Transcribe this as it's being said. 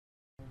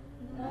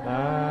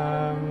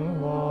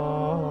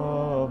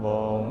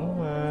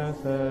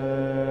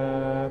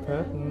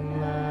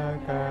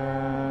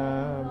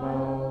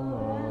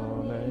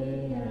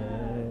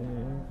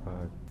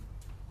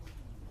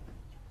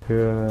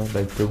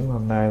đại chúng,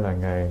 hôm nay là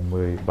ngày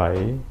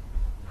 17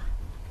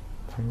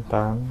 tháng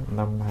 8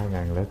 năm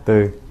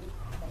 2004.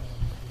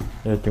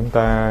 Và chúng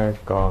ta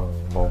còn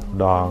một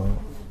đoạn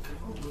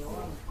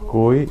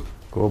cuối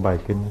của bài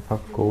kinh Pháp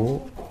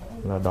Cú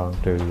là đoạn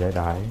trừ giải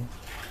đãi.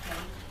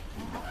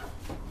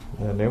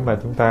 Nếu mà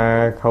chúng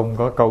ta không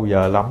có câu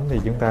giờ lắm thì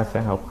chúng ta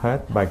sẽ học hết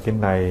bài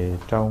kinh này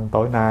trong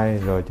tối nay,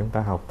 rồi chúng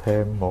ta học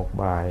thêm một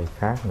bài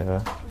khác nữa.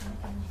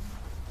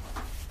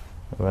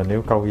 Và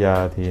nếu câu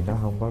giờ thì nó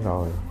không có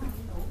rồi.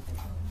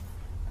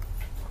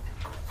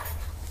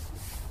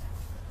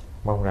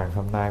 Mong rằng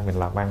hôm nay mình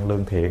làm ăn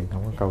lương thiện,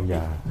 không có câu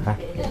giờ ha.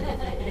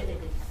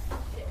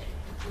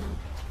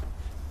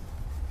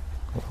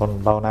 Còn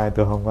lâu nay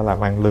tôi không có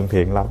làm ăn lương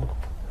thiện lắm,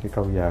 cái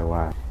câu giờ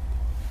hoài.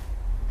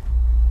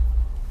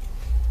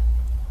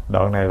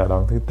 Đoạn này là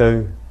đoạn thứ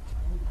tư,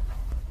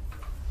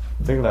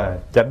 tức là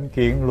chánh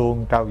kiến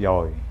luôn trao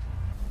dồi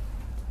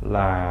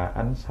là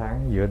ánh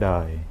sáng giữa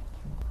đời,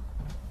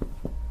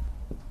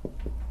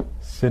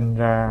 sinh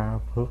ra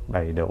phước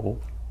đầy đủ,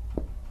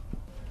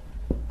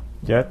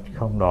 chết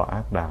không đọa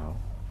ác đạo.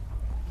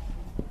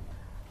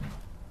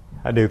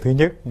 Điều thứ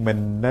nhất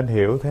mình nên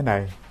hiểu thế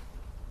này,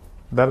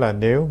 đó là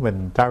nếu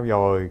mình trau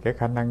dồi cái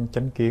khả năng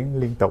chánh kiến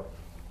liên tục,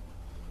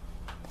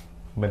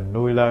 mình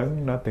nuôi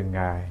lớn nó từng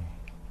ngày,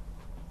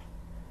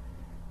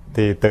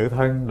 thì tự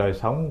thân đời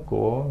sống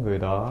của người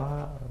đó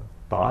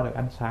tỏ được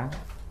ánh sáng,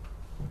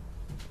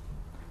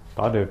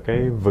 tỏ được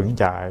cái vững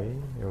chãi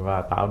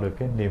và tạo được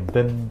cái niềm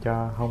tin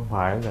cho không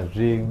phải là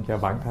riêng cho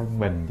bản thân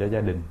mình, cho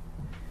gia đình,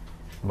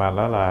 mà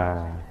nó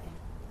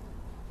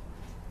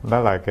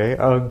là cái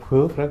ơn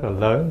phước rất là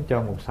lớn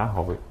cho một xã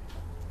hội.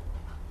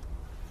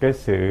 Cái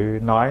sự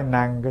nói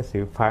năng, cái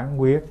sự phán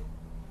quyết,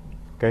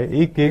 cái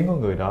ý kiến của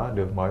người đó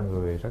được mọi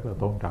người rất là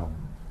tôn trọng.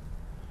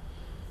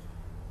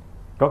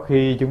 Có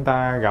khi chúng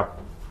ta gặp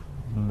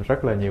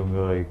rất là nhiều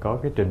người có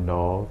cái trình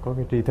độ, có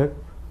cái tri thức,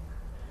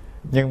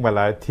 nhưng mà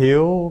lại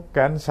thiếu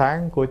cái ánh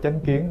sáng của chánh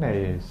kiến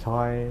này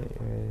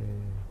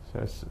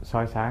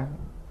soi sáng,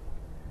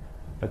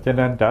 cho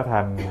nên trở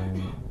thành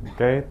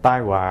cái tai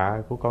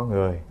họa của con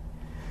người.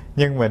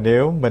 Nhưng mà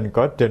nếu mình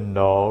có trình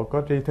độ,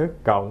 có tri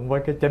thức cộng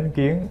với cái chánh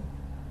kiến,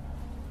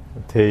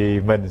 thì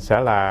mình sẽ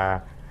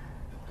là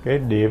cái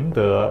điểm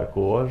tựa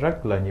của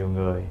rất là nhiều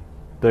người,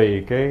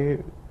 tùy cái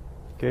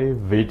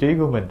vị trí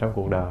của mình trong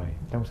cuộc đời,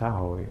 trong xã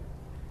hội.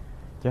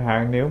 Chẳng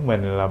hạn nếu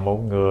mình là một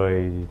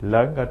người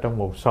lớn ở trong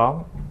một xóm,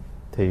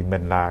 thì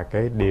mình là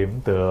cái điểm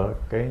tựa,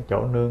 cái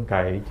chỗ nương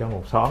cậy cho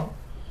một xóm.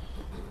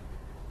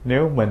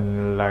 Nếu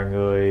mình là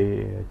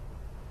người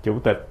chủ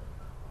tịch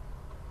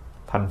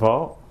thành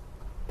phố,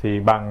 thì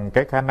bằng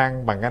cái khả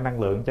năng, bằng cái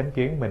năng lượng chánh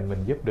kiến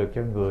mình giúp được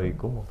cho người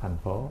của một thành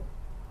phố.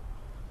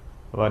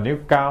 Và nếu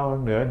cao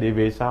hơn nữa, địa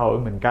vị xã hội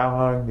mình cao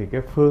hơn, thì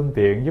cái phương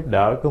tiện giúp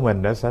đỡ của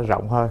mình nó sẽ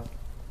rộng hơn.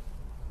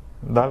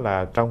 Đó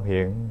là trong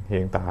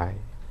hiện tại,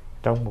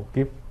 trong một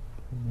kiếp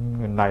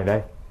này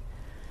đây.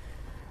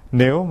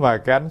 Nếu mà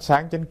cái ánh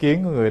sáng chánh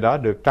kiến của người đó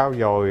được trau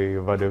dồi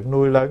và được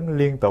nuôi lớn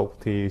liên tục,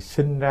 thì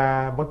sinh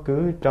ra bất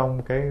cứ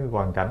trong cái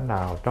hoàn cảnh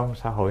nào, trong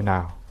xã hội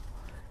nào,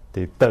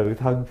 thì tự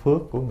thân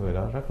phước của người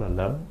đó rất là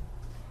lớn.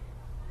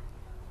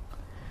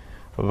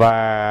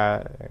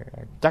 Và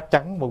chắc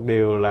chắn một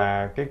điều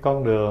là cái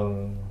con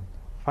đường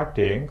phát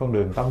triển, con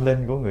đường tâm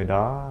linh của người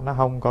đó, nó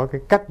không có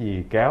cái cách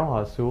gì kéo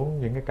họ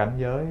xuống những cái cảnh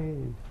giới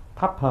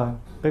thấp hơn,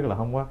 tức là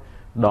không có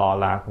đọa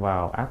lạc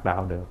vào ác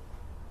đạo được.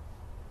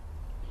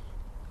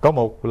 Có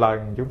một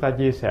lần chúng ta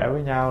chia sẻ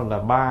với nhau là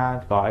 3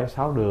 cõi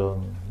 6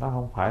 đường nó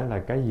không phải là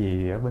cái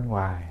gì ở bên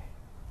ngoài,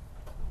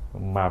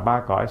 mà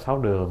 3 cõi 6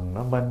 đường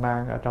nó mênh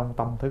mang ở trong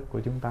tâm thức của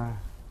chúng ta.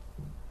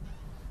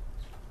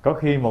 Có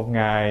khi một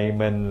ngày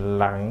mình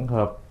lặn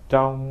hợp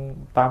trong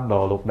tam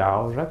đồ lục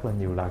đạo rất là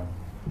nhiều lần.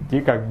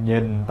 Chỉ cần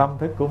nhìn tâm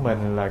thức của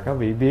mình là các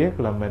vị biết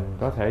là mình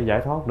có thể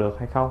giải thoát được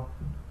hay không.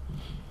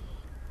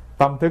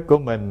 Tâm thức của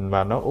mình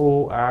mà nó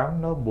u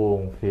ám, nó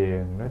buồn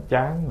phiền, nó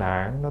chán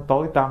nản, nó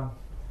tối tăm,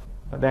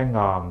 nó đen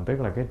ngòm,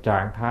 tức là cái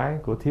trạng thái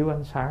của thiếu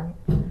ánh sáng,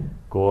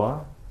 của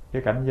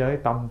cái cảnh giới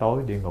tâm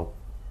tối địa ngục.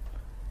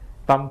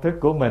 Tâm thức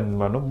của mình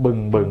mà nó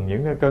bừng bừng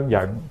những cái cơn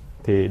giận,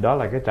 thì đó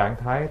là cái trạng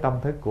thái tâm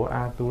thức của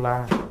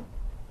Atula.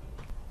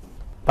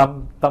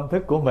 Tâm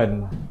thức của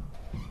mình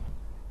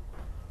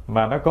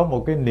mà nó có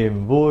một cái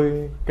niềm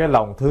vui, cái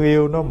lòng thương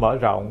yêu nó mở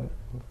rộng,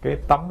 cái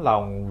tấm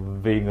lòng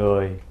vì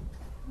người,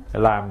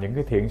 làm những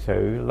cái thiện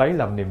sự lấy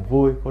làm niềm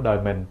vui của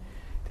đời mình,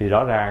 thì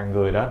rõ ràng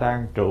người đó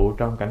đang trụ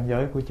trong cảnh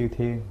giới của chư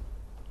thiên.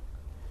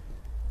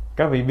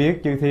 Các vị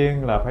biết chư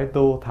thiên là phải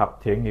tu thập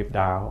thiện nghiệp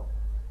đạo.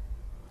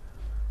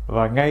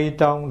 Và ngay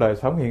trong đời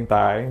sống hiện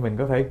tại, mình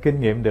có thể kinh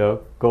nghiệm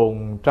được,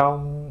 cùng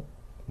trong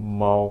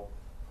một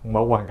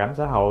hoàn cảnh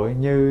xã hội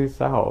như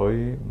xã hội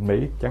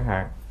Mỹ chẳng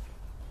hạn,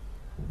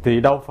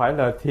 thì đâu phải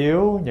là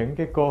thiếu những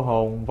cái cô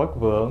hồn vất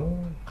vưởng,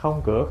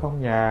 không cửa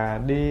không nhà,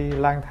 đi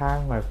lang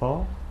thang ngoài phố.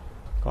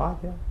 Có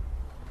chứ.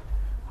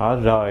 Họ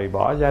rời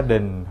bỏ gia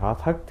đình, họ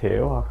thất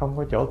thiểu, họ không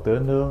có chỗ tựa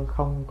nương,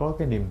 không có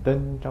cái niềm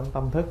tin trong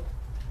tâm thức.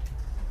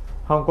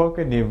 không có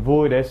cái niềm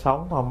vui để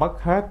sống, họ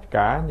mất hết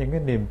cả những cái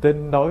niềm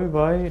tin đối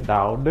với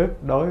đạo đức,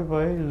 đối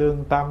với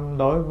lương tâm,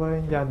 đối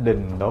với gia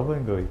đình, đối với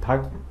người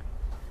thân.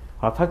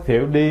 Họ thất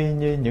thiểu đi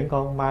như những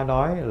con ma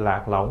đói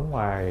lạc lõng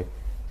ngoài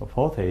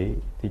phố thị.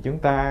 Thì chúng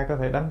ta có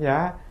thể đánh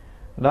giá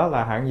đó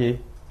là hạng gì?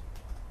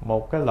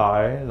 Một cái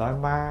loại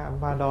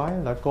ma đói,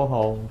 loại cô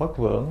hồn vất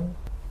vưởng.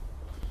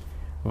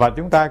 Và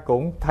chúng ta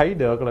cũng thấy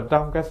được là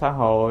trong cái xã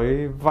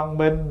hội văn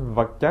minh,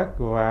 vật chất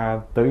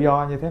và tự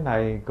do như thế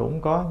này,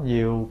 cũng có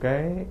nhiều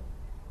cái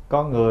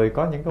con người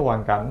có những cái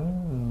hoàn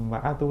cảnh mà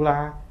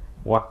Atula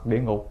hoặc địa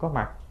ngục có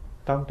mặt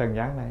trong trần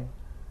gian này.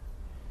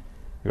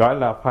 Gọi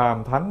là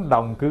phàm thánh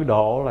đồng cư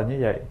độ là như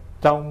vậy.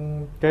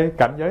 Trong cái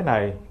cảnh giới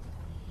này,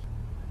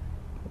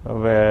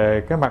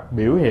 về cái mặt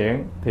biểu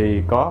hiện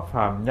thì có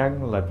phàm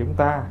nhân là chúng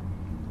ta.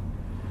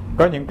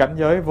 Có những cảnh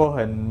giới vô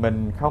hình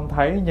mình không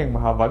thấy nhưng mà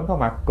họ vẫn có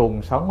mặt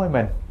cùng sống với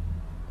mình.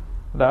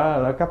 Đó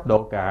là cấp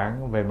độ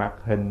cạn về mặt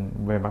hình,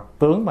 về mặt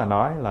tướng mà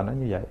nói là nó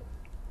như vậy.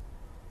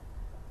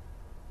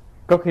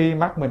 Có khi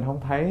mắt mình không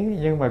thấy,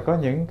 nhưng mà có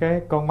những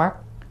cái con mắt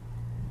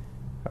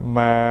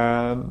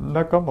mà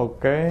nó có một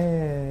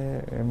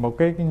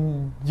cái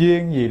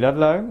duyên gì đó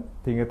lớn,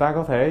 thì người ta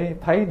có thể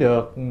thấy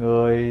được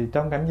người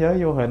trong cảnh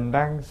giới vô hình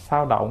đang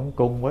sao động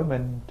cùng với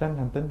mình trên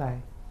hành tinh này.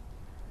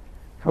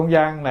 Không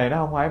gian này nó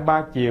không phải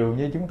 3 chiều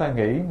như chúng ta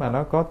nghĩ, mà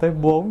nó có tới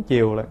 4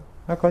 chiều lận.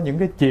 Nó có những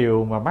cái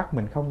chiều mà mắt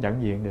mình không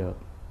nhận diện được.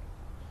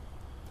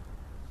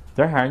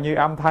 Chẳng hạn như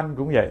âm thanh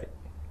cũng vậy.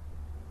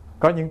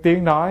 Có những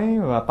tiếng nói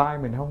mà tai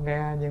mình không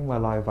nghe, nhưng mà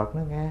loài vật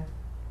nó nghe.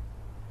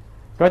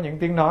 Có những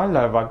tiếng nói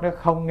loài vật nó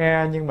không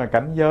nghe, nhưng mà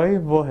cảnh giới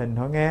vô hình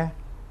họ nghe.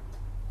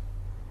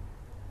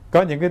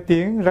 Có những cái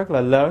tiếng rất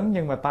là lớn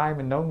nhưng mà tai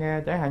mình đâu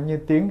nghe. Chẳng hạn như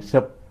tiếng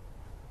sụp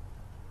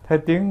hay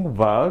tiếng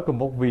vỡ của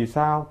một vì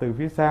sao từ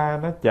phía xa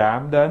nó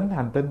chạm đến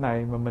hành tinh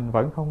này mà mình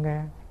vẫn không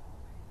nghe.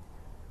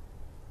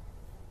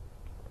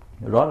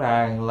 Rõ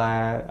ràng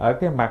là ở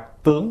cái mặt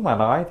tướng mà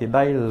nói thì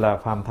đây là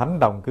phàm thánh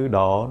đồng cư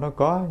độ. Nó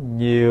có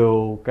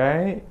nhiều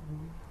cái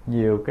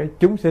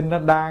chúng sinh nó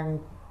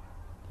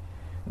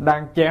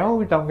đang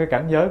chéo trong cái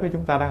cảnh giới của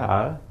chúng ta đang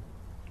ở.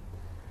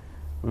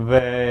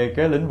 Về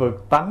cái lĩnh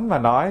vực tánh mà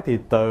nói thì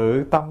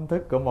tự tâm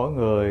thức của mỗi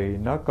người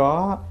nó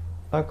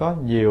có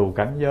nhiều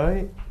cảnh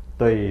giới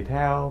tùy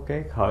theo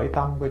cái khởi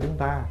tâm của chúng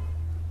ta.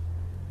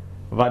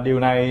 Và điều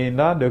này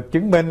nó được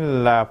chứng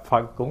minh là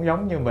Phật cũng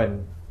giống như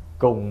mình,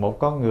 cùng một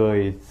con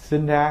người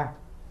sinh ra,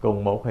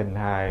 cùng một hình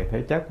hài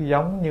thể chất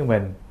giống như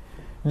mình,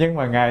 nhưng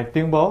mà Ngài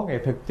tuyên bố Ngài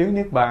thực chứng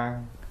Niết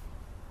Bàn.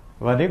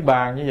 Và Niết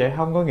Bàn như vậy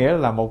không có nghĩa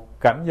là một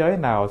cảnh giới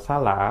nào xa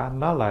lạ.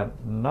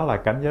 Nó là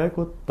cảnh giới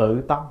của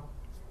tự tâm.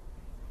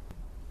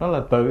 Nó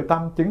là tự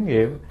tâm chứng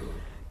nghiệm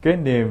cái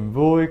niềm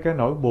vui, cái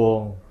nỗi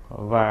buồn,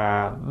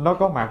 và nó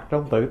có mặt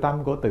trong tự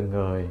tâm của từng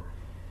người.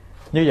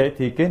 Như vậy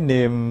thì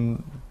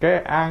cái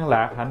an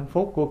lạc hạnh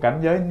phúc của cảnh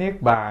giới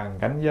Niết Bàn,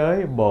 cảnh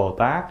giới Bồ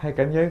Tát, hay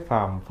cảnh giới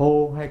phàm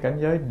phu, hay cảnh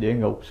giới địa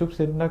ngục súc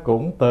sinh, nó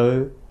cũng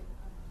từ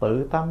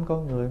tự tâm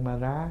con người mà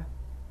ra.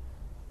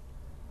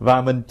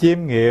 Và mình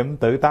chiêm nghiệm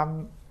tự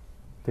tâm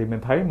thì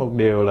mình thấy một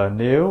điều là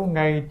nếu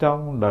ngay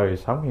trong đời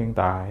sống hiện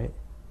tại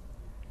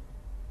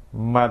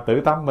mà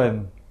tự tâm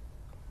mình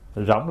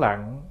rỗng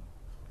lặng,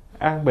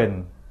 an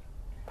bình,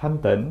 thanh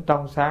tịnh,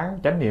 trong sáng,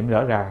 chánh niệm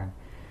rõ ràng,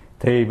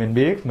 thì mình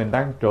biết mình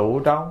đang trụ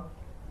trong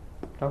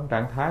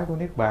trạng thái của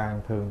Niết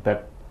Bàn thường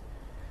tịch.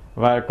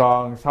 Và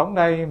còn sống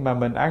đây mà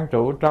mình an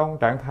trụ trong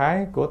trạng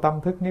thái của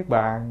tâm thức Niết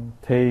Bàn,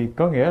 thì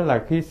có nghĩa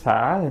là khi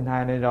xả hình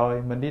hài này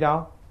rồi mình đi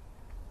đâu?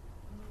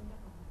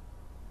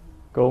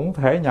 Cũng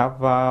thể nhập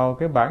vào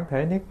cái bản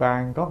thể Niết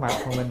Bàn có mặt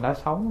mà mình đã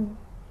sống.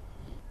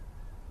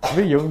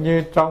 Ví dụ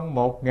như trong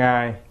một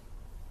ngày,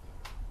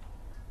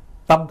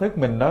 tâm thức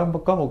mình nó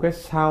có một cái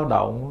sao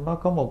động, nó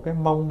có một cái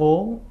mong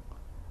muốn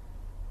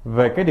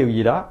về cái điều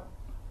gì đó,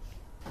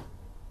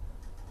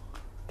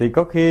 thì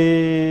có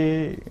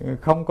khi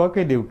không có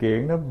cái điều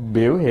kiện nó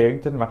biểu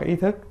hiện trên mặt ý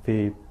thức,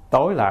 thì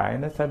tối lại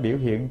nó sẽ biểu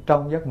hiện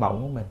trong giấc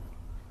mộng của mình.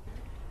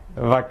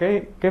 Và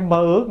cái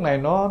mơ ước này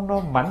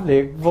nó mãnh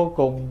liệt vô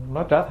cùng.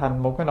 Nó trở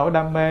thành một cái nỗi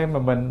đam mê mà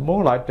mình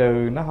muốn loại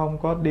trừ, nó không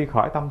có đi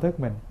khỏi tâm thức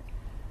mình.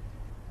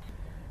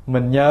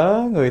 Mình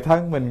nhớ người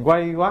thân mình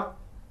quay quắt,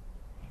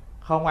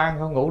 không ăn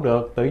không ngủ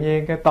được. Tự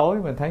nhiên cái tối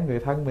mình thấy người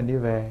thân mình đi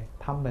về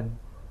thăm mình.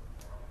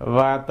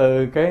 Và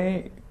từ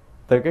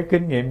cái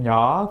kinh nghiệm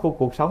nhỏ của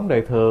cuộc sống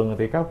đời thường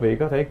thì các vị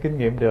có thể kinh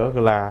nghiệm được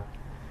là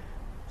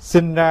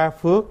sinh ra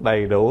phước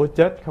đầy đủ,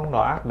 chết không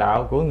đọa ác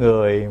đạo của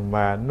người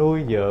mà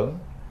nuôi dưỡng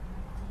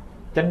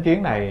chánh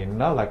kiến này,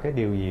 nó là cái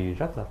điều gì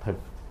rất là thực.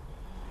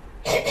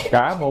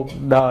 Cả một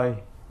đời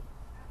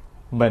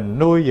mình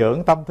nuôi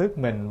dưỡng tâm thức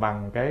mình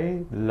bằng cái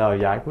lời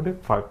dạy của Đức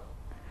Phật,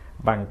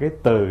 bằng cái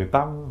từ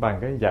tâm, bằng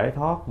cái giải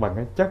thoát, bằng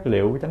cái chất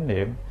liệu của chánh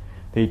niệm,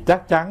 thì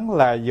chắc chắn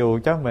là dù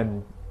cho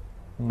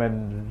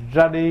mình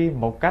ra đi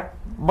một cách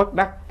bất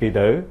đắc kỳ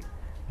tử,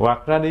 hoặc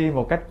ra đi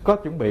một cách có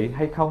chuẩn bị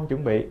hay không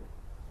chuẩn bị,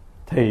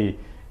 thì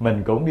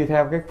mình cũng đi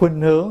theo cái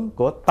khuynh hướng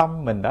của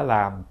tâm mình đã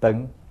làm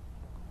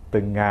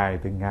từng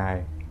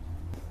ngày.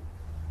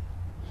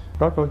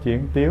 Có câu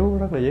chuyện Tiếu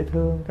rất là dễ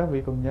thương, các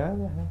vị còn nhớ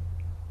đó.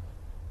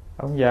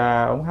 Ông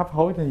già ông hấp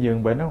hối trên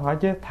giường bệnh, ông hỏi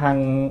chứ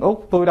thằng út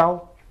tôi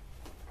đâu?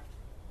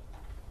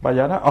 Bà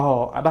vợ nói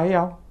ồ ở đây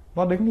ông,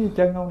 nó đứng dưới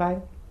chân ông đây.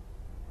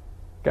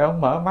 Cái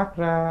ông mở mắt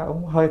ra,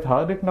 ông hơi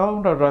thở đứt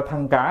nối, rồi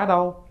thằng cả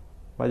đâu?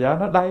 Bà vợ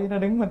nói đây, nó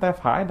đứng bên tay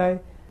phải đây.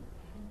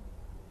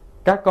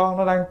 Các con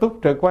nó đang túc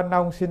trực quanh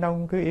ông, xin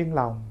ông cứ yên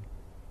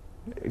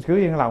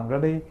lòng ra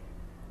đi.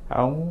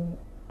 Ông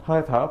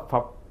hơi thở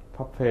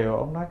phập phều,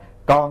 ông nói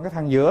còn cái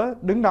thằng giữa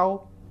đứng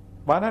đâu?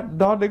 Bà nói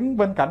nó đứng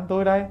bên cạnh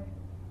tôi đây.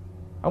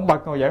 Ông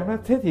bật ngồi dậy, ông nói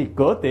thế thì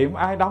cửa tiệm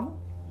ai đóng?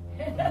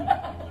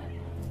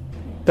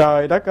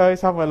 Trời đất ơi,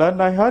 sao mà lên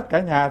đây hết cả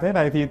nhà thế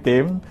này thì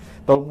tiệm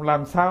Tùng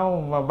làm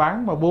sao mà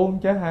bán mà buôn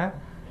chứ hả?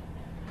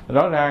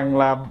 Rõ ràng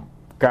là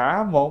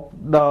cả một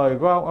đời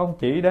của ông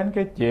chỉ đến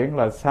cái chuyện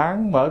là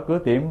sáng mở cửa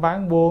tiệm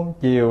bán buôn,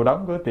 chiều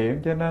đóng cửa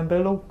tiệm, cho nên tới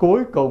lúc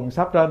cuối cùng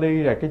sắp ra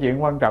đi là cái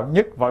chuyện quan trọng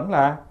nhất vẫn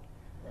là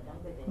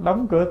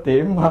đóng cửa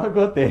tiệm, mở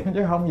cửa tiệm,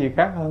 chứ không gì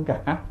khác hơn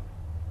cả.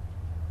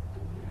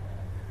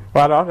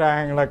 Và rõ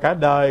ràng là cả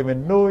đời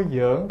mình nuôi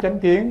dưỡng chánh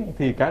kiến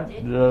thì cả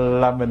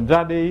là mình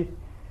ra đi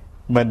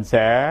mình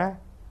sẽ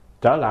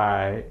trở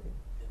lại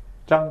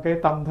trong cái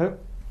tâm thức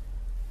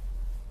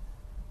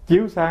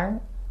chiếu sáng,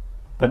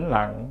 tĩnh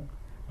lặng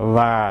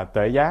và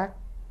tuệ giác.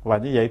 Và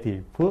như vậy thì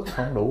phước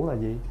không đủ là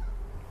gì?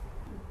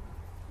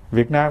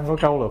 Việt Nam có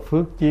câu là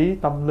phước chí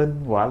tâm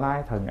linh quả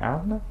lai thần ám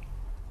đó.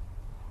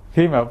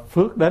 Khi mà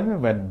phước đến với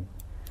mình,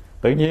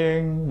 tự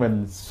nhiên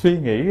mình suy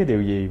nghĩ cái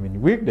điều gì, mình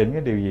quyết định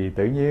cái điều gì,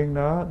 tự nhiên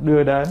nó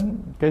đưa đến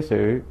cái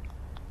sự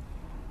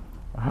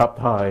hợp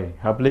thời,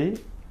 hợp lý.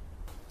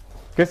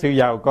 Cái sự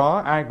giàu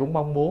có ai cũng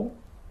mong muốn,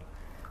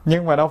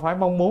 nhưng mà đâu phải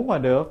mong muốn mà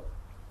được.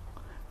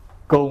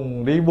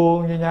 Cùng đi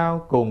buôn như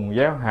nhau, cùng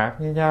gieo hạt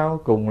như nhau,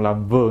 cùng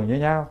làm vườn như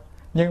nhau,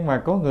 nhưng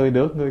mà có người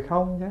được người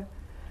không chứ.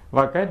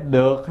 Và cái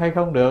được hay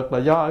không được là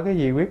do ở cái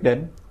gì quyết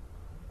định?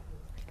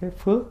 Cái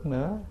phước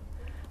nữa.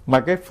 Mà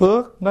cái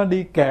phước nó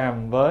đi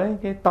kèm với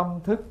cái tâm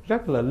thức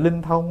rất là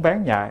linh thông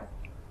bén nhạy.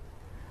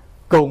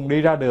 Cùng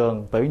đi ra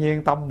đường, tự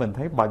nhiên tâm mình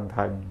thấy bần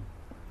thần,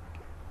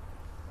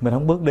 mình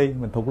không bước đi,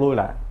 mình thụt lui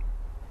lại.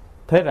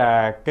 Thế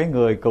là cái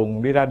người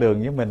cùng đi ra đường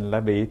với mình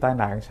lại bị tai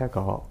nạn xe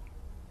cộ.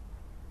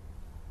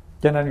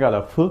 Cho nên gọi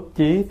là phước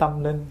chí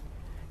tâm linh.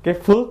 Cái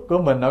phước của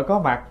mình nó có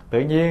mặt, tự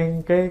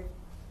nhiên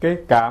cái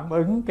cảm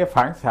ứng, cái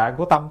phản xạ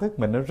của tâm thức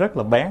mình nó rất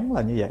là bén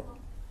là như vậy.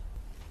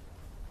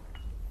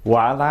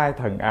 Quả lai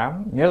thần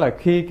ám, nghĩa là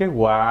khi cái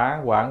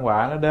quạng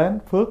nó đến,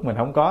 phước mình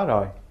không có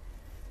rồi,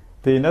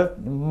 thì nó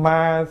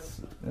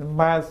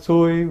ma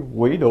xui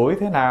quỷ đuổi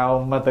thế nào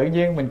mà tự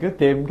nhiên mình cứ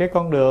tìm cái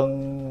con đường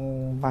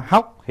mà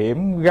hóc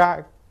hiểm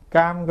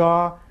cam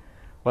go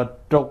và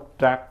trục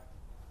trặc,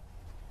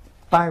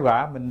 tai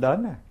họa mình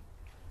đến à.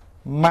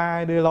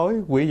 Ma đưa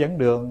lối quỷ dẫn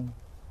đường,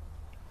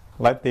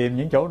 lại tìm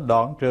những chỗ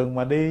đoạn trường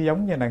mà đi,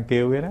 giống như nàng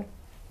Kiều vậy đó.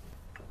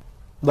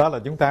 Đó là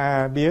chúng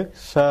ta biết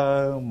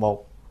sơ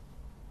một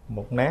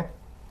nét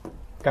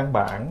căn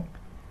bản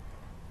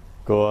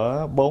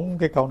của 4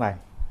 cái câu này.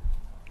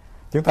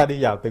 Chúng ta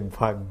đi vào từng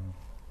phần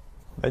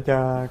để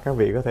cho các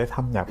vị có thể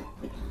thâm nhập.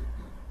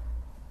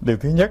 Điều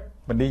thứ nhất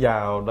mình đi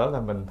vào đó là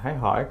mình hãy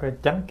hỏi coi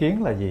chánh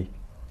kiến là gì.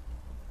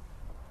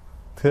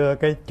 Thưa,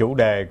 cái chủ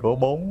đề của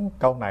 4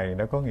 câu này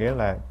nó có nghĩa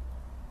là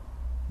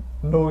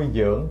nuôi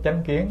dưỡng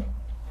chánh kiến.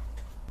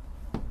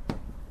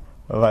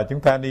 Và chúng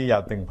ta đi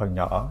vào từng phần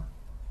nhỏ.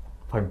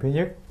 Phần thứ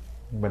nhất,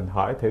 mình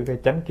hỏi thử cái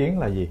chánh kiến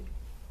là gì.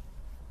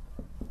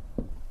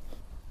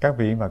 Các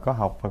vị mà có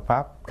học Phật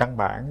Pháp căn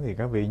bản thì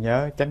các vị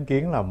nhớ chánh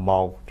kiến là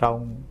một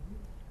trong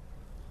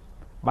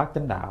bát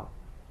chánh đạo,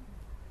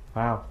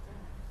 phải không?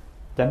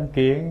 Chánh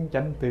kiến,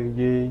 chánh tư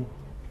duy.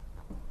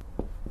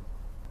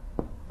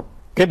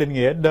 Cái định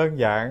nghĩa đơn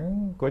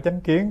giản của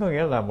chánh kiến có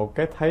nghĩa là một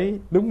cái thấy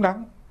đúng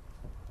đắn,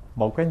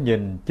 một cái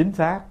nhìn chính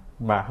xác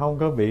mà không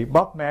có bị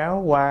bóp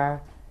méo qua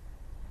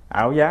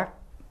ảo giác,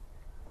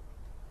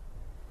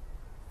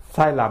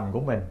 sai lầm của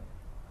mình,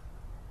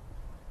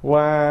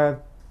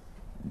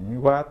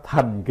 qua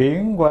thành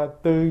kiến, qua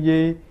tư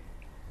duy,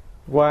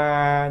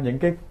 qua những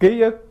cái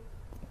ký ức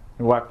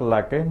hoặc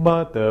là cái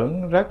mơ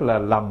tưởng rất là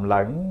lầm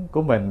lẫn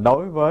của mình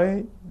đối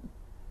với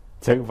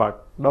sự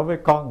vật, đối với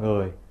con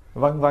người,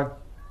 vân vân.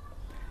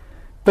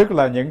 Tức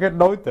là những cái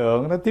đối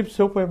tượng nó tiếp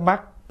xúc với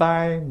mắt,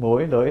 tai,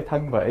 mũi, lưỡi,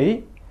 thân và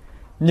ý.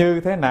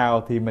 Như thế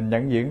nào thì mình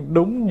nhận diện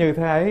đúng như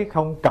thế ấy,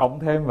 không cộng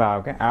thêm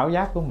vào cái ảo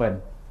giác của mình,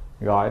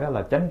 gọi đó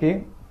là chánh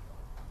kiến.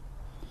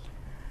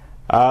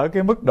 Ở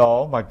cái mức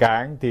độ mà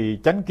cạn thì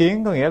chánh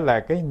kiến có nghĩa là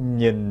cái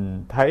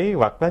nhìn thấy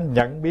hoặc là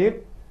nhận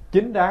biết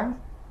chính đáng.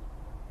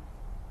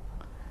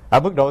 Ở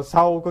mức độ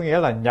sâu có nghĩa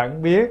là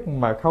nhận biết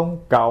mà không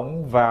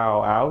cộng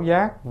vào ảo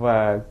giác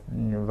và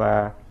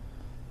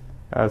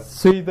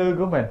suy tư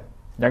của mình,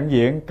 nhận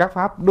diện các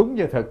pháp đúng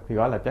như thực thì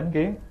gọi là chánh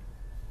kiến.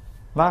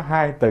 Nó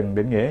hai tầng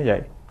định nghĩa như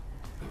vậy.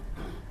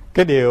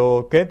 Cái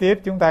điều kế tiếp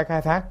chúng ta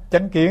khai thác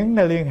chánh kiến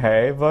nó liên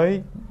hệ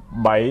với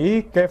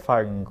 7 cái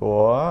phần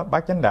của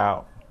bát chánh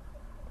đạo.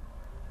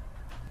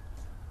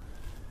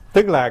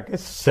 Tức là cái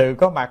sự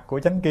có mặt của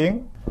chánh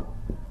kiến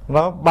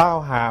nó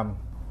bao hàm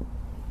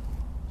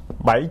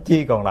 7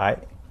 chi còn lại.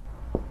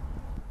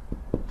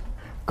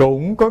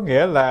 cũng có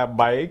nghĩa là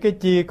 7 cái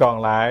chi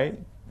còn lại,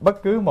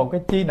 bất cứ một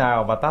cái chi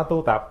nào mà ta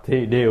tu tập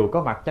thì đều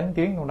có mặt chánh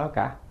kiến trong đó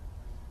cả.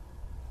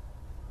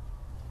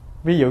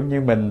 Ví dụ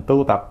như mình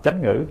tu tập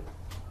chánh ngữ,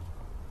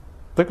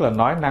 tức là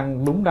nói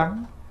năng đúng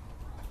đắn,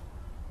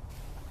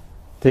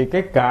 thì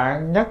cái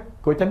cạn nhất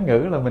của chánh ngữ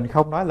là mình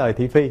không nói lời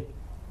thị phi.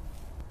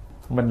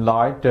 Mình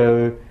loại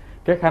trừ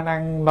cái khả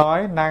năng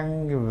nói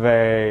năng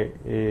về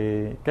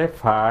cái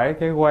phải,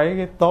 cái quấy,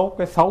 cái tốt,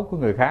 cái xấu của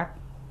người khác.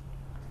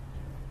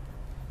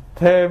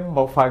 Thêm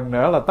một phần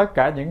nữa là tất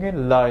cả những cái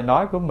lời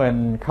nói của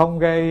mình không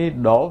gây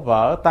đổ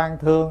vỡ, tan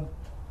thương,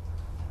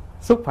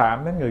 xúc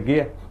phạm đến người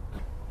kia.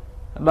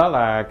 Đó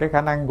là cái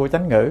khả năng của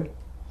chánh ngữ.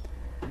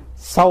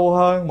 Sâu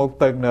hơn một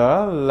tầng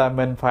nữa là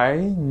mình phải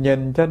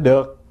nhìn cho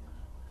được,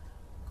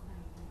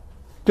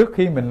 trước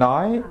khi mình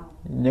nói,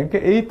 những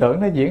cái ý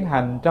tưởng nó diễn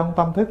hành trong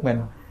tâm thức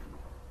mình.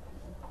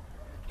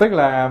 Tức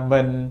là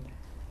mình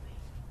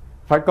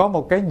phải có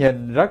một cái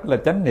nhìn rất là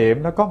chánh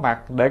niệm nó có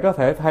mặt, để có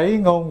thể thấy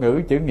ngôn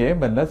ngữ chữ nghĩa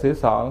mình nó sửa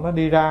soạn, nó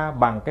đi ra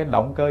bằng cái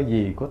động cơ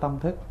gì của tâm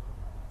thức.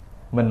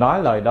 Mình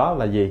nói lời đó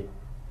là gì?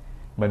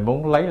 Mình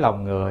muốn lấy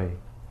lòng người,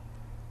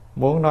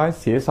 muốn nói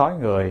xỉa xói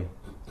người,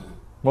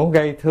 muốn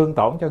gây thương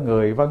tổn cho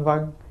người, vân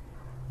vân.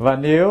 Và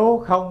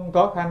nếu không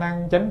có khả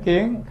năng chánh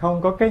kiến,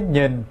 không có cái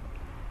nhìn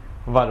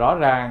và rõ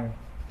ràng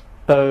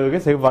từ cái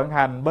sự vận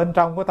hành bên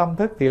trong của tâm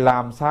thức, thì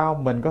làm sao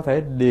mình có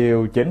thể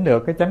điều chỉnh được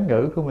cái chánh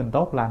ngữ của mình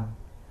tốt lành?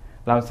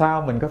 Làm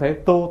sao mình có thể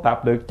tu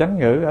tập được chánh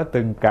ngữ ở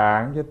từng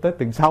cạn cho tới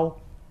từng sâu?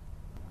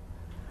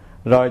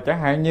 Rồi chẳng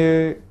hạn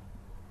như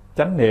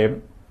chánh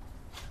niệm,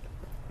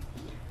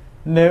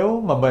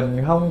 nếu mà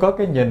mình không có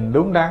cái nhìn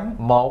đúng đắn,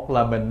 một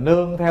là mình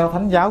nương theo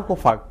thánh giáo của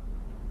Phật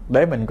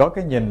để mình có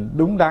cái nhìn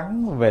đúng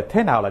đắn về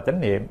thế nào là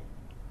chánh niệm.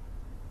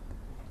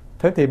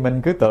 Thế thì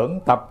mình cứ tưởng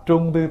tập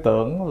trung tư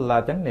tưởng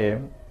là chánh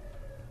niệm.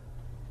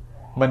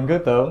 Mình cứ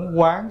tưởng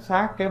quán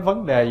sát cái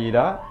vấn đề gì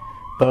đó,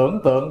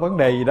 tưởng tượng vấn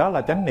đề gì đó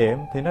là chánh niệm,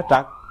 thì nó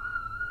trật.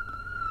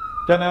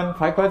 Cho nên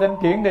phải có chánh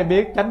kiến để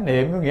biết chánh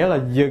niệm có nghĩa là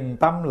dừng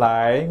tâm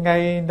lại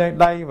ngay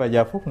đây và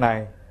giờ phút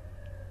này,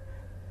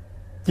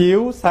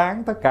 chiếu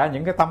sáng tất cả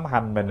những cái tâm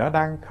hành mình nó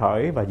đang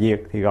khởi và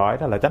diệt, thì gọi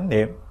đó là chánh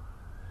niệm.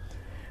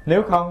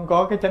 Nếu không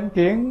có cái chánh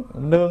kiến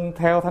nương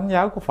theo thánh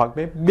giáo của Phật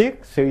để biết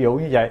sử dụng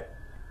như vậy,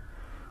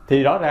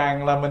 thì rõ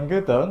ràng là mình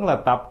cứ tưởng là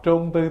tập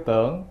trung tư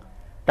tưởng,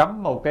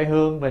 cắm một cây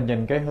hương rồi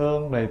nhìn cây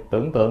hương rồi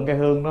tưởng tượng cây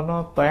hương đó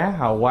nó tóe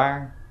hào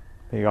quang,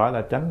 thì gọi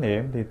là chánh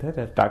niệm, thì thế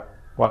là trật.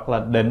 Hoặc là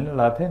định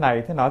là thế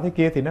này thế nọ thế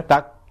kia thì nó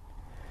trật.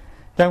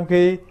 Trong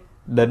khi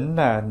định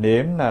là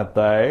niệm là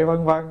tuệ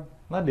vân vân,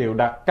 nó đều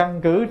đặt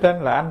căn cứ trên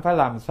là anh phải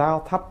làm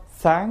sao thắp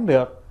sáng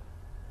được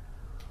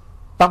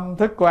tâm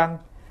thức của anh,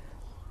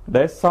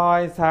 để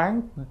soi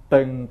sáng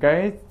từng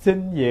cái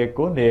sinh diệt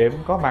của niệm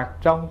có mặt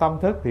trong tâm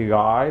thức, thì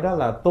gọi đó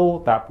là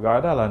tu tập,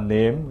 gọi đó là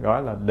niệm,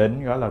 gọi là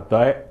định, gọi là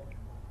tuệ.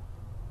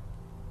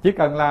 Chỉ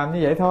cần làm như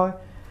vậy thôi.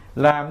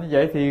 Làm như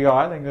vậy thì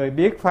gọi là người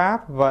biết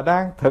Pháp và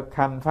đang thực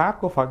hành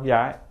Pháp của Phật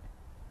dạy.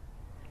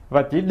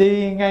 Và chỉ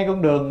đi ngay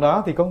con đường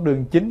đó thì con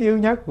đường chính yếu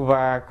nhất,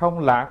 và không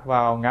lạc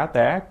vào ngã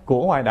tẻ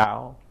của ngoại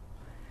đạo.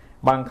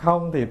 Bằng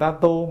không thì ta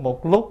tu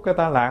một lúc cái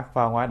ta lạc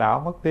vào ngoại đạo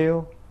mất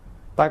tiêu.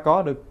 Ta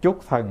có được chút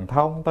thần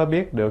thông, ta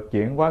biết được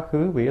chuyện quá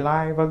khứ vị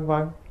lai vân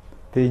vân,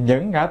 thì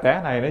những ngã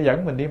tẻ này nó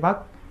dẫn mình đi mất.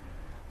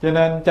 Cho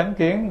nên chánh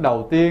kiến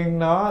đầu tiên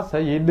nó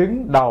sẽ chỉ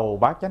đứng đầu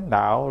bát chánh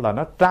đạo, là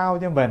nó trao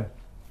cho mình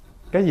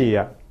cái gì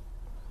ạ?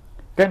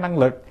 Cái năng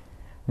lực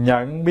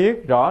nhận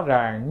biết rõ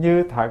ràng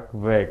như thật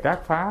về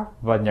các pháp,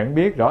 và nhận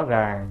biết rõ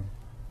ràng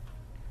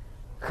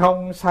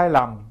không sai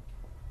lầm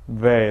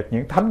về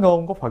những thánh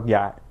ngôn của Phật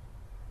dạy.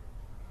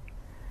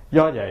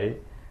 Do vậy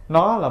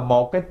nó là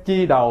một cái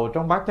chi đầu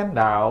trong bát chánh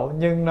đạo,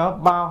 nhưng nó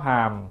bao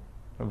hàm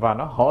và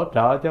nó hỗ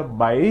trợ cho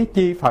 7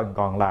 chi phần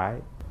còn lại.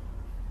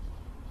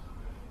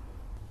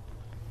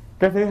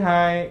 Cái thứ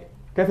hai,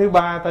 cái thứ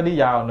ba ta đi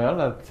vào nữa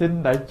là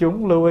xin đại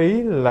chúng lưu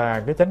ý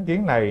là cái chánh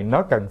kiến này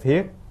nó cần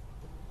thiết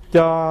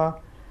cho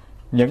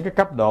những cái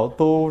cấp độ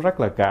tu rất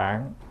là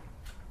cạn,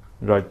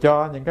 rồi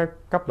cho những cái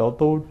cấp độ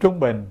tu trung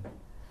bình,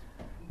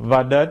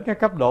 và đến cái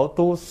cấp độ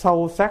tu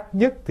sâu sắc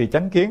nhất thì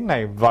chánh kiến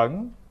này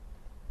vẫn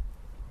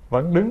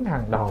đứng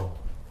hàng đầu.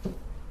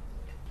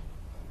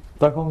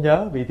 Tôi không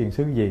nhớ vị thiền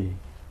sư gì,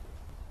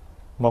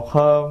 một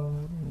hôm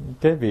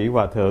cái vị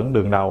hòa thượng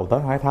đường đầu tới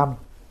hỏi thăm,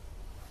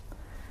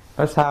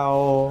 nói sao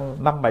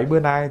 5-7 bữa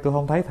nay tôi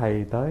không thấy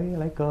thầy tới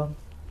lấy cơm.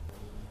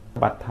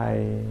 Bạch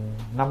thầy,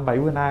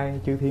 5-7 bữa nay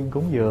chư thiên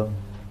cúng dường,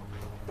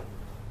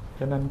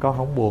 cho nên con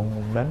không buồn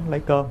đến lấy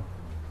cơm.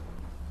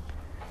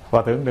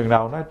 Hòa thượng đường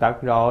đầu nói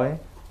trật rồi,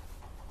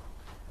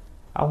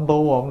 ông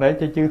tu ông để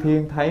cho chư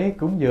thiên thấy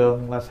cúng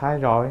dường là sai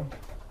rồi.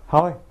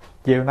 Thôi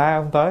chiều nay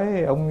ông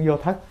tới, ông vô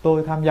thất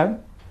tôi tham vấn,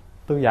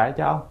 tôi dạy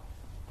cho ông.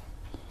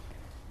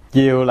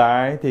 Chiều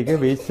lại thì cái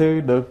vị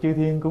sư được chư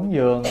thiên cúng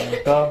dường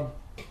cơm,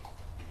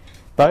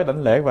 tới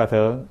đảnh lễ hòa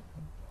thượng,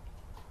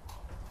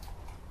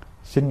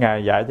 xin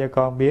ngài dạy cho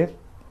con biết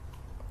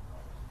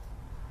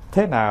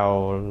thế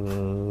nào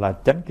là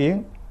chánh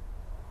kiến,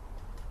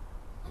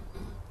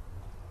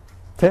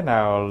 thế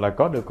nào là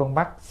có được con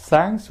mắt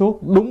sáng suốt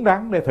đúng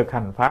đắn để thực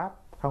hành pháp,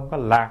 không có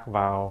lạc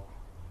vào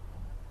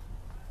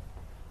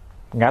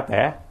ngã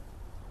tẻ.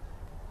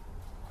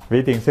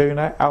 Vị thiền sư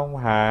nói ông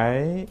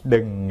hãy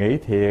đừng nghĩ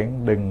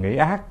thiện, đừng nghĩ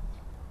ác,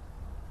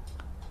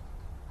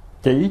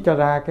 chỉ cho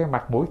ra cái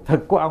mặt mũi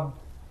thực của ông.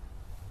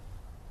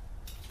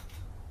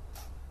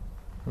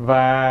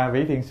 Và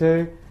vị thiền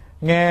sư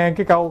nghe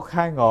cái câu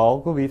khai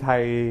ngộ của vị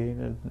thầy,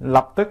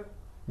 lập tức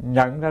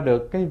nhận ra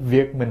được cái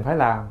việc mình phải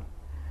làm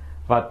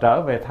và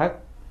trở về thất.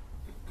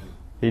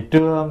 Thì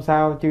trưa hôm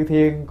sau chư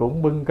thiên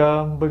cũng bưng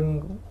cơm,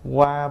 bưng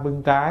hoa,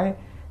 bưng trái,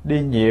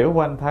 đi nhiễu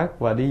quanh thất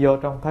và đi vô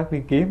trong thất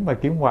đi kiếm, mà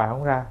kiếm hoài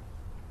không ra.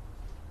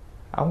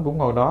 Ông cũng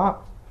ngồi đó,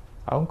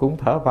 ông cũng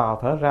thở vào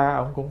thở ra,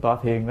 ông cũng tọa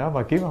thiền đó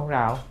mà kiếm không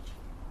ra ông.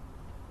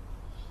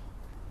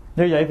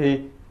 Như vậy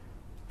thì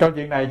câu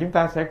chuyện này chúng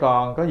ta sẽ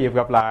còn có dịp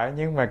gặp lại.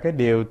 Nhưng mà cái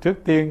điều trước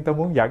tiên tôi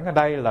muốn dẫn ở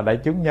đây là đại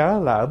chúng nhớ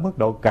là ở mức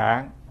độ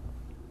cạn,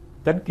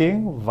 chánh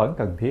kiến vẫn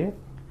cần thiết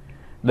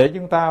để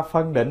chúng ta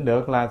phân định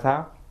được là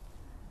sao,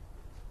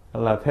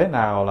 là thế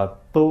nào là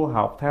tu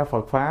học theo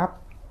Phật Pháp,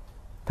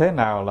 thế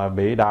nào là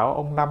bị đạo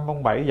ông Năm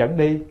ông Bảy dẫn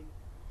đi.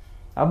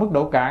 Ở mức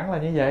độ cạn là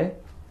như vậy.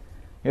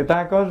 Người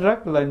ta có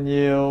rất là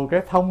nhiều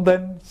cái thông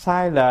tin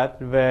sai lệch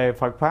về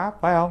Phật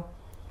Pháp, phải không?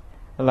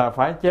 Là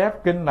phải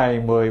chép kinh này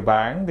 10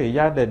 bản thì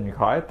gia đình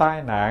khỏi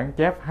tai nạn,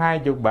 chép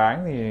 20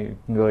 bản thì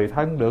người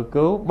thân được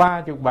cứu,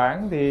 30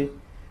 bản thì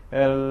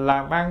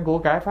làm ăn của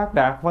cải phát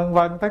đạt, vân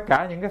vân. Tất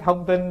cả những cái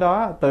thông tin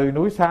đó từ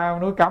núi Sao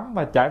núi Cấm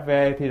mà chạy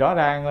về thì rõ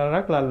ràng là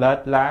rất là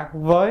lệch lạc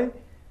với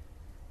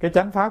cái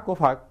chánh pháp của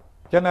Phật.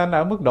 Cho nên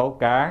ở mức độ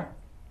cạn,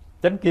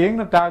 chánh kiến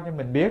nó trao cho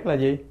mình biết là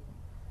gì?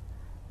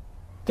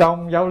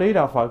 Trong giáo lý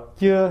đạo Phật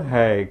chưa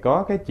hề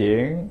có cái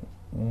chuyện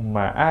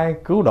mà ai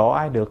cứu độ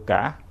ai được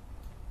cả.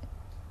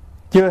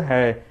 Chưa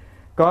hề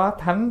có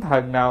thánh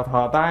thần nào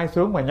thò tay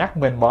xuống mà nhắc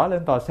mình bỏ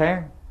lên tòa sen.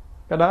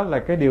 Cái đó là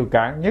cái điều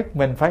cạn nhất,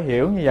 mình phải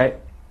hiểu như vậy.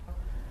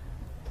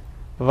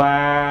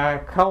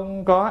 Và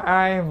không có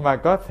ai mà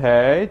có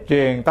thể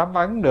truyền tấm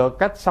ấn được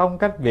cách sông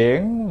cách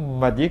biển,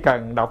 mà chỉ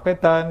cần đọc cái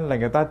tên là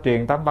người ta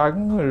truyền tấm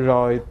ấn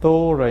rồi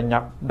tu rồi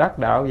nhập đắc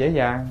đạo dễ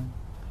dàng.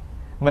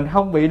 Mình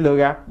không bị lừa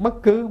gạt bất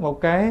cứ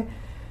một cái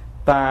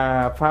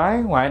tà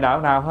phái ngoại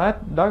đạo nào hết.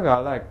 Đó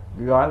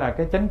gọi là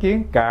cái chánh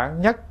kiến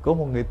cạn nhất của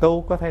một người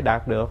tu có thể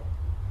đạt được.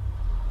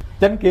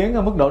 Chánh kiến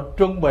ở mức độ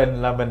trung bình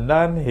là mình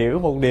nên hiểu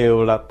một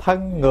điều là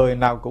thân người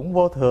nào cũng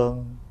vô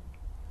thường,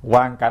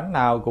 hoàn cảnh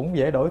nào cũng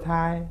dễ đổi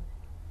thay,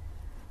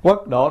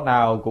 quốc độ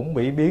nào cũng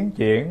bị biến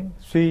chuyển,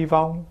 suy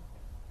vong.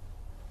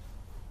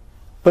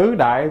 Tứ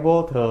đại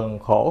vô thường,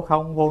 khổ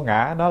không vô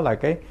ngã, đó là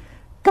cái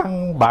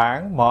căn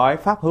bản mọi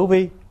pháp hữu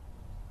vi.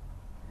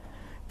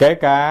 Kể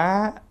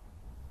cả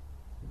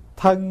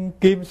thân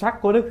kim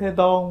sắc của Đức Thế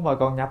Tôn mà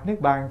còn nhập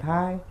Niết Bàn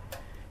thai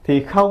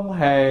thì không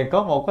hề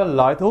có một cái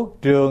loại thuốc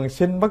trường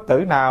sinh bất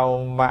tử nào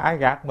mà ai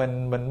gạt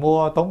mình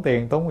mua tốn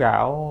tiền tốn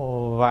gạo.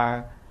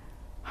 Và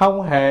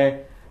không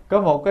hề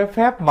có một cái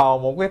phép màu,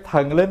 một cái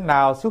thần linh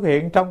nào xuất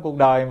hiện trong cuộc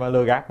đời mà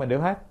lừa gạt mình được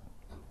hết.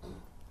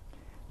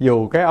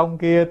 Dù cái ông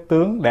kia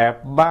tướng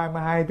đẹp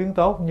 32 tướng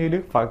tốt như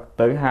Đức Phật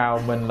tự hào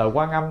mình là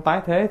Quan Âm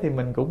tái thế thì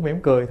mình cũng mỉm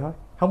cười thôi,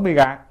 không bị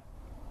gạt.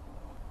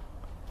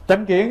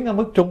 Chánh kiến ở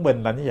mức trung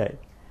bình là như vậy.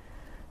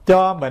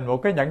 Cho mình một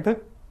cái nhận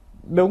thức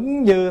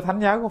đúng như thánh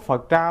giáo của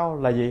Phật trao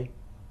là gì?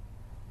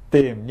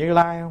 Tìm Như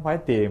Lai không phải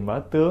tìm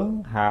ở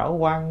tướng hảo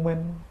quang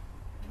minh.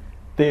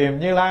 Tìm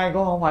Như Lai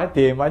cũng không phải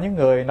tìm ở những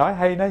người nói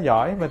hay nói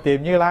giỏi, mà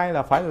tìm Như Lai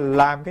là phải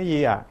làm cái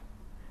gì à?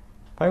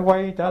 Phải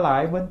quay trở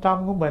lại bên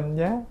trong của mình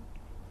nhé.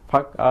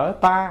 Phật ở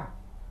ta.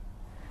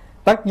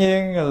 Tất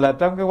nhiên là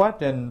trong cái quá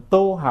trình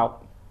tu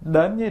học,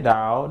 đến với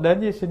đạo, đến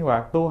với sinh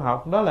hoạt tu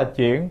học, đó là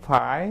chuyện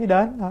phải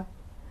đến thôi.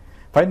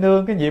 Phải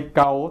nương cái nhịp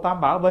cầu của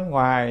Tam Bảo bên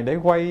ngoài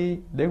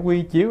để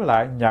quy chiếu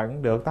lại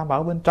nhận được Tam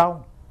Bảo bên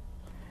trong.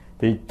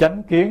 Thì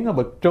chánh kiến ở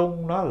bậc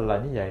trung nó là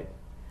như vậy.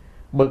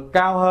 Bậc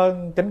cao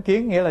hơn chánh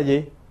kiến nghĩa là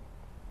gì?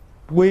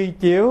 Quy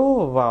chiếu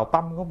vào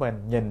tâm của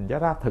mình, nhìn cho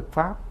ra thực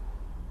pháp.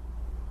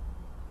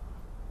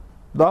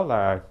 Đó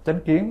là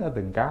chánh kiến ở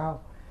tầng cao.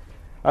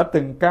 Ở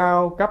tầng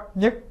cao cấp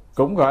nhất,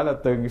 cũng gọi là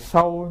tầng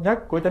sâu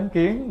nhất của chánh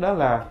kiến, đó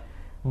là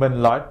mình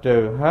loại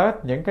trừ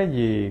hết những cái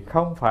gì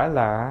không phải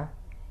là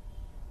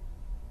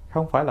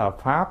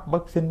pháp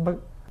bất sinh bất,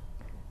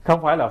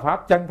 không phải là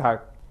pháp chân thật.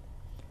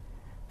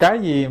 Cái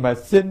gì mà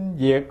sinh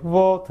diệt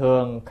vô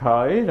thường,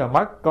 khởi rồi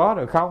mất, có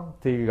rồi không,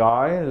 thì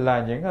gọi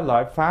là những cái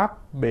loại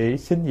pháp bị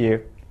sinh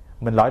diệt.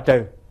 Mình loại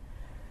trừ.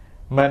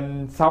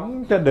 Mình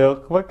sống cho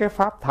được với cái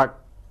pháp thật.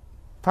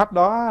 Pháp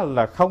đó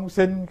là không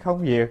sinh,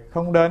 không diệt,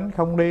 không đến,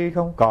 không đi,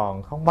 không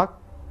còn, không mất,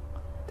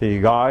 thì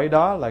gọi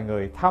đó là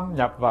người thâm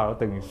nhập vào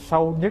từng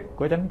sâu nhất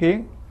của chánh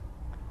kiến.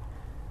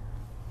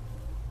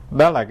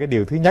 Đó là cái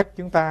điều thứ nhất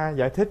chúng ta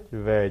giải thích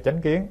về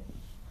chánh kiến.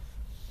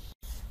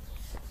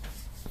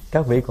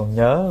 Các vị còn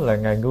nhớ là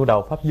ngày Ngưu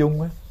Đầu Pháp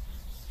Dung á,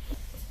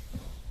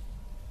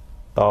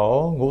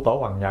 Ngũ Tổ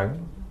Hoàng Nhẫn,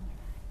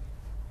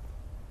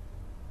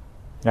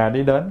 Ngài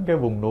đi đến cái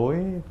vùng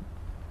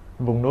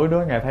núi đó,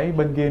 Ngài thấy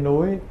bên kia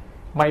núi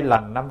mây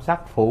lành năm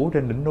sắc phủ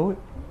trên đỉnh núi.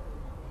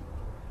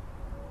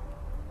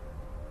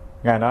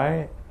 Ngài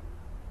nói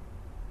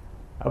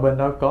ở bên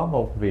đó có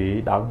một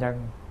vị đạo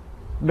nhân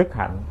đức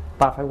hạnh,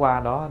 ta phải qua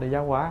đó để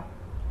giáo hóa.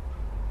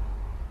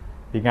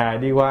 Thì Ngài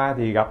đi qua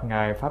thì gặp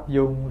Ngài Pháp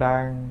Dung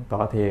đang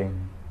tọa thiền.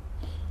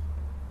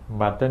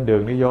 Mà trên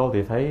đường đi vô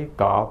thì thấy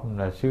cọp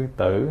là sư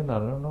tử nó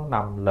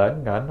nằm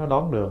lởn ngởn, nó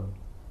đón đường.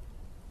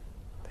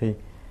 Thì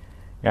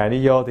Ngài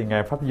đi vô thì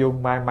Ngài Pháp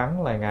Dung may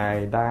mắn là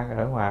Ngài đang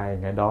ở ngoài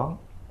Ngài đón,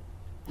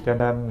 cho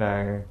nên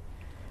là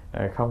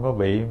không có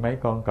bị mấy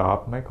con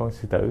cọp, mấy con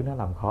sư tử nó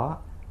làm khó.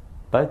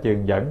 Tới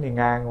chừng dẫn đi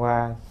ngang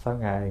qua, sau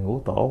Ngài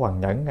Ngũ Tổ Hoàng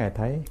Nhẫn Ngài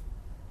thấy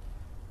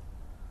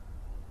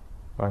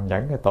Hoàng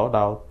Nhẫn cái tổ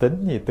Đạo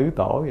Tính gì tứ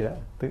tổ gì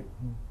đó,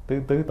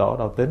 tứ tổ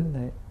Đạo Tính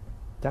đấy,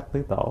 chắc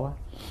tứ tổ á.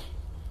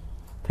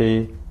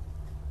 Thì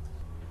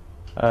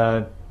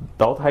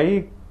tổ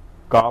thấy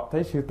cọp,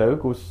 thấy sư tử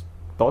của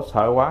tổ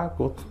sợ quá,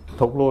 của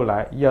thụt lui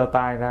lại, giơ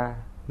tay ra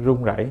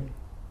run rẩy.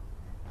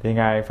 Thì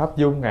Ngài Pháp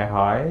Dung Ngài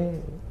hỏi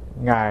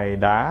Ngài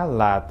đã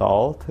là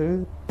tổ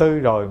thứ tư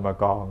rồi mà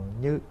còn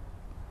như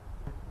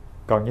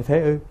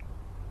thế ư?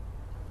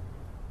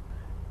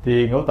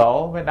 Thì Ngũ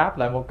Tổ mới đáp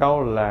lại một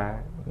câu là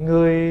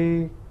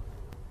ngươi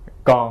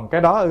còn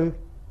cái đó ư?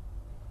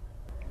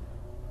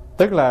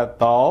 Tức là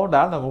tổ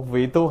đã là một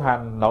vị tu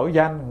hành nổi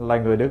danh, là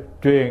người được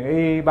truyền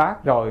y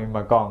bác rồi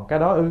mà còn cái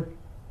đó ư?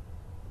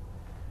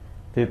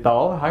 Thì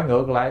tổ hỏi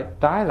ngược lại,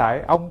 trái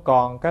lại, ông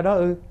còn cái đó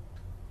ư?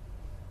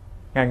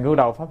 Ngài Ngưu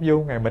Đầu Pháp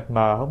Dung Ngài mịt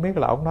mờ không biết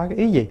là ông nói cái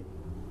ý gì.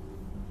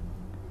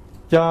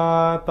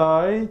 Cho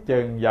tới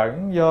chừng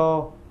dẫn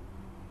vô,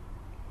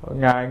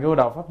 Ngài Ngưu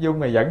Đầu Pháp Dung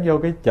Ngài dẫn vô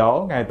cái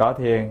chỗ Ngài tọa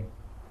thiền,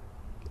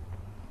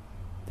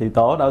 thì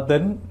tổ Đạo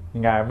Tính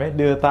Ngài mới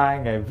đưa tay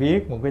Ngài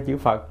viết một cái chữ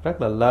Phật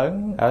rất là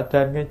lớn ở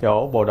trên cái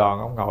chỗ bồ đoàn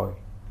ông ngồi.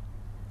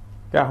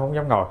 Cái ông không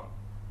dám ngồi.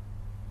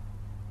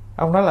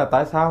 Ông nói là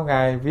tại sao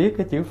Ngài viết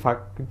cái chữ Phật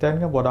trên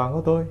cái bồ đoàn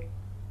của tôi?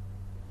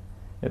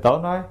 Thì tổ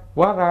nói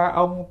hóa ra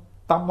ông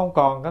tâm ông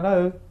còn cái đó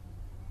ư?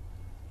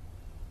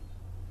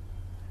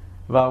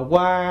 Và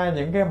qua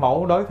những cái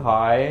mẫu đối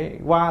thoại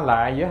qua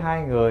lại giữa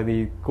hai người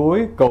thì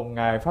cuối cùng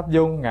Ngài Pháp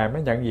Dung Ngài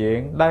mới nhận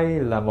diện đây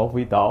là một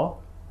vị tổ.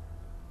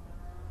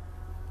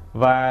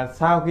 Và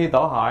sau khi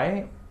tổ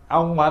hỏi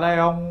ông ở đây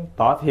ông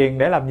tọa thiền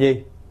để làm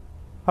gì?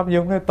 Pháp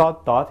Dung nói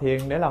tọa thiền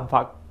để làm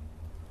Phật.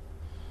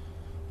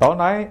 Tổ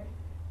nói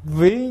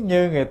ví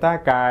như người ta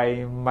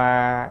cài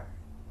mà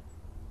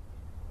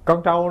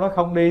con trâu nó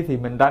không đi thì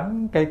mình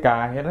đánh cây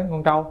cài hay đánh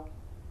con trâu.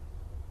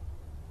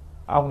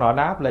 Ông nọ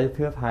đáp lại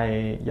thưa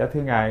thầy, dạ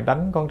thưa ngài,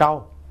 đánh con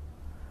trâu.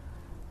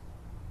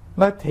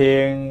 Nói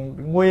thiền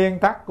nguyên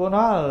tắc của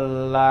nó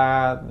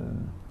là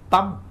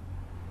tâm,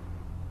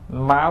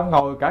 mà ông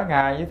ngồi cả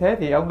ngày như thế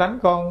thì ông đánh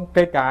con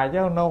cây cài chứ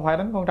ông đâu phải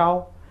đánh con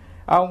trâu.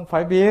 Ông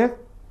phải biết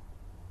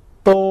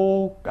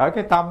tu ở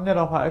cái tâm chứ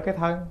đâu phải ở cái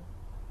thân.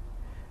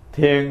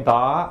 Thiền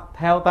tọa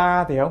theo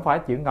ta thì không phải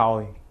chịu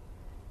ngồi.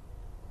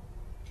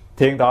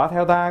 Thiền tọa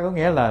theo ta có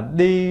nghĩa là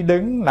đi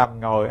đứng nằm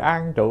ngồi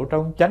an trụ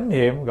trong chánh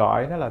niệm,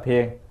 gọi nó là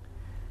thiền.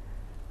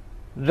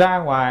 Ra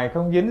ngoài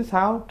không dính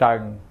sáu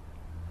trần,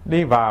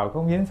 đi vào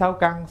không dính sáu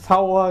căn,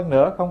 sâu hơn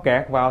nữa không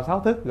kẹt vào sáu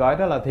thức, gọi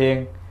đó là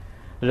thiền.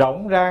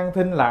 Rộng rang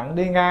thinh lặng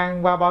đi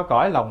ngang qua ba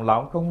cõi lồng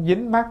lộng, không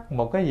dính mắc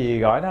một cái gì,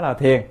 gọi đó là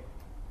thiền.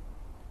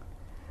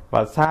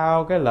 Và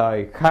sau cái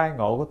lời khai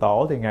ngộ của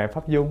tổ thì Ngài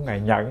Pháp Dung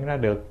Ngài nhận ra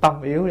được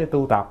tâm yếu để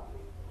tu tập.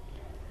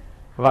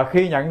 Và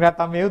khi nhận ra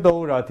tâm yếu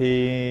tu rồi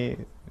thì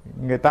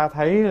người ta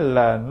thấy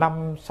là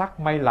năm sắc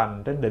mây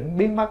lành trên đỉnh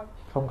biến mất,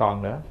 không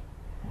còn nữa.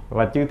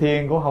 Và chư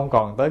thiên cũng không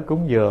còn tới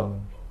cúng dường,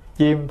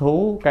 chim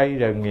thú cây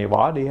rừng gì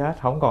bỏ đi hết,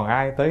 không còn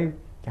ai tới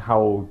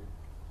hầu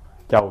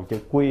chầu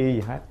trực quy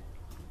gì hết.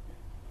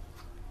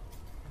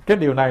 Cái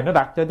điều này nó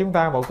đặt cho chúng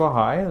ta một câu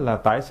hỏi là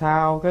tại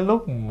sao cái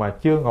lúc mà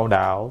chưa ngộ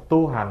đạo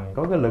tu hành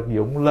có cái lực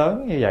dụng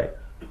lớn như vậy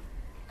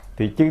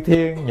thì chư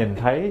thiên nhìn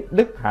thấy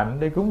đức hạnh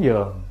để cúng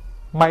dường,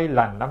 mây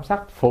lành năm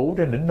sắc phủ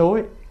trên đỉnh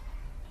núi,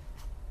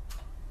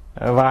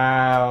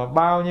 và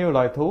bao nhiêu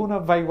loài thú nó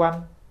vây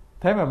quanh.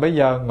 Thế mà bây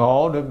giờ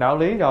ngộ được đạo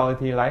lý rồi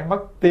thì lại mất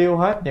tiêu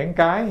hết những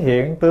cái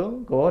hiện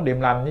tướng của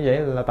điềm lành như vậy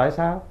là tại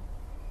sao?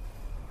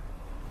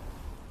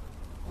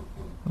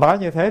 Nói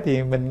như thế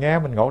thì mình nghe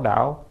mình ngộ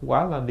đạo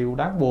quả là điều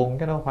đáng buồn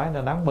chứ đâu phải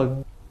là đáng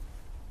mừng.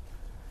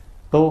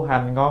 Tu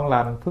hành ngon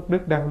lành, phước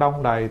đức đang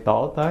đông đầy,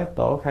 tổ tới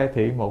tổ khai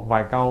thị một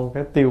vài câu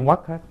cái tiêu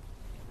mất hết.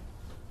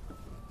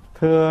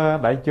 Thưa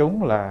đại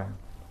chúng, là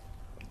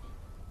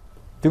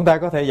chúng ta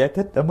có thể giải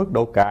thích ở mức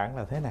độ cạn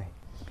là thế này: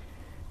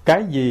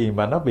 cái gì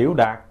mà nó biểu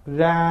đạt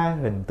ra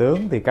hình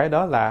tướng thì cái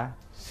đó là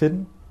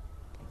sinh,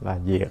 là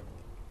diệt,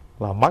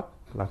 là mất,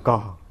 là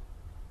còn.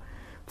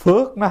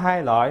 Phước nó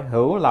hai loại,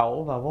 hữu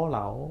lậu và vô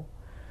lậu.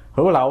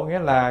 Hữu lậu nghĩa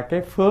là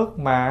cái phước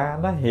mà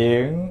nó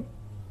hiện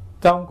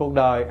trong cuộc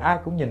đời ai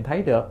cũng nhìn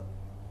thấy được.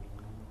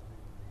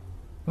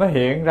 Nó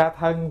hiện ra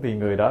thân thì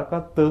người đó có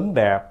tướng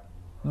đẹp,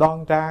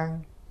 đoan trang,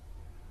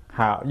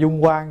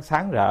 dung quang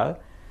sáng rỡ.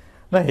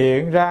 Nó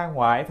hiện ra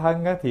ngoại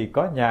thân thì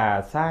có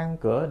nhà sang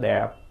cửa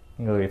đẹp,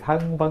 người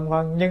thân vân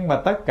vân. Nhưng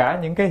mà tất cả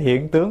những cái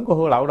hiện tướng của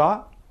hữu lậu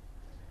đó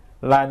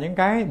là những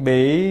cái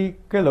bị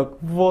cái luật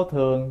vô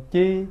thường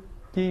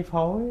chi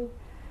phối,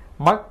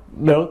 Mất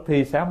được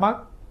thì sẽ mất,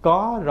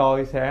 có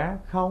rồi sẽ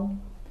không.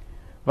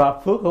 Và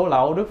phước hữu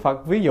lậu Đức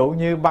Phật ví dụ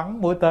như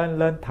bắn mũi tên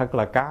lên thật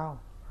là cao,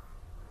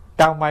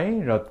 cao mấy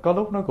rồi có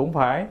lúc nó cũng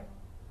phải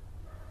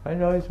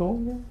rơi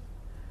xuống chứ.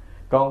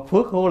 Còn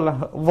phước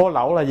vô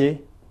lậu là gì?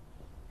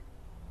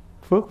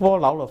 Phước vô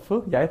lậu là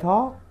phước giải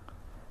thoát.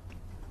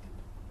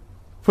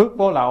 Phước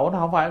vô lậu nó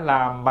không phải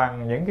làm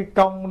bằng những cái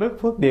công đức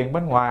phước điền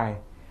bên ngoài,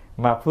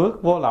 mà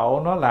phước vô lậu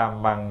nó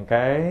làm bằng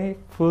cái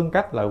phương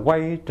cách là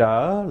quay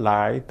trở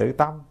lại tự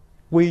tâm,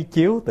 quy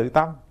chiếu tự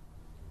tâm.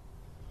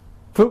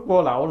 Phước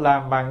vô lậu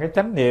làm bằng cái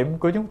chánh niệm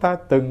của chúng ta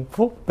từng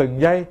phút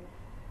từng giây,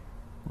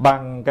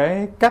 bằng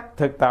cái cách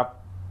thực tập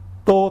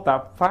tu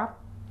tập pháp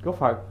của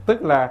Phật,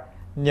 tức là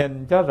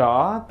nhìn cho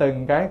rõ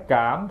từng cái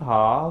cảm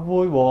thọ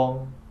vui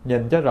buồn,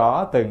 nhìn cho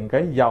rõ từng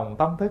cái dòng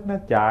tâm thức nó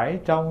chảy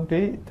trong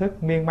trí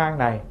thức miên man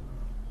này.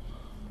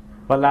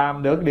 Và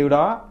làm được điều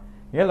đó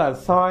nghĩa là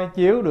soi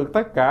chiếu được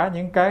tất cả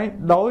những cái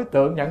đối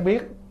tượng nhận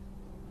biết,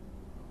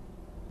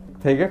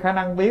 thì cái khả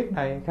năng biết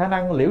này, khả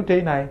năng liễu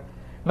tri này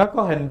nó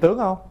có hình tướng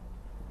không?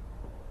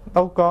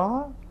 Đâu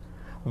có.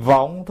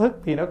 Vọng thức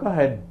thì nó có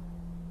hình,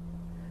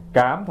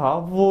 cảm thọ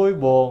vui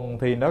buồn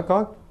thì nó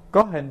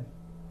có hình,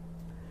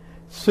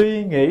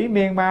 suy nghĩ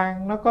miên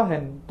man nó có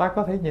hình, ta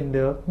có thể nhìn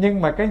được.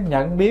 Nhưng mà cái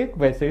nhận biết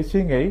về sự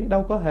suy nghĩ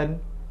đâu có hình,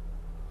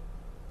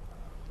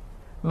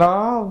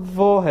 nó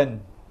vô hình,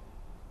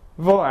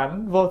 vô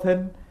ảnh, vô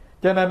thinh,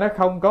 cho nên nó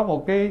không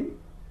có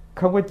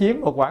chiếm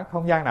một khoảng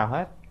không gian nào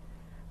hết.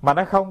 Mà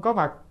nó không có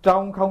mặt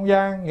trong không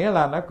gian, nghĩa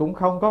là nó cũng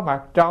không có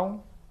mặt trong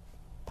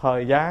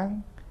thời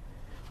gian.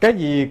 Cái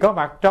gì có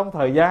mặt trong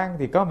thời gian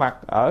thì có mặt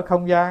ở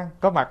không gian,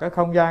 có mặt ở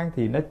không gian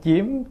thì nó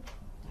chiếm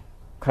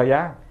thời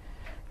gian.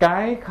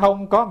 Cái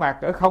không có mặt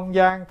ở không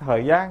gian,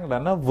 thời gian là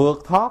nó vượt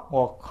thoát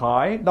một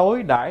khỏi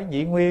đối đãi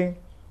nhị nguyên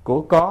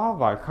của có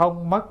và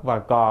không, mất và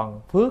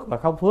còn, phước và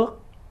không phước.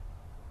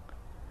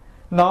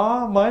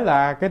 Nó mới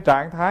là cái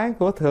trạng thái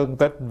của thường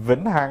tịch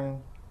vĩnh hằng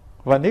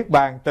và niết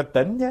bàn tịch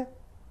tỉnh nhé.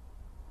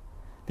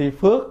 Thì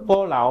phước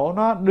vô lậu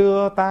nó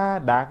đưa ta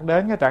đạt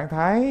đến cái trạng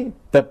thái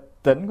tịch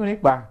tỉnh của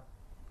niết bàn.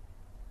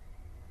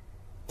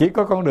 Chỉ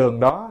có con đường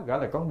đó gọi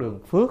là con đường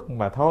phước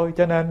mà thôi.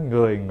 Cho nên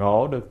người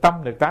ngộ được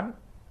tâm được tánh,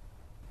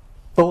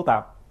 tu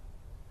tập.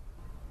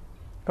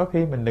 Có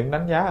khi mình đừng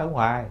đánh giá ở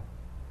ngoài,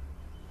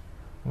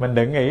 mình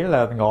đừng nghĩ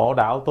là ngộ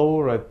đạo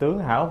tu rồi tướng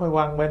hảo phải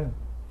quang minh,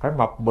 phải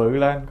mập bự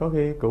lên. Có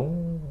khi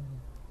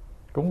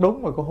cũng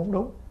đúng mà cũng không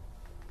đúng.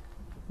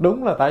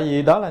 Đúng là tại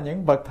vì đó là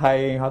những bậc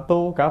thầy họ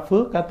tu cả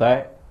phước cả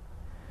tuệ.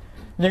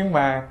 Nhưng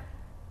mà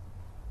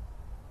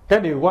cái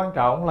điều quan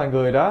trọng là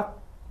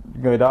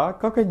người đó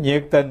có cái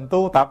nhiệt tình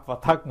tu tập và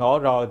thật ngộ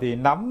rồi, thì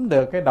nắm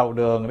được cái đầu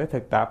đường để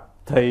thực tập,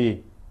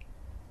 thì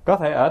có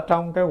thể ở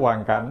trong cái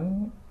hoàn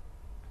cảnh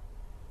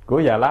của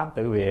Già Lam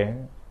tự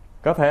viện,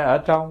 có thể ở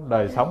trong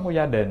đời sống của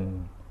gia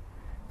đình,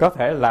 có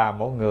thể là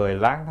một người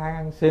lang thang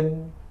ăn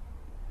xin,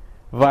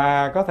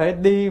 và có thể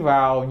đi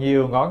vào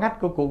nhiều ngõ ngách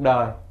của cuộc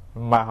đời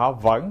mà họ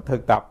vẫn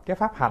thực tập cái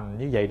pháp hành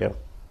như vậy được.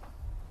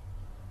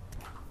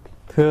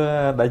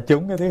 Thưa đại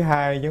chúng, cái thứ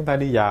hai chúng ta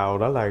đi vào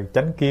đó là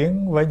chánh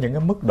kiến với những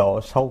cái mức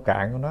độ sâu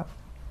cạn của nó.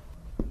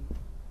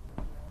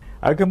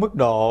 Ở cái mức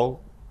độ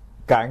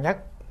cạn nhất,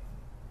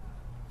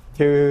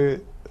 chứ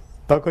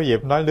tôi có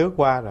dịp nói lướt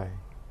qua rồi,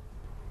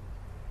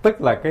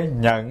 tức là cái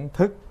nhận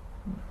thức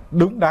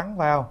đúng đắn,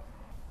 phải không?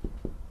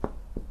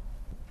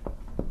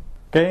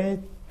 Cái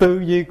tư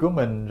duy của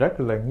mình rất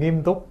là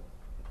nghiêm túc,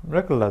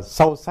 rất là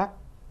sâu sắc.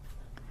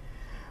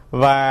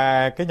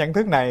 Và cái nhận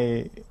thức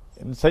này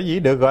sở dĩ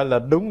được gọi là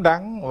đúng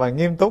đắn và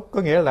nghiêm túc,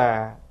 có nghĩa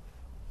là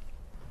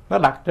nó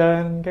đặt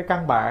trên cái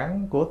căn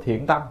bản của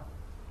thiện tâm,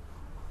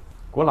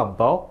 của lòng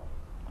tốt.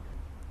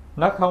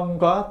 Nó không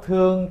có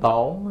thương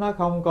tổn, nó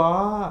không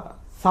có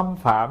xâm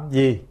phạm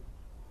gì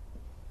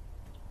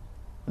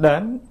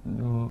đến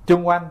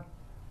chung quanh,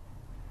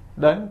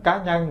 đến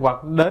cá nhân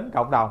hoặc đến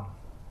cộng đồng.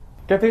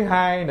 Cái thứ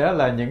hai nữa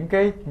là những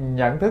cái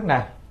nhận thức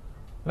này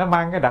nó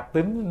mang cái đặc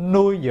tính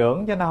nuôi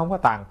dưỡng, chứ nó không có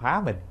tàn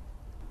phá mình.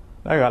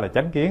 Đó gọi là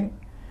chánh kiến.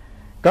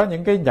 Có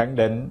những cái nhận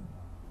định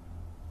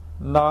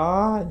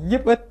nó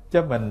giúp ích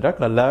cho mình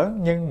rất là lớn,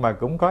 nhưng mà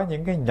cũng có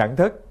những cái nhận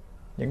thức,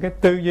 những cái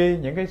tư duy,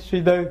 những cái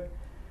suy tư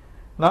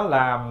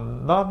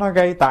nó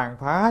gây tàn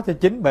phá cho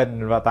chính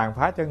mình và tàn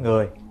phá cho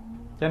người.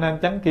 Cho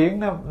nên chánh kiến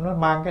nó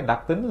mang cái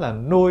đặc tính là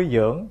nuôi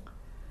dưỡng,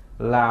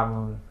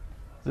 làm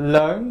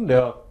lớn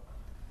được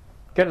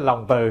cái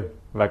lòng từ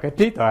và cái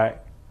trí tuệ.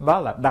 Đó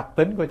là đặc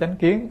tính của chánh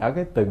kiến ở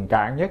cái từng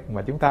cạn nhất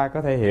mà chúng ta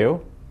có thể hiểu.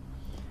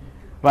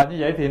 Và như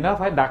vậy thì nó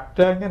phải đặt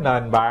trên cái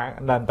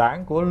nền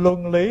tảng của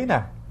luân lý nè,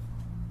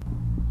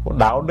 của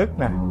đạo đức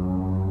nè,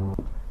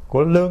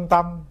 của lương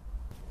tâm.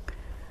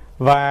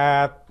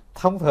 Và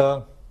thông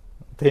thường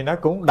thì nó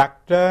cũng đặt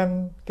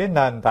trên cái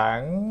nền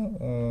tảng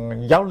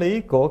giáo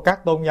lý của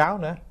các tôn giáo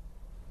nữa.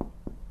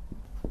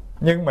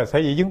 Nhưng mà sở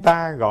dĩ chúng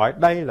ta gọi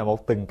đây là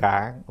một từng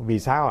cạn, vì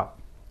sao ạ?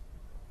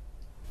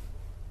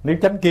 Nếu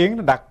chánh kiến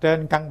nó đặt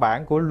trên căn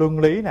bản của luân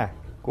lý nè,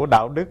 của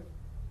đạo đức,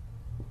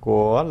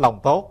 của lòng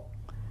tốt,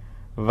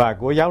 và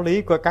của giáo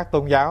lý của các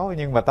tôn giáo,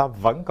 nhưng mà ta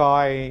vẫn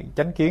coi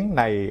chánh kiến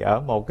này ở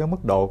một cái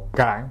mức độ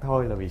cạn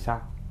thôi. Là vì sao?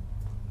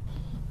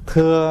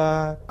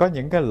 Thưa, có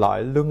những cái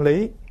loại luân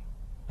lý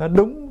nó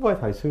đúng với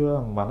thời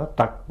xưa mà nó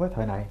trật với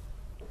thời này.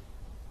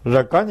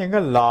 Rồi có những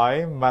cái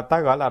loại mà ta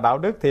gọi là đạo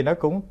đức thì nó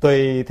cũng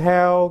tùy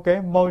theo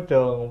cái môi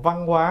trường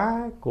văn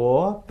hóa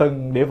của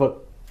từng địa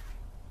vực.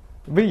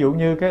 Ví dụ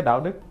như cái đạo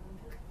đức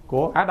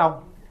của Á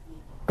Đông,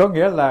 có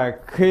nghĩa là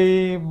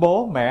khi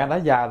bố mẹ đã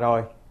già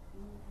rồi,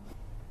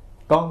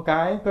 con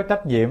cái có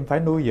trách nhiệm phải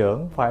nuôi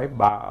dưỡng,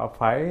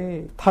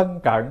 phải thân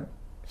cận,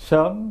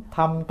 sớm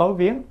thăm tối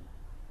viếng.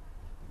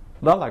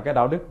 Đó là cái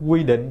đạo đức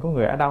quy định của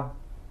người Á Đông.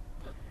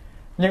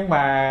 Nhưng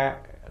mà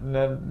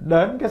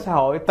đến cái xã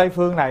hội Tây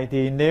phương này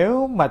thì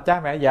nếu mà cha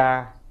mẹ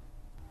già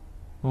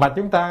mà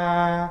chúng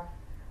ta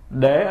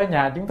để ở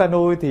nhà chúng ta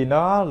nuôi thì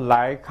nó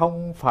lại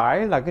không phải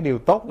là cái điều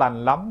tốt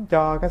lành lắm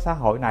cho cái xã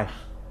hội này.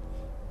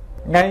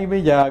 Ngay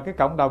bây giờ cái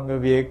cộng đồng người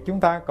Việt chúng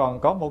ta còn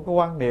có một cái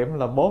quan niệm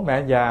là bố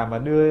mẹ già mà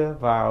đưa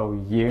vào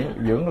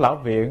dưỡng lão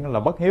viện là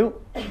bất hiếu.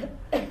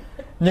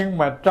 Nhưng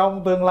mà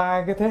trong tương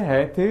lai cái thế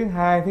hệ thứ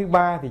hai, thứ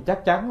ba thì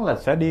chắc chắn là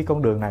sẽ đi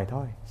con đường này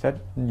thôi. Sẽ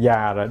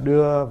già rồi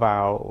đưa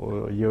vào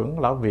dưỡng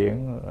lão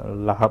viện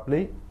là hợp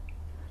lý.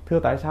 Thưa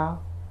tại sao?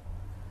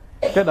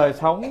 Cái đời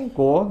sống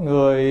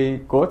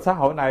của xã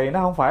hội này nó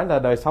không phải là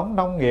đời sống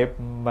nông nghiệp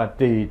mà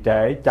trì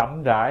trệ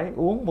chậm rãi,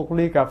 uống một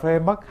ly cà phê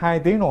mất 2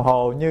 tiếng đồng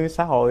hồ như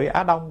xã hội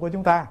Á Đông của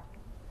chúng ta.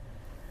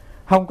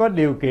 Không có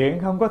điều kiện,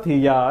 không có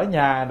thì giờ ở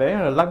nhà để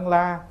là lân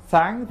la.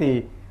 Sáng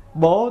thì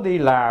bố đi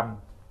làm,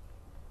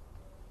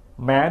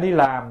 mẹ đi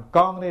làm,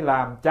 con đi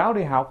làm, cháu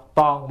đi học,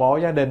 toàn bộ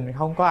gia đình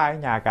không có ai ở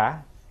nhà cả.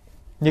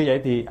 Như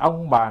vậy thì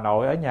ông bà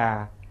nội ở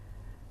nhà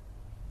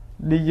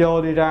đi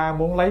vô đi ra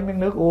muốn lấy miếng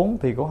nước uống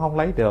thì cũng không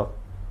lấy được.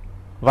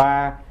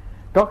 Và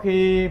có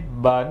khi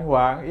bệnh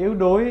hoạn yếu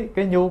đuối,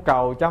 cái nhu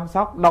cầu chăm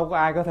sóc đâu có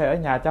ai có thể ở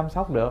nhà chăm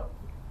sóc được.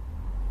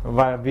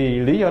 Và vì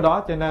lý do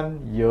đó cho nên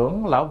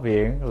dưỡng lão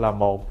viện là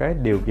một cái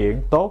điều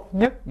kiện tốt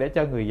nhất để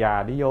cho người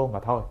già đi vô mà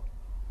thôi.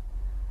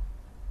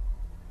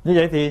 Như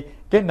vậy thì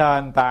cái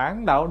nền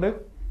tảng đạo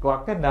đức hoặc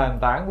cái nền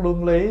tảng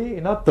luân lý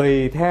nó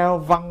tùy theo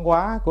văn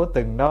hóa của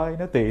từng nơi,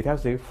 nó tùy theo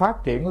sự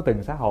phát triển của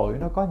từng xã hội,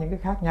 nó có những cái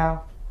khác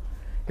nhau.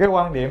 Cái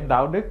quan niệm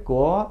đạo đức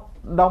của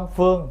Đông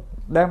phương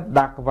đem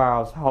đặt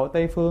vào xã hội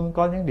Tây phương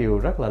có những điều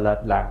rất là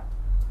lệch lạc,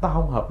 nó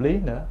không hợp lý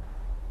nữa.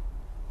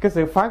 Cái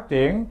sự phát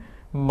triển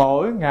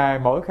mỗi ngày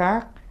mỗi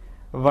khác,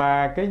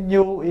 và cái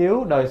nhu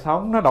yếu đời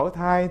sống nó đổi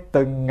thay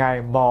từng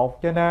ngày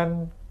một, cho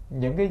nên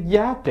những cái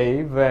giá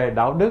trị về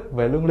đạo đức,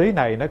 về luân lý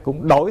này nó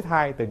cũng đổi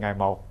thay từng ngày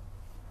một.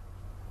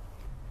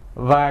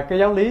 Và cái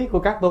giáo lý của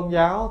các tôn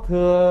giáo,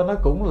 thưa, nó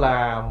cũng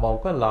là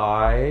một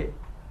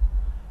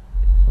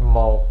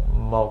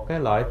cái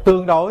loại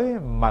tương đối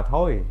mà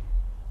thôi.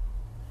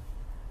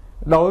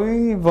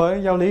 Đối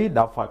với giáo lý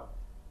đạo Phật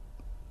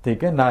thì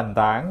cái nền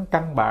tảng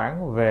căn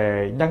bản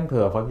về nhân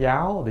thừa Phật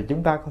giáo thì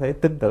chúng ta có thể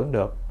tin tưởng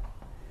được.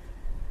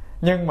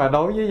 Nhưng mà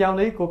đối với giáo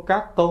lý của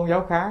các tôn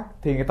giáo khác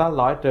thì người ta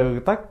loại trừ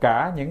tất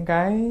cả những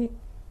cái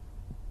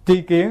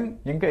tri kiến,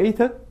 những cái ý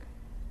thức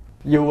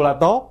dù là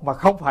tốt mà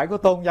không phải của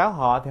tôn giáo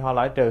họ thì họ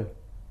loại trừ.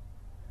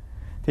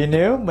 Thì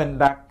nếu mình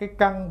đặt cái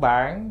căn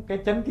bản, cái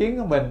chánh kiến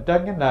của mình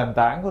trên cái nền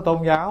tảng của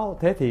tôn giáo,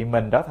 thế thì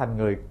mình trở thành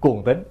người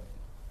cuồng tín.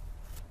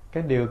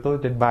 Cái điều tôi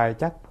trình bày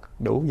chắc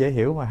đủ dễ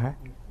hiểu mà hả?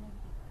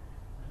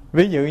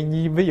 Ví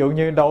dụ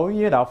như đối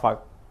với đạo Phật,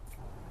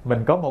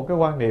 mình có một cái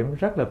quan niệm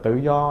rất là tự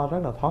do, rất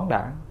là thoáng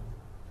đãng.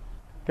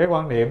 Cái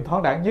quan niệm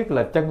thoáng đãng nhất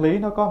là chân lý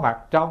nó có mặt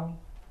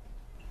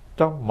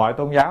trong mọi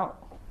tôn giáo.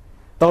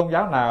 Tôn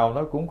giáo nào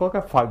nó cũng có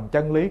cái phần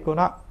chân lý của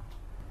nó.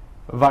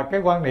 Và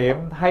cái quan niệm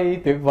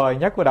hay tuyệt vời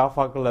nhất của đạo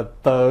Phật là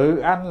tự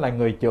anh là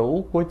người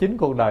chủ của chính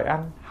cuộc đời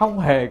anh. Không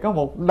hề có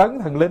một đấng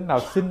thần linh nào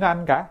sinh ra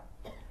anh cả.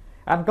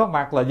 Anh có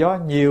mặt là do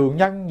nhiều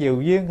nhân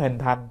nhiều duyên hình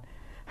thành.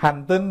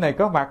 Hành tinh này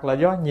có mặt là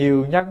do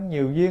nhiều nhân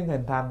nhiều duyên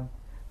hình thành.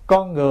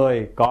 Con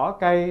người, cỏ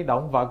cây,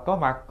 động vật có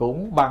mặt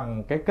cũng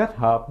bằng cái kết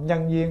hợp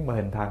nhân duyên mà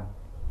hình thành.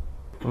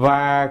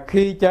 Và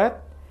khi chết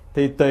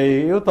thì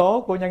tùy yếu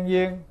tố của nhân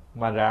duyên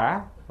mà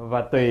rã,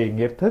 và tùy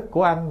nghiệp thức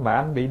của anh mà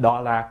anh bị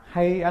đọa lạc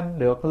hay anh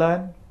được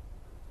lên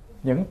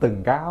những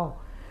tầng cao.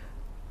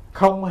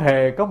 Không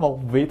hề có một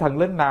vị thần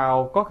linh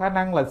nào có khả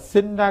năng là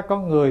sinh ra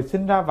con người,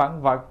 sinh ra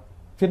vạn vật,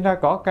 sinh ra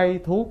cỏ cây,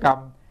 thú cầm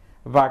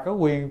và có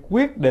quyền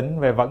quyết định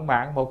về vận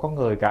mạng một con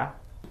người cả.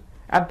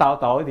 Anh tạo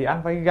tội thì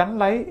anh phải gánh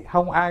lấy,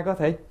 không ai có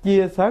thể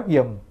chia sớt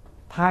giùm,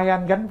 thay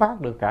anh gánh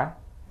vác được cả.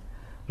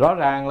 Rõ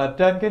ràng là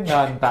trên cái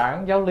nền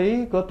tảng giáo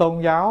lý của tôn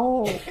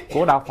giáo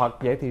của đạo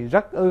Phật vậy thì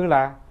rất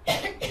là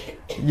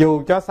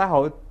dù cho xã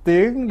hội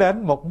tiến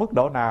đến một mức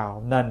độ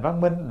nào, nền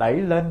văn minh đẩy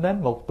lên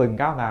đến một tầng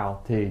cao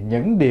nào, thì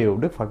những điều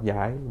Đức Phật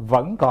dạy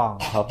vẫn còn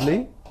hợp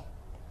lý,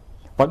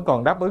 vẫn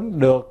còn đáp ứng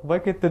được với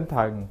cái tinh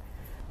thần,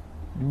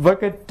 với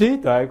cái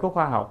trí tuệ của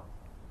khoa học.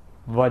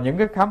 Và những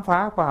cái khám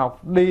phá khoa học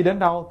đi đến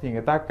đâu thì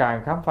người ta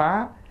càng khám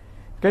phá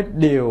cái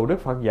điều Đức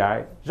Phật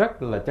dạy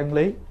rất là chân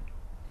lý.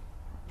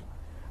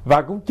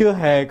 Và cũng chưa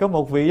hề có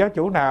một vị giáo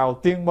chủ nào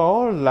tuyên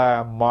bố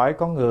là mọi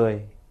con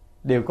người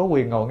đều có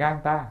quyền ngồi ngang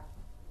ta.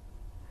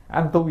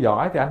 Anh tu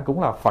giỏi thì anh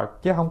cũng là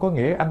Phật, chứ không có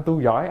nghĩa anh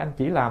tu giỏi anh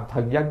chỉ làm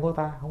thần dân của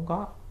ta, không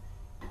có.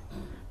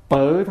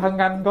 Tự thân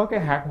anh có cái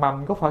hạt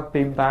mầm của Phật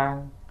tiềm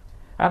tàng,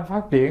 anh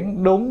phát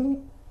triển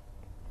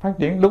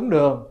đúng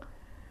đường,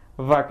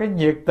 và cái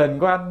nhiệt tình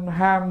của anh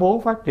ham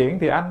muốn phát triển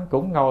thì anh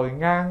cũng ngồi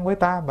ngang với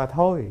ta mà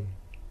thôi.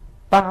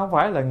 Ta không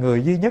phải là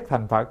người duy nhất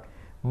thành Phật,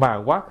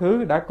 mà quá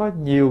khứ đã có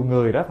nhiều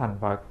người đã thành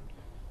Phật,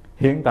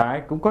 hiện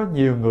tại cũng có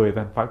nhiều người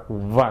thành Phật,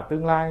 và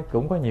tương lai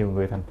cũng có nhiều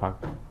người thành Phật.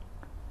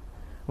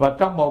 Và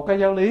trong một cái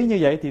giáo lý như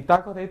vậy thì ta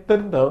có thể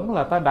tin tưởng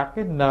là ta đặt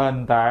cái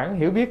nền tảng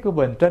hiểu biết của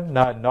mình trên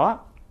nền đó,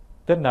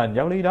 trên nền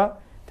giáo lý đó,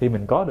 thì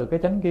mình có được cái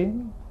chánh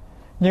kiến.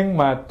 Nhưng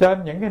mà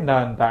trên những cái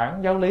nền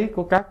tảng giáo lý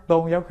của các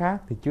tôn giáo khác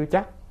thì chưa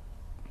chắc.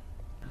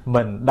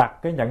 Mình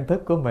đặt cái nhận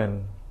thức của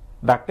mình,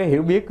 đặt cái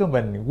hiểu biết của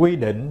mình quy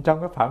định trong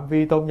cái phạm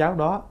vi tôn giáo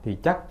đó, thì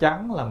chắc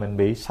chắn là mình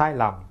bị sai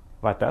lầm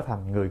và trở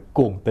thành người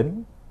cuồng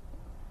tín.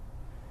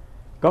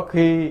 Có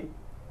khi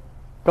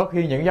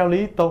những giáo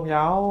lý tôn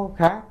giáo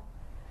khác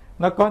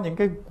nó có những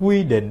cái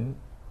quy định,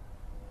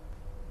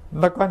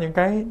 nó có những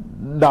cái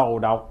đầu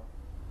độc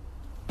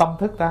tâm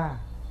thức ta,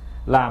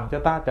 làm cho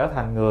ta trở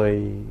thành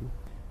người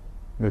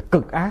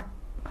cực ác.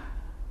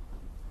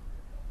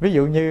 Ví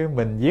dụ như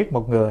mình giết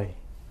một người,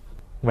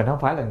 mình không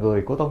phải là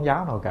người của tôn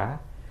giáo nào cả,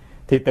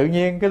 thì tự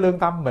nhiên cái lương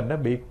tâm mình nó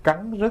bị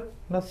cắn rứt,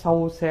 nó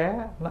sâu xé,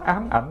 nó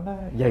ám ảnh, nó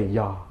dày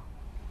dò.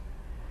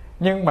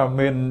 Nhưng mà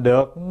mình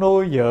được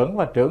nuôi dưỡng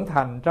và trưởng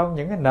thành trong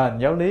những cái nền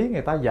giáo lý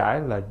người ta dạy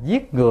là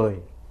giết người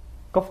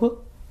có phước.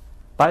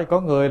 Tại vì có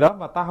người đó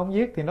mà ta không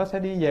giết thì nó sẽ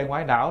đi về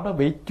ngoại đạo, nó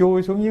bị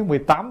chui xuống dưới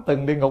 18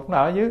 tầng địa ngục nó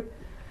ở dưới.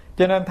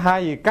 Cho nên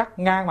thay vì cắt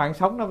ngang mạng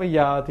sống nó bây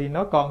giờ thì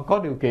nó còn có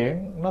điều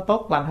kiện, nó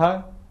tốt lành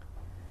hơn.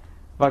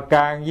 Và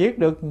càng giết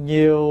được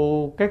nhiều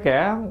cái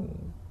kẻ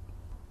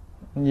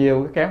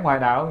ngoại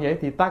đạo như vậy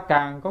thì ta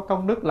càng có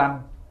công đức lành,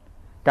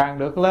 càng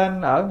được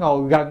lên ở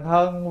ngồi gần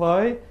hơn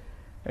với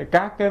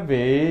các cái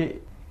vị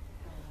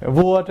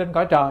vua trên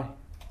cõi trời.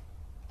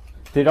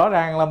 Thì rõ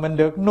ràng là mình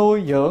được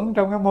nuôi dưỡng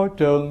trong cái môi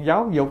trường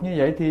giáo dục như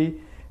vậy thì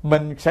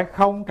mình sẽ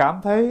không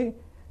cảm thấy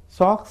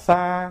xót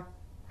xa,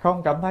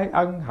 không cảm thấy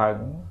ân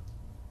hận,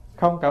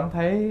 không cảm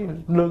thấy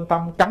lương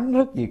tâm cắn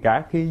rứt gì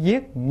cả khi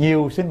giết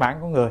nhiều sinh mạng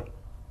của người.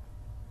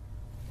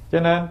 Cho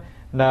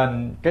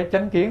nên cái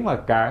chánh kiến mà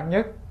cạn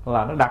nhất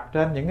là nó đặt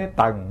trên những cái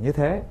tầng như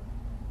thế.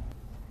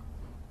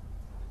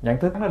 Nhận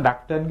thức nó đặt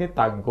trên cái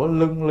tầng của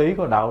luân lý,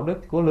 của đạo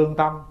đức, của lương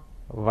tâm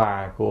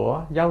và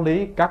của giáo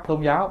lý các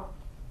tôn giáo.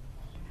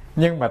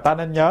 Nhưng mà ta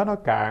nên nhớ nó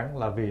cạn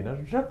là vì nó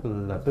rất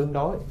là tương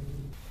đối.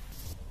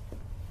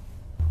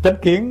 Chánh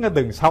kiến nó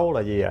từng sâu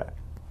là gì ạ?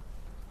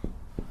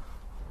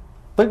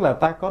 Tức là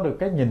ta có được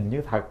cái nhìn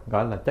như thật,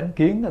 gọi là chánh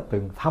kiến nó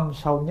từng thâm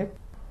sâu nhất.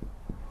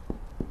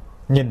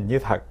 Nhìn như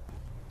thật.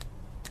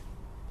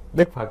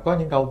 Đức Phật có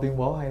những câu tuyên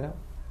bố hay lắm.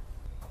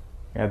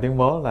 Ngài tuyên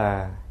bố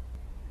là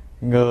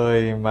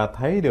người mà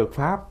thấy được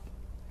Pháp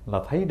là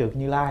thấy được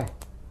Như Lai.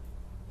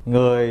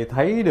 Người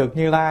thấy được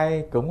Như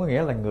Lai cũng có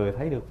nghĩa là người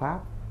thấy được Pháp.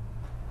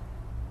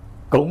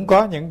 Cũng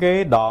có những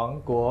cái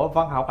đoạn của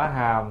văn học A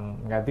Hàm,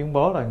 Ngài tuyên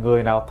bố là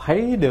người nào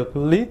thấy được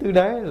lý tứ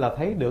đế là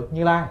thấy được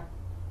Như Lai.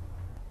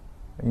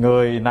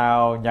 Người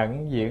nào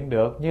nhận diện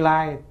được Như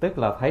Lai tức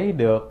là thấy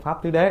được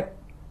Pháp tứ đế.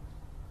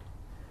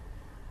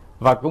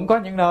 Và cũng có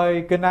những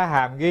nơi kinh A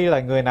Hàm ghi là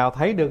người nào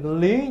thấy được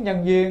lý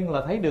nhân duyên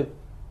là thấy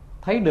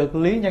được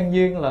lý nhân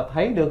duyên là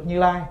thấy được Như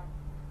Lai,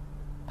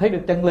 thấy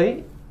được chân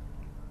lý.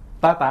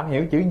 Ta tạm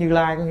hiểu chữ Như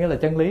Lai có nghĩa là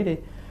chân lý đi.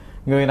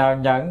 Người nào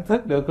nhận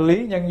thức được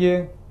lý nhân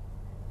duyên,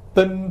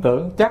 tin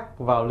tưởng chắc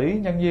vào lý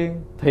nhân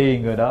duyên thì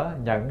người đó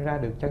nhận ra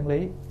được chân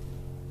lý.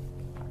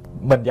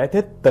 Mình giải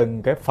thích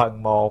từng cái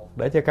phần một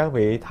để cho các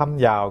vị thăm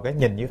vào cái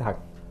nhìn như thật.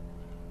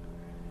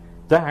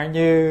 Chẳng hạn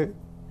như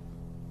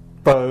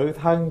tự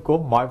thân của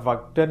mọi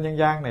vật trên nhân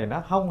gian này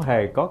nó không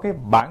hề có cái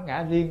bản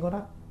ngã riêng của nó,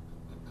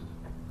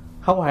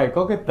 không hề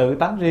có cái tự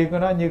tánh riêng của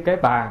nó, như cái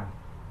bàn,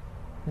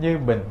 như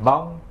bình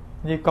bông,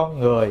 như con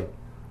người.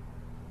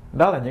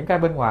 Đó là những cái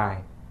bên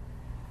ngoài.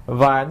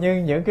 Và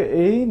như những cái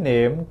ý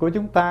niệm của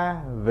chúng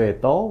ta về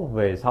tốt,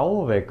 về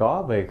xấu, về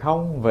có, về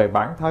không, về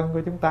bản thân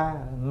của chúng ta,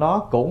 nó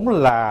cũng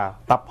là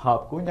tập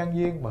hợp của nhân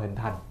duyên mà hình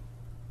thành.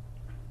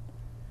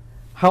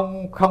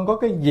 Không có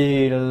cái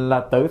gì là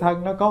tự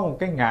thân nó có một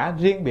cái ngã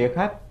riêng biệt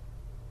hết.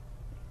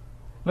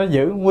 Nó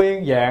giữ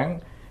nguyên dạng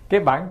cái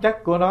bản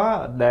chất của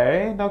nó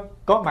để nó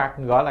có mặt,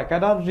 gọi là cái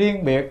đó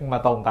riêng biệt mà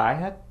tồn tại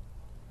hết.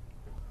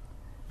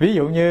 Ví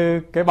dụ như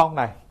cái bông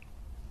này,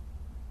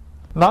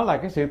 nó là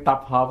cái sự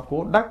tập hợp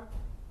của đất,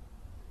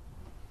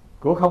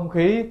 của không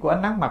khí, của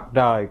ánh nắng mặt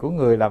trời, của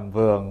người làm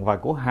vườn và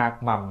của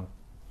hạt mầm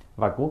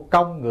và của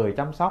công người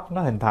chăm sóc,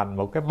 nó hình thành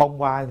một cái bông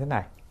hoa như thế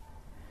này.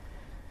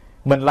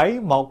 Mình lấy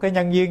một cái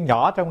nhân duyên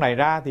nhỏ trong này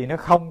ra thì nó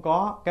không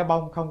có, cái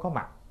bông không có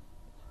mặt.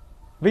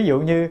 Ví dụ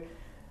như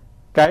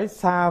cái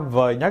xa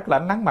vời nhất là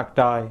ánh nắng mặt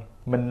trời,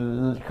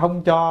 mình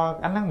không cho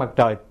ánh nắng mặt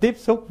trời tiếp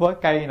xúc với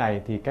cây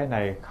này thì cây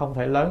này không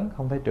thể lớn,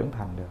 không thể trưởng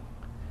thành được.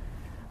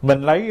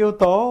 Mình lấy yếu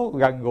tố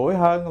gần gũi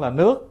hơn là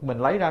nước, mình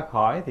lấy ra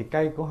khỏi thì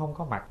cây cũng không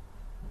có mặt.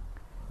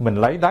 mình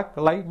lấy đất,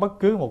 lấy bất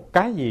cứ một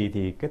cái gì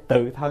thì cái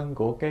tự thân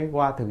của cái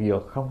hoa thực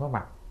dược không có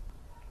mặt.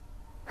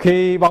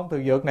 Khi bông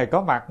thực dược này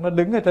có mặt, nó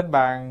đứng ở trên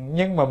bàn,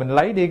 nhưng mà mình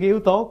lấy đi cái yếu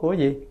tố của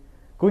gì?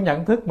 Của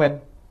nhận thức mình,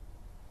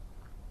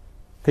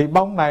 thì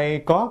bông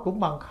này có cũng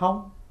bằng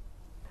không.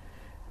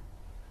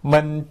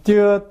 Mình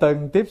chưa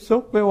từng tiếp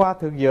xúc với hoa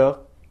thực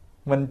dược,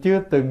 mình chưa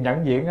từng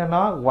nhận diện ra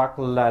nó, hoặc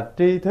là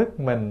tri thức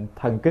mình,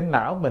 thần kinh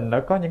não mình đã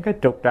có những cái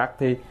trục trặc,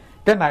 thì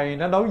cái này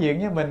nó đối diện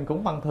với mình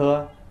cũng bằng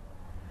thừa.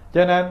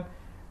 Cho nên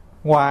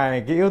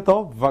ngoài cái yếu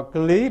tố vật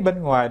lý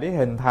bên ngoài để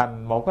hình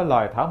thành một cái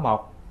loài thảo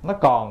mộc, nó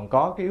còn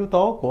có cái yếu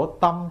tố của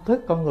tâm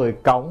thức con người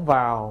cộng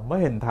vào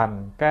mới hình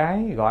thành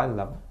cái gọi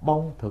là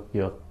bông thực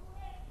dược.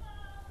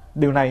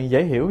 Điều này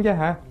dễ hiểu chứ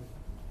hả?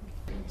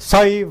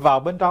 Xoay vào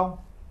bên trong,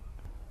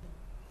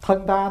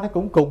 thân ta nó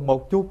cũng cùng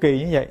một chu kỳ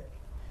như vậy.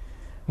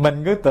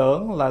 Mình cứ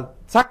tưởng là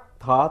sắc,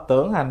 thọ,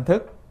 tưởng, hành,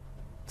 thức.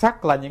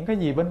 Sắc là những cái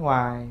gì bên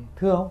ngoài?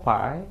 Thưa không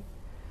phải.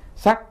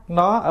 Sắc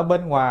nó ở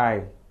bên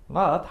ngoài,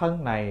 nó ở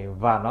thân này,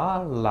 và nó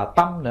là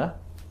tâm nữa.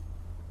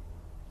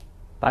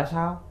 Tại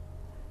sao?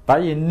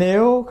 Tại vì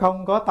nếu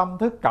không có tâm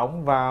thức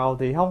cộng vào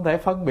thì không thể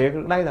phân biệt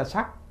được đây là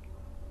sắc.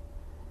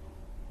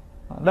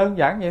 Đơn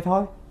giản vậy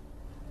thôi.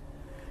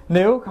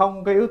 Nếu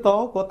không có yếu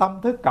tố của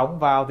tâm thức cộng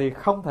vào thì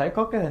không thể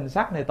có cái hình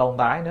sắc này tồn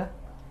tại nữa.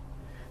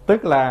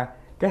 Tức là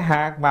cái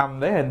hạt mầm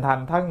để hình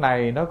thành thân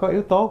này nó có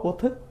yếu tố của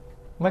thức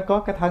mới có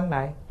cái thân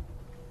này.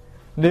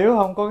 Nếu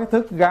không có cái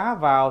thức gá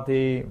vào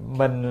thì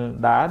mình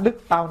đã đứt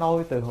tao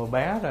nôi từ hồi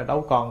bé rồi,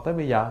 đâu còn tới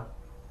bây giờ.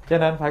 Cho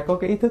nên phải có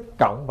cái ý thức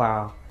cộng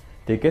vào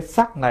thì cái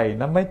sắc này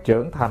nó mới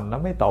trưởng thành, nó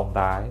mới tồn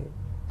tại.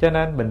 Cho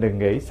nên mình đừng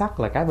nghĩ sắc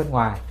là cái bên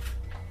ngoài,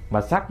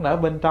 mà sắc nó ở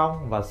bên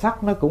trong, và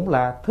sắc nó cũng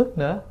là thức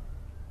nữa.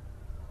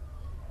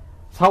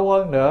 Sâu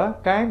hơn nữa,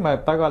 cái mà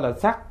ta gọi là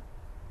sắc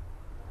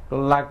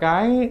là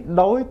cái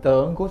đối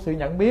tượng của sự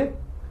nhận biết.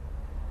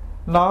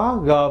 Nó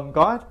gồm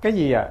có cái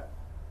gì ạ?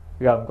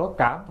 Gồm có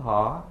cảm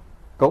thọ,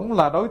 cũng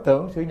là đối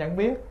tượng sự nhận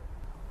biết.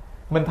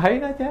 Mình thấy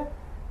nó chứ.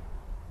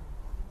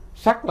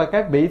 Sắc là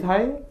cái bị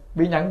thấy,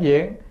 bị nhận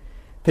diện.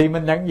 Thì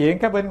mình nhận diện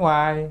cái bên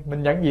ngoài,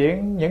 mình nhận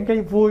diện những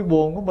cái vui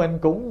buồn của mình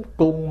cũng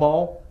cùng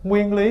một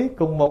nguyên lý,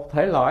 cùng một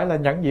thể loại là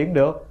nhận diện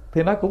được,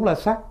 thì nó cũng là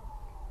sắc.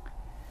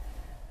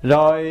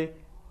 Rồi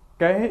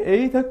cái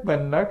ý thức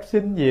mình nó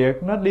sinh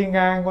diệt, nó đi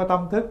ngang qua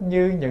tâm thức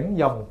như những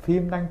dòng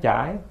phim đang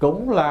chảy,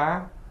 cũng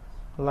là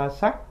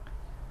sắc.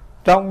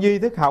 Trong duy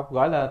thức học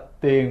gọi là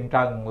tiền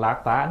trần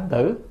lạc tả ánh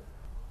tử.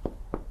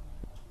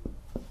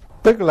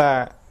 Tức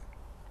là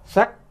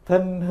sắc,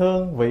 thinh,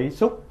 hương, vị,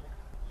 xúc.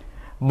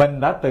 Mình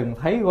đã từng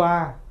thấy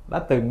qua, đã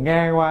từng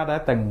nghe qua, đã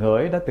từng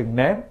ngửi, đã từng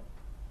nếm.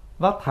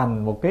 Nó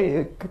thành một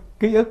cái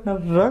ký ức, nó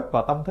rớt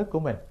vào tâm thức của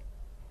mình,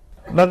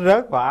 nó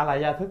rớt vào a la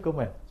gia thức của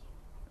mình.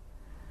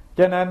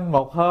 Cho nên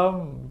một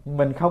hôm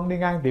mình không đi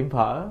ngang tiệm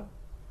phở,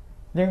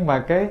 nhưng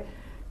mà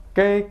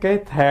cái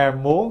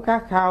thèm muốn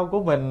khát khao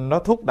của mình nó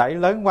thúc đẩy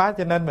lớn quá,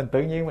 cho nên mình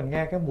tự nhiên mình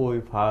nghe cái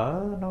mùi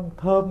phở nó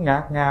thơm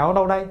ngạt ngào ở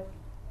đâu đây.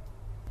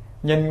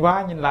 Nhìn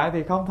qua nhìn lại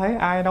thì không thấy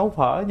ai nấu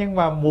phở, nhưng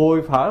mà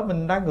mùi phở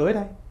mình đang ngửi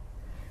đây.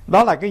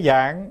 Đó là cái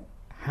dạng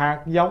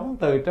hạt giống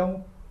từ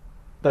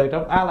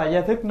trong a la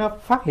gia thức nó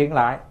phát hiện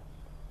lại.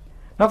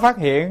 Nó phát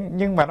hiện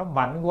nhưng mà nó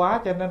mạnh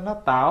quá, cho nên nó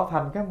tạo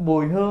thành cái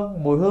mùi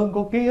hương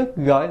của ký ức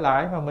gợi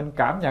lại, mà mình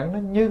cảm nhận nó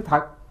như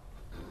thật.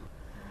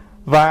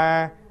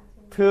 Và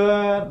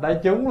thưa đại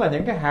chúng, là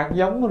những cái hạt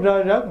giống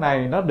rơi rớt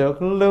này nó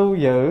được lưu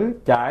giữ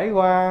trải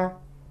qua,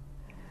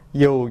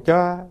 dù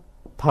cho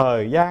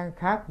thời gian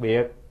khác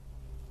biệt,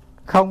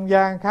 không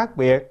gian khác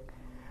biệt,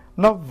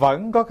 nó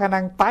vẫn có khả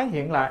năng tái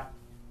hiện lại.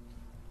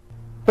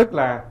 Tức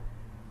là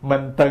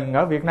mình từng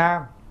ở Việt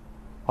Nam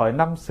hồi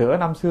năm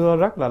xưa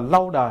rất là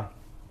lâu đời,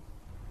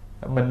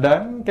 mình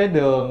đến cái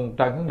đường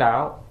Trần Hưng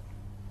Đạo,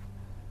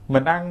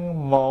 mình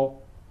ăn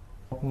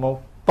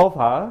một tô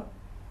phở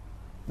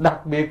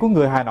đặc biệt của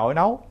người Hà Nội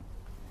nấu.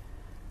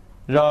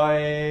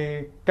 Rồi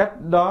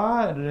cách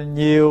đó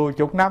nhiều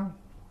chục năm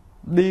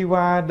đi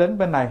qua đến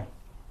bên này,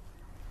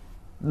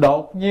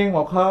 đột nhiên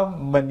một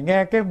hôm mình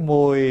nghe cái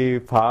mùi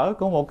phở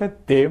của một cái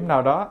tiệm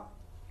nào đó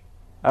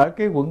ở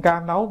cái quận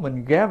Cam nấu,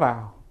 mình ghé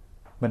vào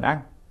mình ăn.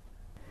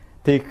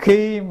 Thì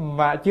khi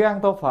mà chưa ăn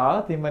tô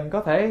phở thì mình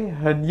có thể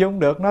hình dung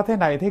được nó thế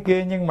này thế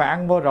kia, nhưng mà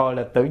ăn vô rồi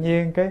là tự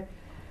nhiên cái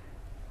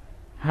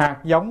hạt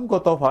giống của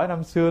tô phở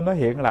năm xưa nó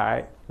hiện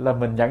lại, là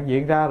mình nhận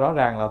diện ra rõ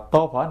ràng là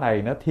tô phở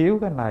này nó thiếu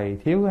cái này,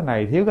 thiếu cái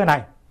này, thiếu cái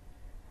này.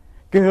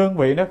 Cái hương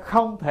vị nó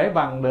không thể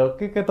bằng được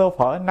cái tô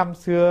phở năm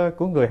xưa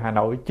của người Hà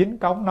Nội chính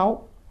cống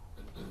nấu.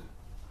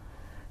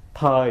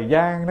 Thời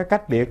gian nó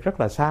cách biệt rất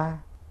là xa,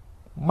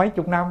 mấy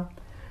chục năm.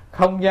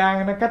 Không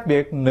gian nó cách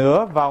biệt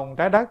nửa vòng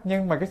trái đất,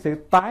 nhưng mà cái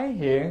sự tái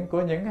hiện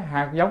của những cái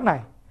hạt giống này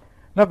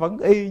nó vẫn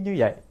y như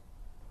vậy.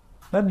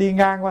 Nó đi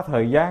ngang qua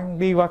thời gian,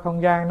 đi qua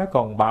không gian, nó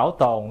còn bảo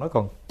tồn, nó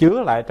còn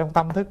chứa lại trong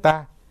tâm thức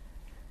ta.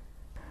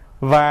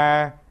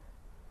 Và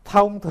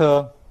thông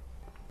thường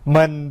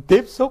mình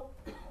tiếp xúc,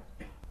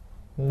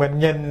 mình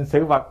nhìn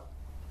sự vật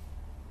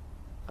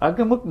ở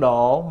cái mức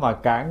độ mà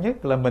cạn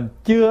nhất là mình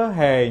chưa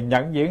hề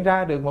nhận diện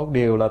ra được một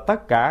điều là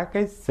tất cả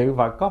cái sự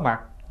vật có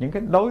mặt những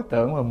cái đối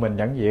tượng mà mình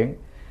nhận diện,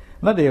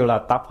 nó đều là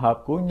tập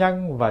hợp của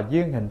nhân và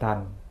duyên hình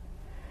thành.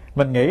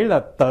 Mình nghĩ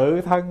là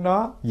tự thân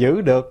nó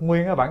giữ được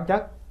nguyên cái bản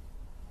chất,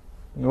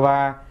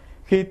 và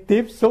khi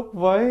tiếp xúc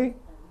với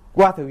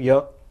qua thực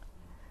dược,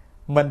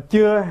 mình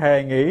chưa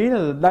hề nghĩ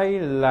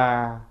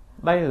là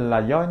đây là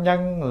do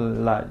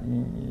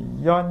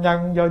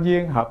nhân do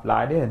duyên hợp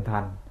lại để hình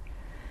thành.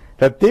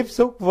 Rồi tiếp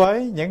xúc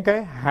với những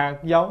cái hạt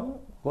giống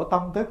của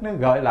tâm thức nó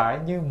gợi lại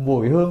như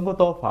mùi hương của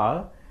tô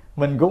phở,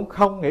 mình cũng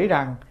không nghĩ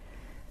rằng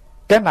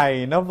cái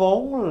này nó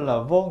vốn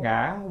là vô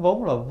ngã,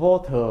 vốn là vô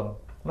thường,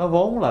 nó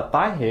vốn là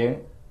tái hiện,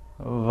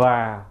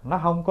 và nó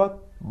không có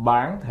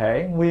bản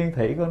thể nguyên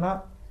thủy của nó,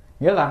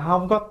 nghĩa là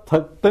không có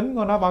thực tính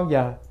của nó bao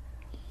giờ.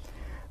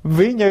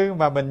 Ví như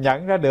mà mình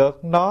nhận ra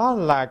được nó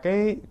là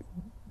cái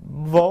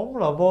vốn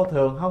là vô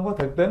thường, không có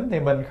thực tính, thì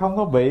mình không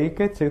có bị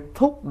cái sự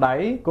thúc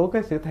đẩy của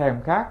cái sự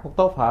thèm khát một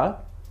tô phở.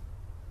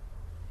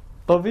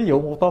 Tôi ví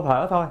dụ một tô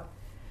phở thôi,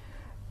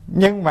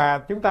 nhưng mà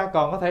chúng ta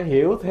còn có thể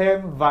hiểu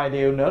thêm vài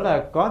điều nữa,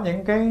 là có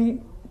những cái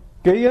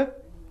ký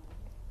ức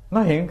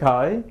nó hiện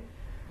khởi,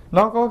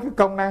 nó có cái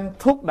công năng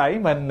thúc đẩy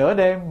mình nửa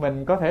đêm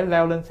mình có thể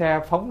leo lên xe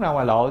phóng ra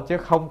ngoài lộ, chứ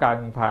không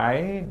cần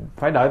phải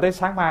đợi tới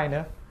sáng mai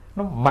nữa.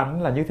 Nó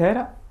mạnh là như thế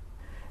đó.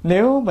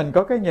 Nếu mình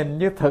có cái nhìn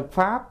như thực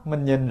pháp,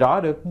 mình nhìn rõ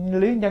được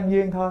lý nhân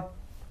duyên thôi,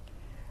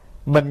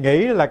 mình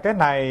nghĩ là cái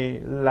này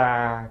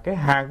là cái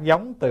hạt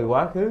giống từ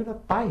quá khứ nó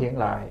tái hiện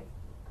lại.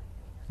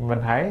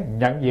 Mình hãy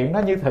nhận diện nó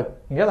như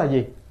thực. Nghĩa là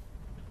gì?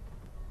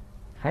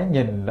 Hãy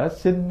nhìn nó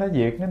sinh, nó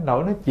diệt, nó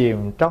nổi, nó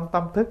chìm trong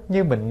tâm thức,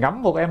 như mình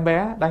ngắm một em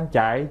bé đang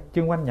chạy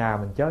chung quanh nhà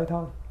mình chơi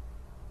thôi.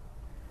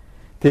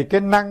 Thì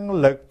cái năng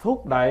lực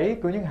thúc đẩy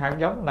của những hạt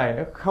giống này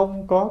nó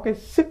không có cái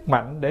sức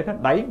mạnh để nó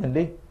đẩy mình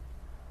đi.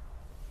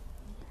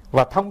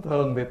 Và thông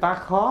thường thì ta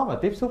khó mà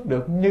tiếp xúc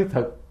được như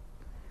thực.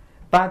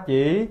 Ta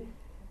chỉ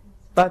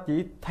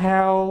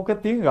theo cái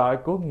tiếng gọi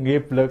của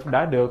nghiệp lực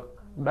đã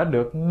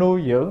được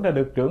nuôi dưỡng, đã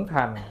được trưởng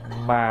thành,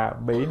 mà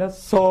bị nó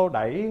xô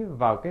đẩy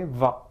vào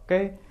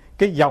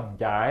cái dòng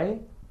chảy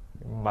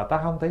mà ta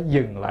không thể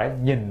dừng lại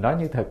nhìn nó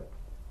như thực.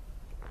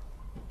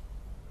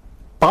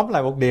 Tóm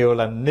lại một điều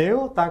là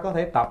nếu ta có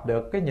thể tập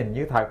được cái nhìn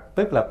như thật,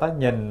 tức là ta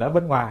nhìn ở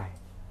bên ngoài,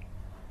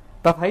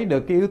 ta thấy được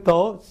cái yếu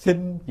tố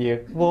sinh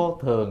diệt vô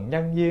thường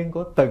nhân duyên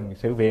của từng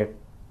sự việc,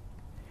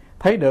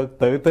 thấy được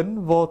tự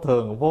tính vô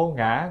thường vô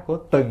ngã của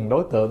từng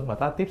đối tượng mà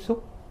ta tiếp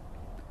xúc,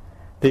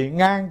 thì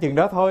ngang chừng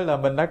đó thôi là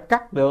mình đã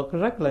cắt được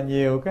rất là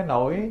nhiều cái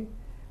nỗi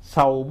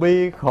sầu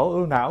bi khổ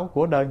ưu não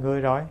của đời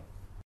người rồi.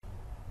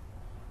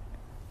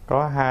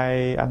 Có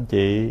hai anh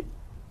chị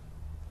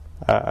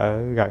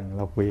ở gần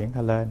Lộc Biển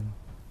hay lên,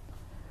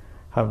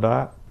 hôm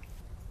đó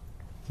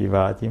chị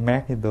vợ chị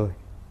mét với tôi,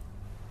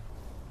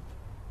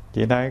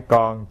 chị nói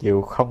con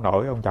chịu không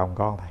nổi ông chồng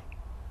con thầy.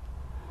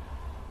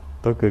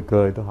 Tôi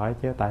cười, tôi hỏi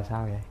chứ tại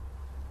sao vậy?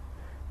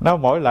 Nó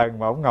mỗi lần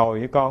mà ông ngồi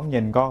với con, ông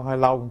nhìn con hơi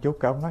lâu một chút,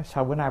 cái ông nói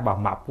sao bữa nay bà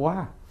mập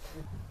quá.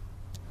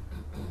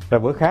 Rồi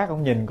bữa khác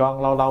ông nhìn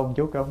con lâu lâu một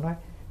chút, cái ông nói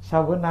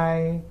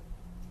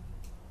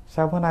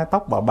sao bữa nay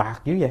tóc bà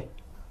bạc dữ vậy.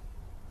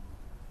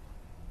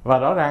 Và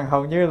rõ ràng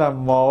hầu như là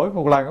mỗi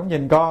một lần ông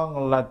nhìn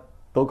con là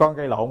tụi con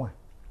gây lộn.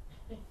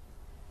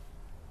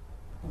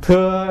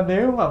 Thưa,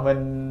 nếu mà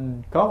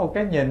mình có một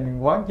cái nhìn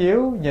quán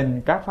chiếu,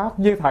 nhìn các pháp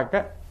như thật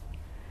á,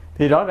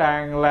 thì rõ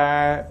ràng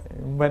là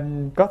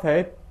mình có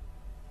thể,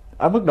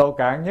 ở mức độ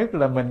cạn nhất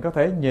là mình có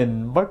thể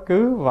nhìn bất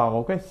cứ vào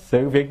một cái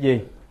sự việc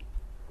gì,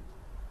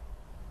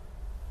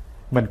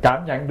 mình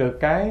cảm nhận được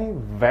cái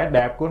vẻ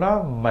đẹp của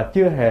nó mà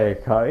chưa hề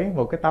khởi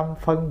một cái tâm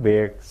phân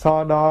biệt,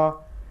 so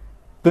đo,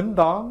 tính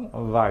toán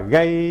và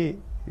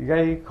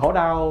gây khổ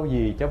đau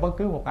gì cho bất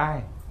cứ một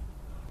ai.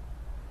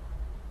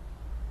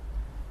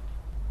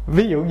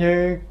 Ví dụ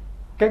như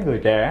cái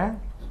người trẻ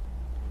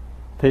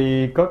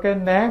thì có cái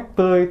nét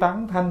tươi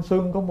tắn thanh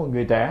xuân của một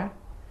người trẻ,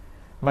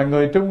 mà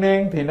người trung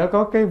niên thì nó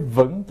có cái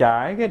vững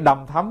chãi, cái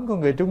đầm thắm của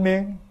người trung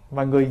niên,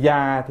 mà người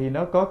già thì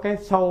nó có cái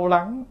sâu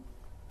lắng,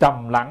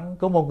 trầm lặng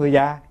của một người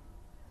già.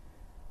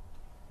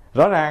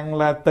 Rõ ràng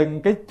là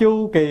từng cái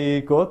chu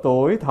kỳ của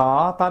tuổi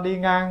thọ ta đi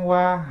ngang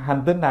qua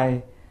hành tinh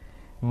này,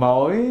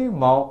 mỗi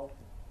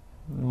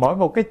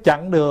một cái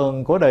chặng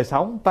đường của đời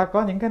sống ta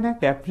có những cái nét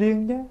đẹp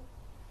riêng chứ.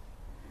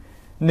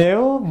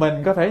 Nếu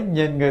mình có thể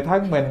nhìn người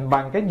thân mình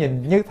bằng cái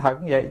nhìn như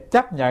thật như vậy,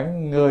 chấp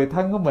nhận người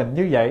thân của mình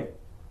như vậy,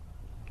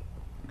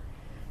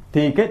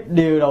 thì cái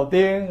điều đầu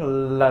tiên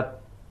là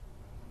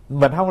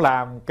mình không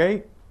làm cái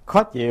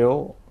khó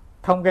chịu,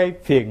 không gây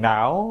phiền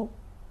não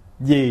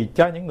gì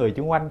cho những người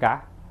xung quanh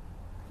cả,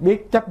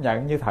 biết chấp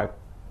nhận như thật.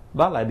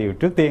 Đó là điều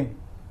trước tiên.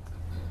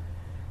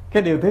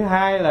 Cái điều thứ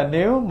hai là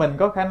nếu mình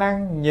có khả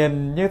năng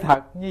nhìn như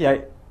thật như vậy,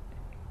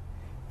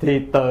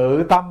 thì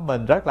tự tâm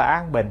mình rất là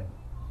an bình.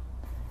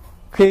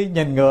 Khi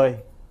nhìn người,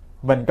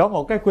 mình có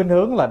một cái khuynh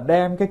hướng là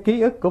đem cái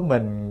ký ức của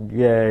mình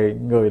về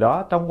người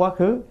đó trong quá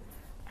khứ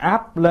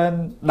áp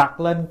lên, đặt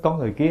lên con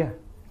người kia.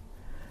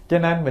 Cho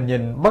nên mình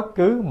nhìn bất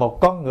cứ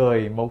một con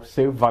người, một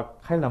sự vật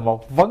hay là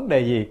một vấn đề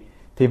gì,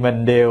 thì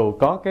mình đều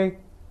có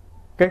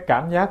cái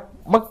cảm giác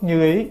bất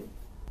như ý,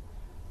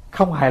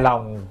 không hài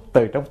lòng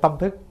từ trong tâm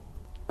thức.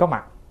 có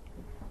mặt.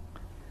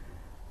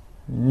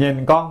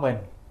 Nhìn con mình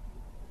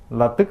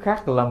là tức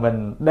khắc là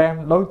mình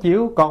đem đối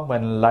chiếu con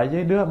mình lại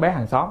với đứa bé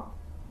hàng xóm.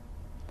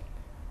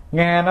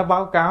 Nghe nó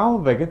báo cáo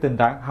về cái tình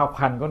trạng học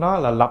hành của nó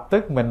là lập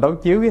tức mình đối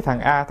chiếu với thằng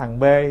A, thằng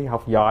B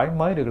học giỏi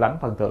mới được lãnh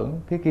phần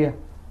thưởng phía kia.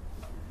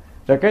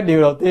 Rồi cái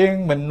điều đầu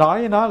tiên mình nói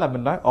với nó là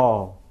mình nói: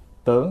 ồ,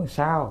 tưởng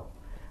sao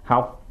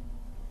học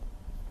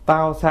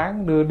tao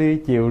sáng đưa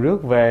đi chiều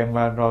rước về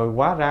mà rồi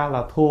hóa ra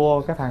là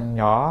thua cái thằng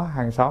nhỏ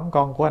hàng xóm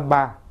con của anh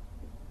ba.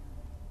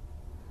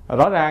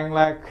 Rõ ràng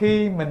là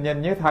khi mình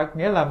nhìn như thật,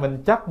 nghĩa là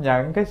mình chấp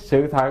nhận cái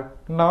sự thật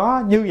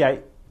nó như vậy,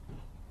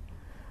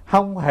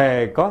 không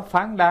hề có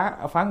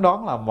phán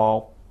đoán là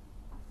một,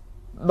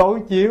 đối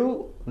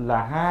chiếu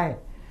là hai,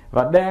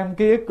 và đem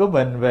ký ức của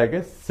mình về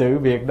cái sự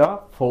việc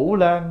đó phủ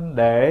lên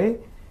để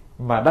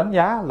mà đánh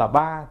giá là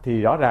ba,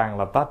 thì rõ ràng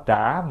là ta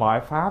trả mọi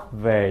pháp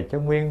về cho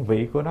nguyên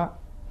vị của nó.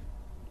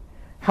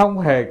 Không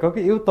hề có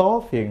cái yếu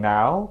tố phiền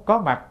não có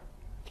mặt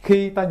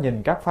khi ta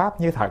nhìn các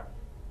pháp như thật.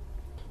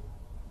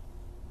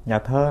 Nhà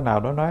thơ nào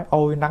đó nói: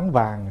 ôi nắng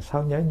vàng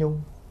sao nhớ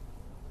nhung.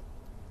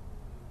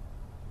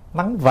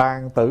 Nắng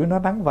vàng tự nó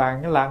nắng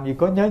vàng, làm gì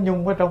có nhớ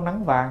nhung ở trong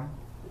nắng vàng.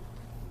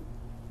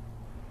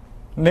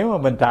 Nếu mà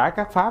mình trả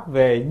các pháp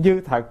về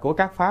như thật của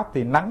các pháp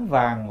thì nắng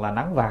vàng là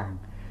nắng vàng,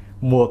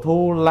 mùa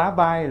thu lá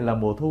bay là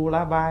mùa thu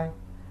lá bay.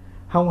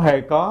 Không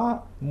hề có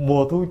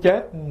mùa thu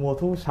chết, mùa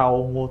thu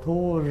sầu, mùa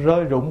thu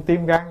rơi rụng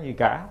tim gan gì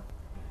cả.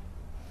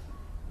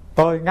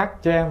 Tôi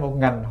ngắt che một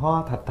ngành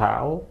hoa thạch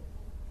thảo,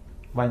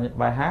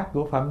 bài hát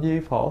của Phạm Duy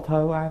Phổ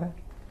thơ ai đó: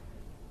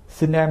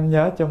 xin em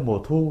nhớ cho mùa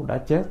thu đã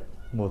chết.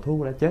 Mùa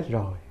thu đã chết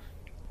rồi.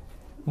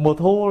 Mùa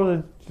thu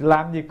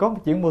làm gì có một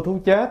chuyện mùa thu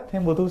chết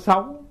hay mùa thu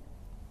sống.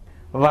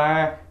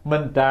 Và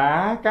mình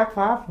trả các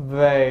pháp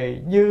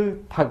về như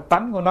thật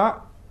tánh của nó.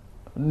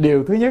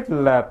 Điều thứ nhất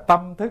là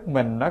tâm thức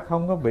mình nó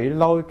không có bị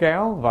lôi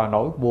kéo vào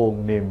nỗi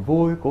buồn niềm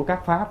vui của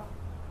các pháp.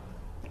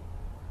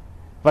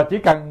 Và chỉ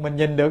cần mình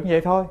nhìn được như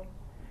vậy thôi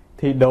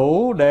thì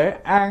đủ để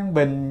an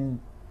bình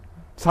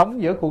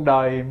sống giữa cuộc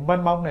đời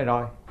mênh mông này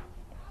rồi.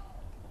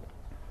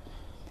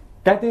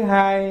 Cái thứ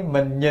hai,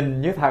 mình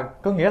nhìn như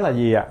thật có nghĩa là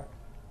gì ạ?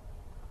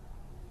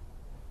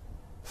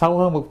 Sâu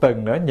hơn một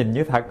tầng nữa, nhìn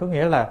như thật có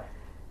nghĩa là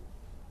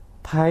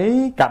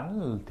thấy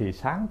cảnh thì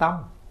sáng tâm.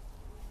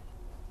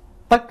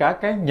 Tất cả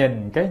cái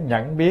nhìn, cái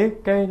nhận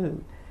biết,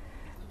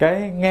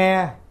 cái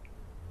nghe,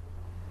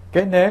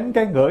 cái nếm,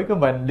 cái ngửi của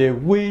mình đều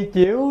quy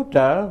chiếu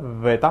trở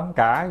về tâm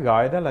cả,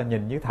 gọi đó là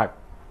nhìn như thật.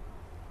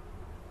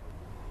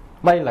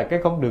 Đây là cái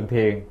con đường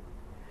thiền.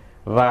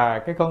 Và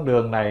cái con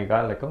đường này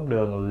gọi là con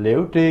đường liễu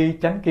tri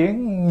chánh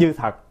kiến như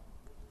thật.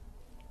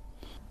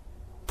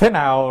 Thế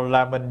nào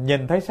là mình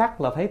nhìn thấy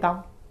sắc là thấy tâm?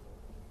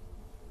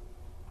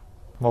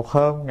 Một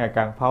hôm Ngài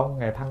Càn Phong,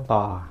 Ngài thăng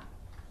tòa,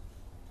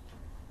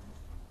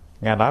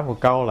 Ngài nói một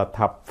câu là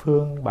thập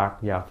phương bạc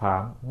và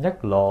phạm,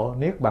 nhất lộ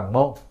niết bàn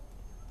môn.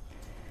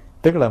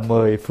 Tức là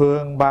 10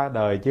 phương 3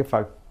 đời chư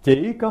Phật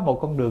chỉ có một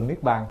con đường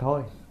niết bàn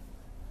thôi.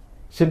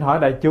 Xin hỏi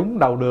đại chúng,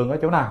 đầu đường ở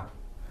chỗ nào?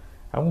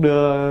 Ông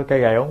đưa cây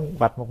gậy, ông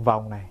vạch một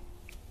vòng này,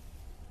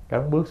 cái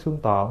ông bước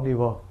xuống tòa, ông đi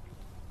vô.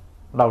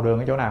 Đầu đường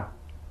ở chỗ nào?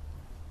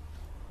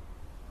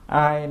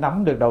 Ai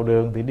nắm được đầu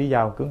đường thì đi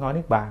vào cửa ngõ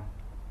niết bàn.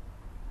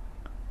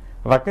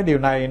 Và cái điều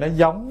này nó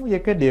giống với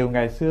cái điều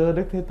ngày xưa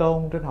Đức Thế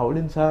Tôn trên Hội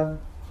Linh Sơn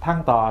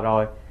thăng tòa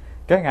rồi,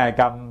 cái Ngài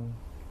cầm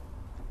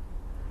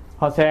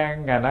hoa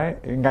sen, Ngài nói,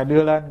 Ngài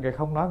đưa lên, Ngài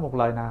không nói một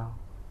lời nào.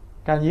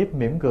 Ca Diếp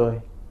mỉm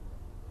cười.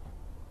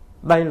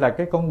 Đây là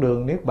cái con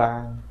đường niết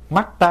bàn.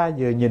 Mắt ta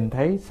vừa nhìn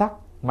thấy sắc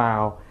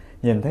màu,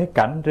 nhìn thấy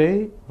cảnh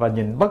trí, và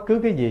nhìn bất cứ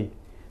cái gì,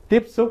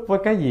 tiếp xúc với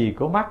cái gì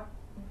của mắt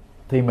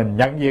thì mình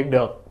nhận diện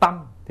được tâm,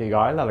 thì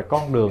gọi là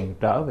con đường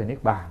trở về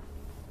niết bàn.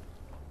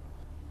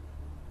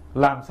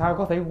 Làm sao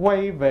có thể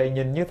quay về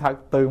nhìn như thật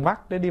từ mắt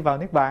để đi vào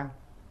niết bàn?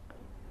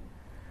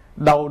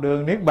 Đầu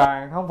đường niết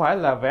bàn không phải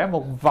là vẽ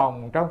một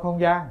vòng trong không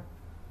gian.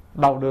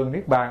 Đầu đường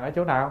niết bàn ở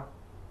chỗ nào?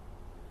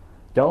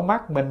 Chỗ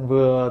mắt mình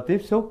vừa tiếp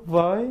xúc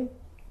với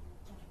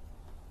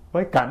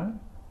cảnh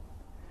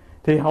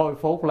thì hồi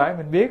phục lại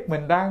mình biết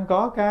mình đang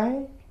có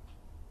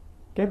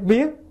cái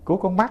biết của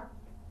con mắt.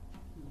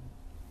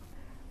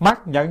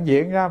 Mắt nhận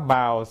diện ra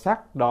màu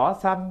sắc đỏ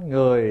xanh,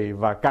 người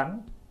và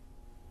cảnh,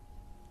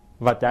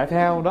 và chạy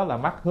theo đó là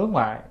mắt hướng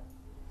ngoại.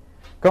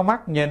 Con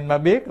mắt nhìn mà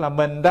biết là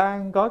mình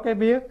đang có cái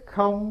biết,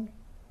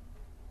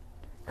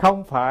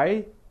 không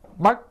phải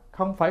mất,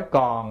 không phải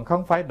còn,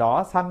 không phải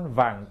đỏ xanh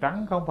vàng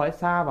trắng, không phải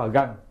xa và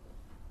gần.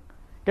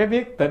 Cái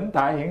biết tĩnh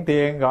tại hiện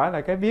tiền gọi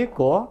là cái biết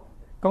của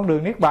con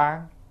đường niết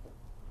bàn.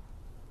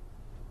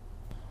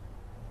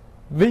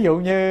 Ví dụ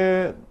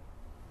như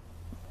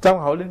trong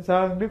Hội Linh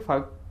Sơn, Đức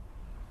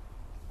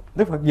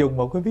Phật dùng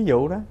một cái ví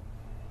dụ đó.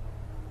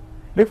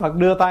 Đức Phật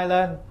đưa tay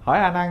lên hỏi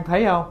A Nan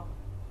thấy không?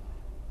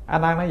 A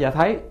Nan nói dạ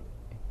thấy.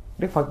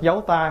 Đức Phật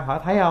giấu tay hỏi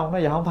thấy không?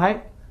 Nói dạ không thấy.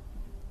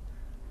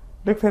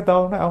 Đức Thế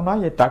Tôn nói ông nói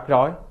vậy trật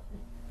rồi.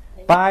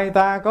 Tay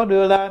ta có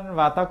đưa lên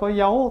và ta có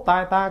giấu,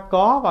 tay ta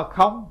có và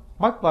không,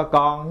 mất và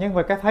còn, nhưng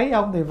mà cái thấy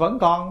ông thì vẫn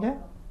còn chứ.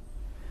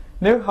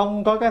 Nếu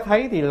không có cái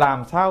thấy thì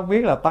làm sao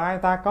biết là tay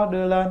ta có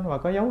đưa lên và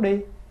có giấu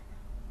đi?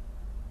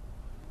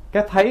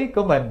 cái thấy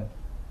của mình,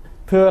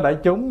 thưa đại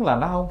chúng, là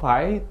nó không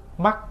phải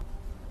mắt,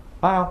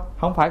 phải không?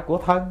 Không phải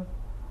của thân.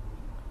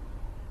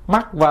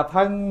 Mắt và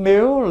thân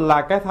nếu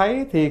là cái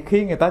thấy thì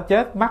khi người ta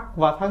chết, mắt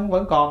và thân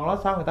vẫn còn đó,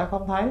 sao người ta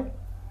không thấy?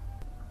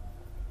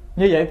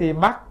 Như vậy thì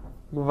mắt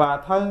và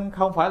thân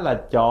không phải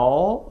là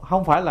chỗ,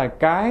 không phải là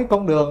cái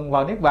con đường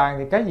vào Niết Bàn.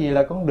 Thì cái gì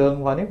là con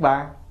đường vào Niết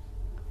Bàn?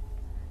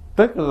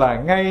 Tức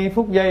là ngay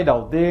phút giây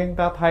đầu tiên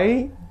ta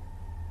thấy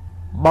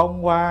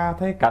bông hoa,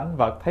 thấy cảnh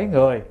vật, thấy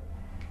người,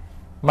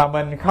 mà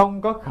mình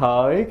không có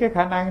khởi cái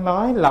khả năng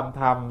nói lầm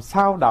thầm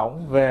xao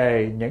động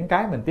về những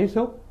cái mình tiếp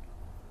xúc.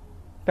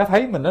 Cái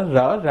thấy mình nó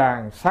rõ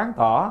ràng sáng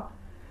tỏ,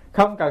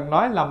 không cần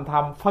nói lầm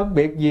thầm phân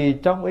biệt gì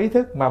trong ý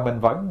thức, mà mình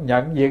vẫn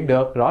nhận diện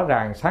được rõ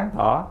ràng sáng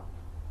tỏ,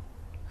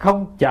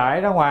 không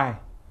chạy ra ngoài,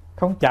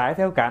 không chạy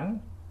theo cảnh,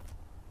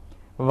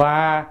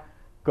 và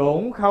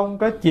cũng không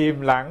có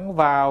chìm lặng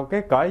vào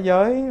cái cõi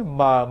giới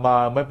mờ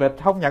mờ mịt mịt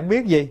không nhận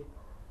biết gì.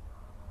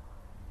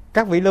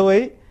 Các vị lưu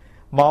ý,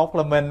 một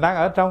là mình đang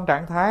ở trong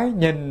trạng thái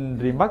nhìn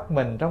thì mất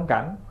mình trong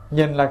cảnh,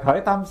 nhìn là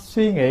khởi tâm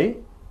suy nghĩ.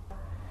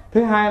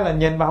 Thứ hai là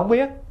nhìn mà không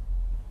biết,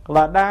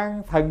 là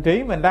đang thần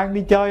trí mình đang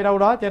đi chơi đâu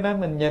đó, cho nên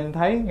mình nhìn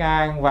thấy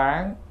ngàn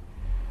vạn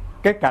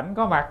cái cảnh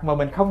có mặt mà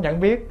mình không nhận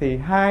biết. Thì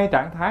hai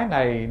trạng thái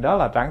này đó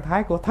là trạng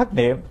thái của thất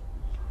niệm.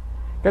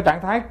 Cái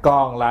trạng thái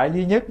còn lại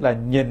duy nhất là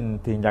nhìn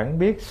thì nhận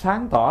biết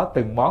sáng tỏ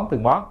từng món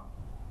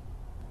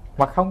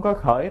mà không có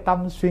khởi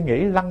tâm suy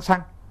nghĩ lăng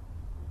xăng.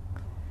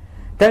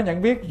 Cái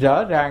nhận biết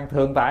rõ ràng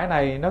thường tại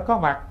này nó có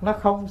mặt, nó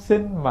không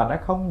sinh mà nó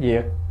không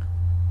diệt.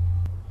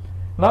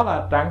 Nó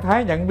là trạng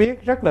thái nhận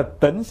biết rất là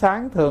tỉnh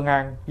sáng thường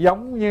hằng,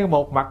 giống như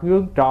một mặt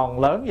gương tròn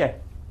lớn vậy.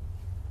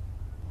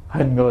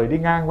 Hình người đi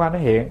ngang qua nó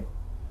hiện,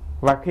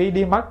 và khi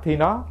đi mất thì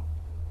nó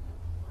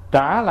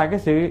trả lại cái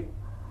sự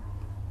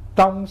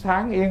trong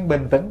sáng yên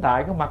bình tĩnh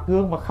tại cái mặt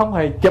gương mà không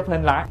hề chụp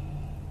hình lại.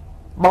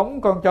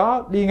 Bóng con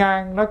chó đi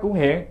ngang nó cũng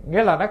hiện,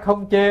 nghĩa là nó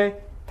không chê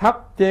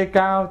thấp, chê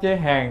cao, chê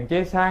hèn,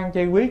 chê sang,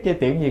 chê quý, chê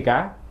tiện gì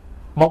cả,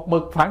 một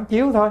mực phản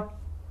chiếu thôi.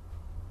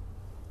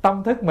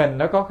 Tâm thức mình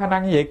nó có khả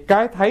năng như vậy,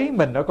 cái thấy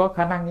mình nó có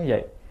khả năng như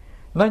vậy.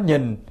 Nó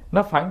nhìn,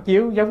 nó phản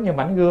chiếu giống như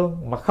mảnh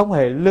gương mà không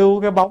hề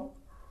lưu cái bóng.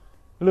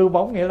 Lưu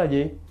bóng nghĩa là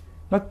gì?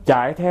 Nó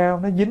chạy theo,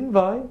 nó dính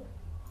với,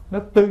 nó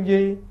tư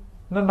duy,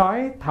 nó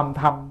nói thầm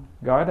thầm,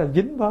 gọi là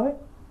dính với.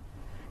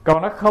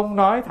 Còn nó không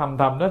nói thầm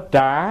thầm, nó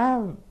trả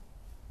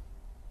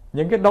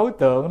những cái đối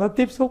tượng nó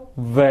tiếp xúc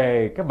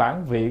về cái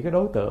bản vị cái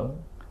đối tượng.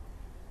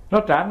 Nó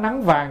trả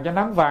nắng vàng cho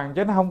nắng vàng,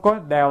 chứ nó không có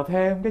đèo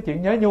thêm cái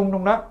chuyện nhớ nhung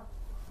trong đó.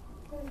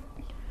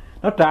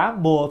 Nó trả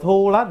mùa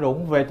thu lá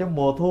rụng về cho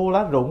mùa thu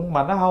lá rụng,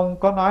 mà nó không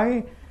có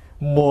nói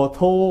mùa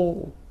thu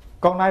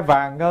con nai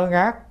vàng ngơ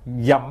ngác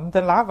dậm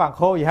trên lá vàng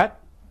khô gì hết.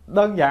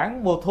 Đơn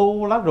giản mùa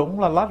thu lá rụng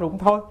là lá rụng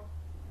thôi.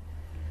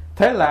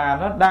 Thế là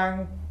nó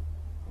đang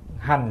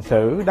hành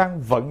xử,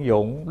 đang vận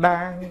dụng,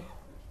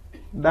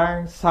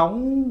 đang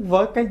sống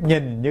với cái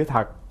nhìn như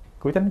thật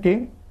của chánh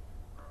kiến.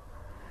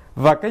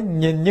 Và cái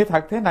nhìn như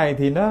thật thế này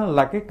thì nó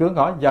là cái cửa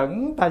ngõ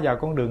dẫn ta vào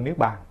con đường Niết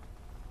Bàn.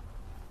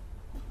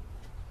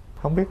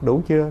 Không biết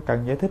đủ chưa?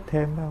 Cần giải thích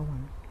thêm đâu mà.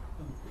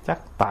 Chắc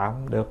tạm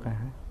được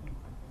à.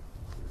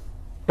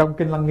 Trong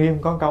Kinh Lăng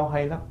Nghiêm có câu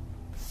hay lắm.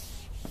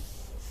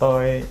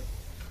 Tôi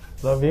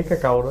viết cái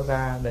câu đó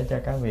ra để cho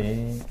các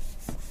vị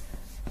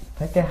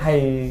thấy cái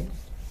hay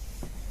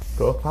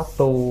của pháp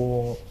tu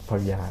Phật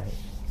dạy.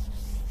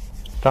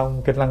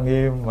 Trong Kinh Lăng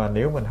Nghiêm mà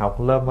nếu mình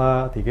học lơ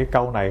mơ thì cái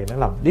câu này nó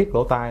làm điếc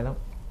lỗ tai lắm.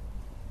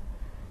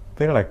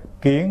 Tức là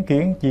kiến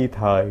kiến chi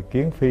thời,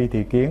 kiến phi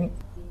thì kiến.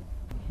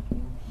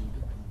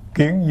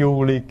 Kiến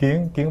du ly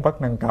kiến, kiến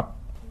bất năng cập.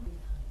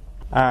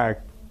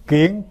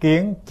 Kiến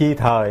kiến chi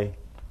thời,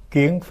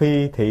 kiến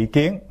phi thị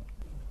kiến.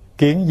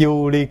 Kiến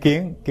du ly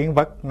kiến, kiến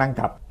bất năng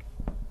cập.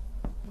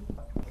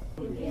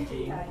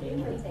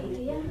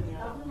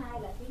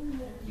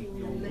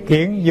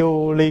 Kiến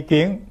du ly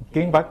kiến,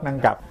 kiến bất năng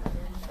cập.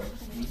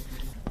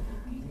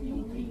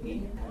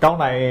 Câu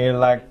này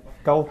là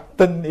câu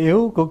tinh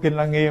yếu của Kinh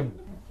Lăng Nghiêm.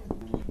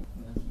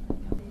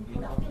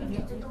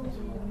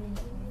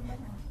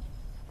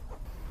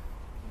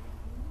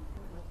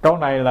 Câu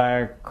này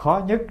là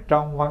khó nhất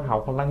trong văn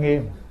học Lăng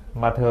Nghiêm,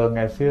 mà thường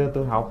ngày xưa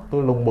tôi học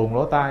tôi lùng bùng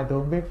lỗ tai, tôi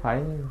không biết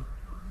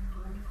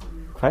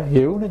phải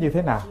hiểu nó như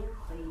thế nào.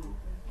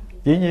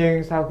 Dĩ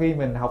nhiên sau khi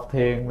mình học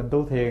thiền, mình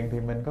tu thiền thì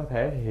mình có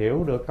thể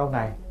hiểu được câu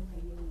này.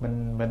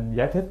 Mình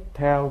giải thích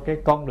theo cái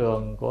con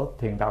đường của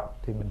thiền tập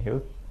thì mình hiểu.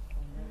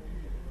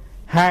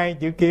 Hai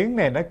chữ kiến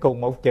này nó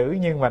cùng một chữ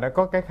nhưng mà nó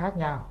có cái khác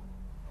nhau.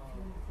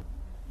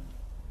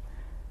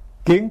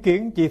 Kiến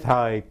kiến chi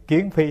thời,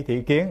 kiến phi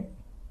thị kiến.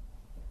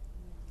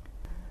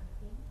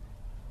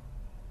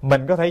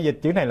 Mình có thể dịch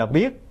chữ này là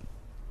biết.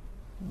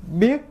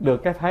 Biết được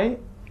cái thấy.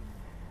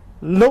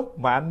 Lúc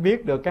mà anh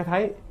biết được cái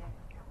thấy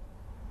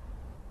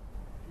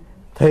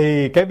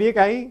thì cái biết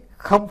ấy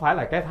không phải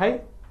là cái thấy.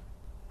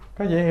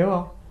 Có dễ hiểu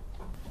không?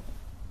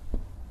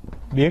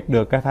 Biết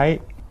được cái thấy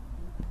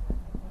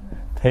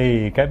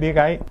thì cái biết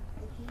ấy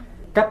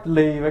cách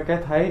ly với cái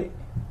thấy,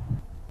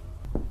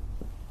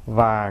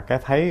 và cái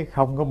thấy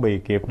không có bì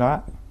kịp nó.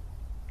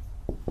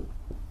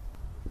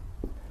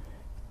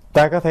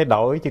 Ta có thể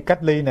đổi chữ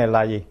cách ly này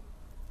là gì?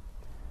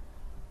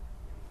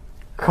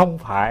 Không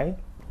phải.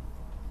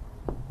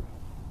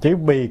 Chữ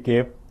bì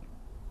kịp,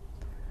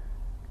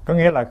 có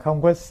nghĩa là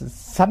không có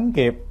sánh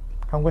kịp,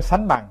 không có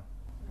sánh bằng.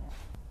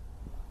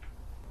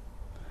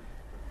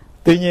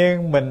 Tuy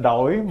nhiên mình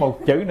đổi một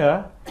chữ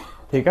nữa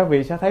thì các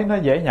vị sẽ thấy nó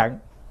dễ nhận.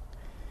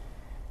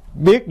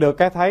 Biết được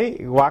cái thấy,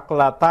 hoặc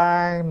là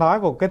ta nói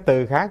một cái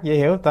từ khác dễ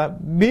hiểu, ta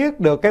biết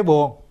được cái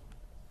buồn,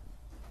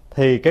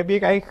 thì cái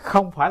biết ấy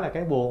không phải là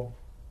cái buồn.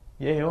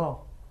 Dễ hiểu không?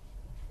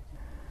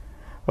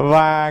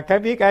 Và cái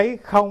biết ấy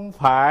không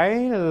phải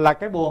là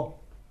cái buồn.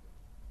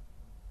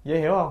 Dễ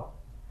hiểu không?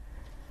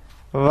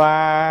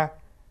 Và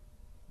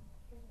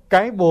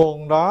cái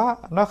buồn đó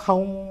nó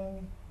không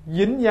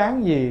dính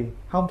dáng gì,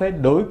 không thể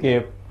đuổi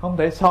kịp, không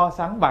thể so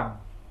sánh bằng,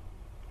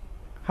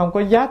 không có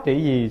giá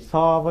trị gì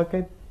so với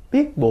cái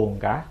biết buồn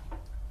cả.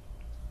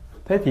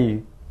 Thế thì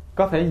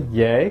có thể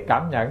dễ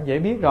cảm nhận, dễ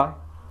biết rồi.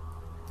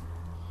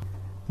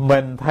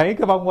 Mình thấy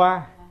cái bông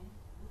hoa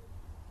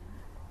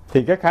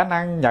thì cái khả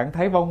năng nhận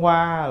thấy bông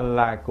hoa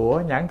là của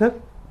nhãn thức,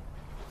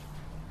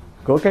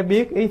 của cái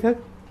biết ý thức.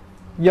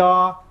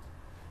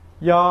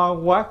 Do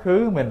quá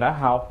khứ mình đã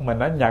học, mình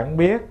đã nhận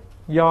biết,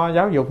 do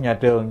giáo dục nhà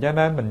trường, cho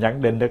nên mình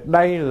nhận định được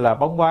đây là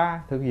bông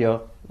hoa thực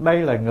dược, đây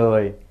là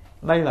người,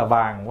 đây là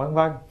vàng, vân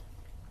vân.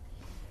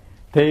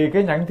 Thì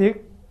cái nhận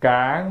thiết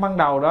cạn ban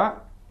đầu đó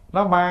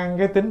nó mang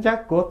cái tính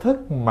chất của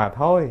thức mà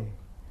thôi.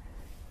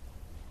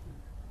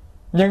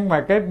 Nhưng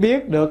mà cái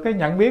biết được cái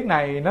nhận biết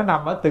này nó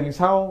nằm ở tầng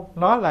sâu.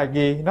 Nó là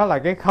gì? Nó là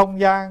cái không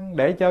gian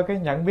để cho cái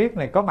nhận biết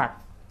này có mặt.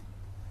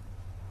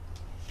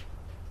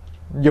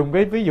 Dùng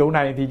cái ví dụ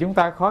này thì chúng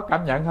ta khó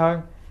cảm nhận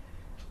hơn.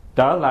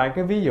 Trở lại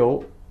cái ví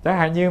dụ, chẳng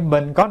hạn như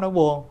mình có nỗi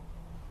buồn.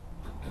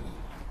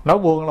 Nỗi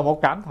buồn là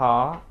một cảm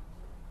thọ,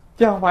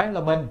 chứ không phải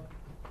là mình.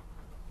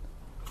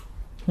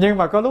 Nhưng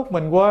mà có lúc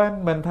mình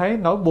quên, mình thấy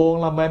nỗi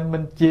buồn là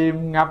mình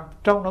chìm ngập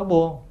trong nỗi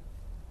buồn.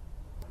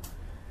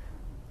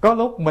 Có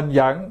lúc mình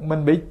giận,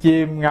 mình bị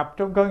chìm ngập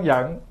trong cơn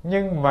giận.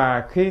 Nhưng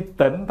mà khi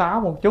tỉnh táo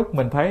một chút,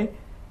 mình thấy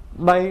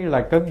đây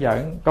là cơn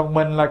giận. Còn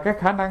mình là cái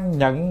khả năng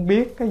nhận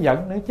biết cái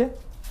giận nữa chứ.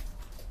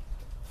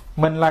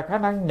 Mình là khả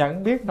năng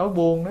nhận biết nỗi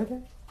buồn nữa chứ.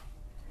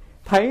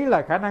 Thấy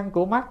là khả năng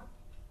của mắt,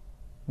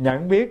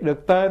 nhận biết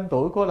được tên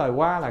tuổi của loài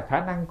hoa là khả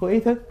năng của ý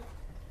thức.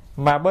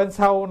 Mà bên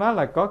sau nó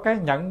là có cái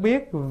nhận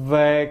biết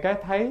về cái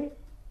thấy,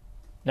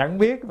 nhận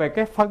biết về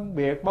cái phân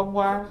biệt bông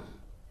hoa.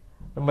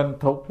 Mình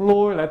thụt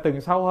lui lại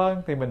từng sâu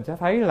hơn thì mình sẽ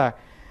thấy là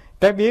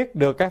cái biết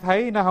được cái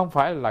thấy nó không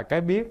phải là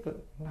cái biết,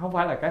 không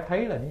phải là cái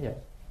thấy là như vậy.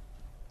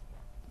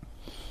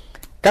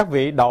 Các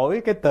vị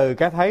đổi cái từ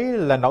cái thấy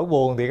là nỗi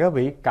buồn thì các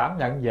vị cảm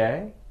nhận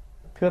dễ.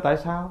 Thưa tại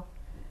sao?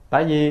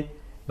 Tại vì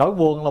nỗi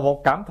buồn là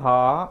một cảm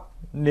thọ,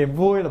 niềm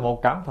vui là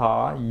một cảm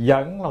thọ,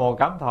 giận là một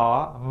cảm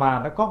thọ, mà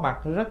nó có mặt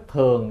rất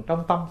thường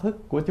trong tâm thức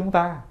của chúng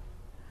ta.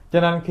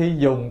 Cho nên khi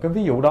dùng cái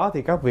ví dụ đó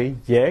thì các vị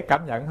dễ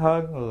cảm nhận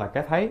hơn là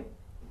cái thấy.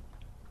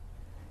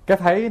 Cái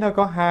thấy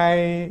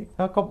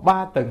nó có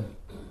 3 tầng.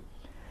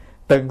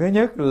 Tầng thứ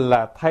nhất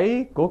là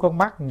thấy của con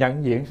mắt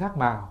nhận diện sắc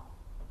màu.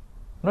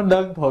 Nó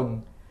đơn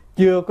thuần,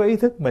 chưa có ý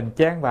thức mình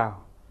chen vào.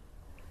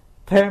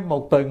 Thêm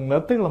một tầng nữa,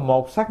 tức là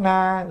một sát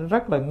na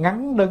rất là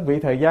ngắn đơn vị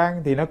thời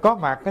gian, thì nó có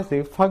mặt cái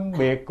sự phân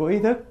biệt của ý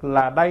thức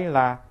là đây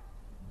là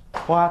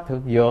hoa thực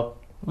dược,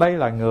 đây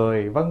là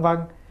người, vân vân.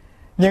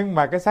 Nhưng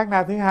mà cái sát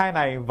na thứ hai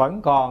này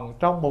vẫn còn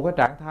trong một cái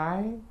trạng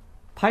thái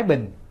thái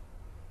bình,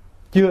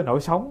 chưa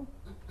nổi sóng.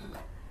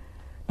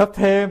 Nó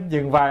thêm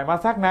dừng vài ma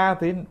sát na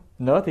thì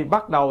nữa thì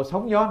bắt đầu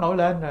sóng gió nổi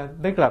lên.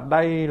 Tức là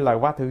đây là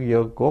hoa thượng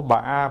dược của bà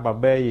A, bà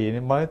B gì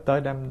mới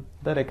tới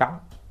đây cắm.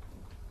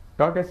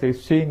 Có cái sự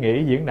suy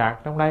nghĩ diễn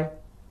đạt trong đây.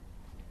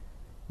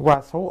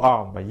 Hoa xấu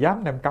ồn mà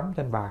dám đem cắm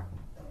trên bàn.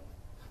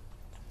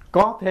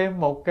 Có thêm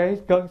một cái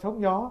cơn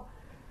sóng gió,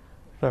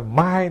 rồi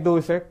mai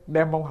tôi sẽ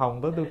đem bông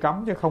hồng tới tôi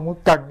cắm, chứ không có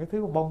cần cái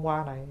thứ bông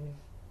hoa này.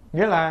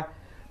 Nghĩa là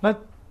nó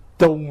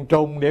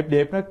trùng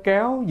điệp nó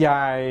kéo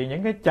dài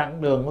những cái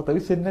chặng đường của tử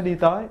sinh nó đi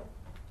tới.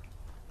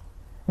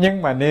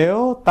 Nhưng mà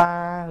nếu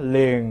ta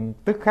liền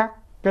tức khắc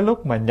cái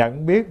lúc mà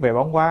nhận biết về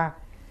bông hoa,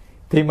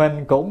 thì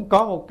mình cũng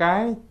có một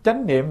cái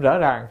chánh niệm rõ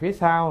ràng phía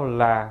sau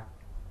là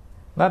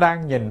nó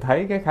đang nhìn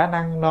thấy cái khả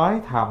năng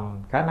nói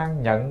thầm, khả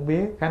năng nhận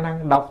biết, khả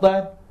năng đọc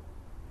tên.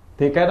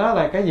 Thì cái đó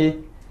là cái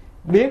gì?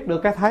 Biết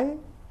được cái thấy,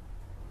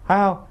 phải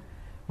không?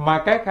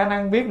 Mà cái khả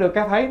năng biết được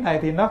cái thấy này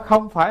thì nó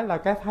không phải là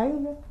cái thấy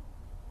nữa.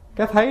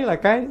 Cái thấy là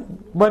cái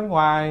bên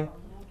ngoài.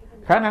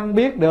 Khả năng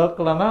biết được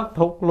là nó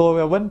thụt lùi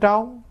vào bên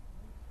trong.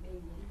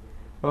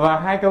 Và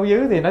hai câu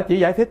dưới thì nó chỉ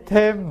giải thích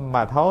thêm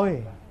mà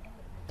thôi.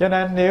 Cho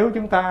nên nếu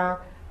chúng ta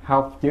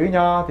học chữ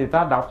Nho thì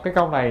ta đọc cái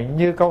câu này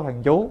như câu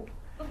thần chú,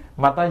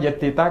 mà ta dịch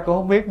thì ta cũng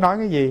không biết nói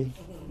cái gì.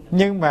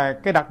 Nhưng mà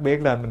cái đặc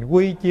biệt là mình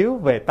quy chiếu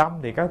về tâm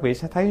thì các vị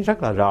sẽ thấy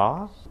rất là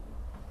rõ.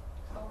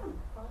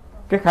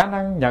 Cái khả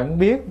năng nhận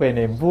biết về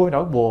niềm vui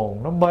nỗi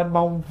buồn nó mênh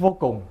mông vô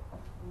cùng.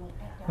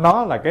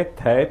 Nó là cái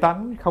thể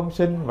tánh không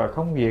sinh và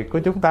không diệt của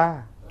chúng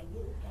ta.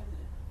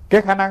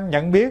 Cái khả năng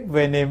nhận biết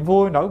về niềm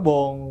vui nỗi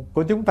buồn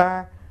của chúng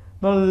ta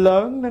nó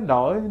lớn đến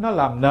nỗi nó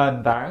làm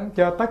nền tảng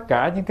cho tất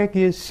cả những cái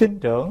kia sinh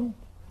trưởng.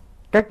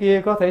 Cái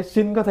kia có thể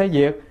sinh, có thể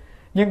diệt,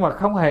 nhưng mà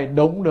không hề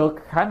đụng được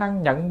khả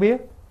năng nhận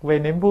biết về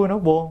niềm vui nỗi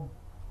buồn.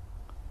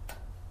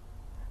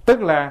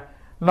 Tức là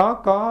nó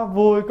có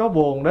vui có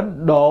buồn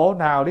đến độ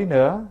nào đi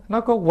nữa,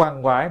 nó có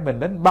quằn quại mình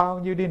đến bao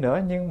nhiêu đi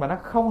nữa, nhưng mà nó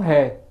không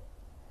hề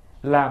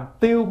làm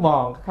tiêu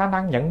mòn khả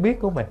năng nhận biết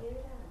của mình.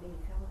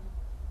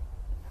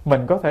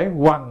 Mình có thể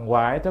quằn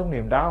quại trong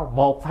niềm đau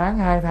 1 tháng,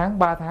 2 tháng,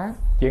 3 tháng,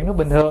 chuyện đó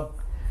bình thường.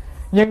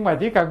 Nhưng mà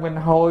chỉ cần mình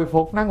hồi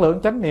phục năng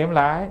lượng chánh niệm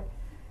lại,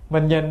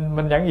 mình nhìn,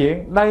 mình nhận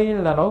diện đây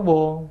là nỗi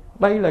buồn,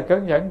 đây là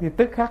cơn giận, thì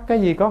tức khắc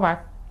cái gì có mặt?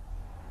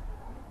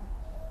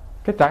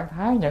 Cái trạng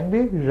thái nhận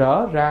biết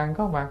rõ ràng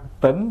có mặt,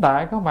 tĩnh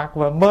tại có mặt,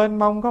 và mênh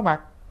mông có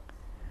mặt.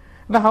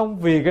 Nó không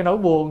vì cái nỗi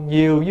buồn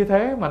nhiều như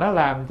thế mà nó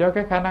làm cho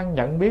cái khả năng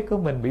nhận biết của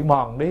mình bị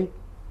mòn đi,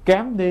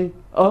 kém đi,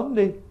 ốm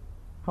đi.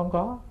 Không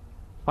có,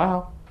 phải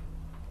không?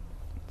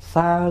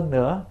 Xa hơn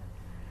nữa,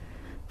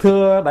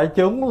 thưa đại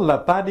chúng, là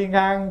ta đi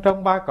ngang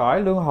trong 3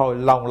 cõi luân hồi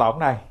lồng lộng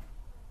này.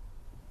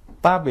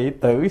 Ta bị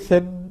tử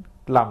sinh,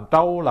 làm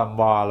trâu, làm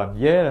bò, làm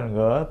dê, làm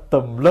ngựa,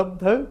 tùm lum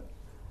thứ.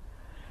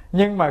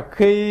 Nhưng mà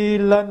khi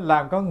lên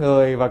làm con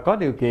người và có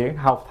điều kiện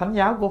học thánh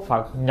giáo của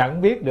Phật,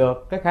 nhận biết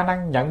được cái khả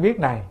năng nhận biết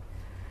này,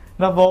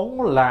 nó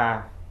vốn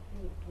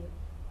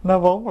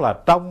là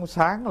trong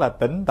sáng, là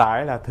tĩnh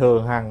tại, là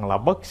thường hằng, là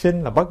bất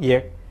sinh, là bất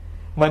diệt.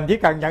 Mình chỉ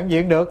cần nhận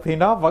diện được thì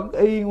nó vẫn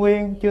y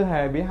nguyên, chưa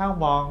hề bị hao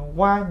mòn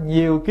qua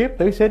nhiều kiếp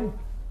tử sinh.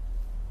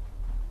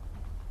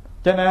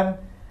 Cho nên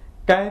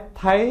cái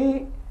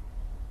thấy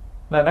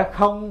là nó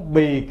không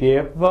bì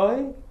kịp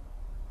với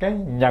cái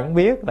nhận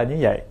biết là như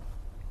vậy.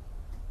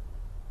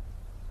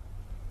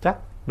 Chắc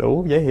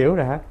đủ dễ hiểu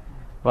rồi hả?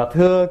 Và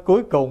thưa,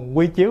 cuối cùng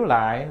quy chiếu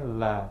lại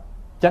là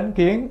chánh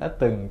kiến ở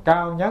từng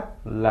cao nhất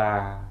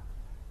là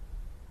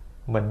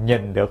mình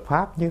nhìn được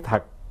Pháp như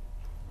thật.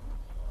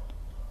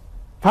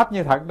 Pháp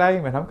như thật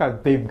đây mình không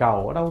cần tìm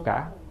cầu ở đâu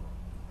cả,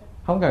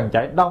 không cần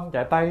chạy đông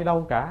chạy tây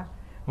đâu cả,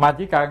 mà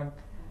chỉ cần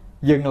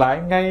dừng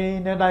lại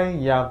ngay nơi đây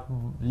và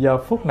giờ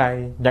phút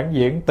này, nhận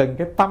diện từng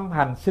cái tâm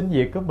hành sinh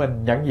diệt của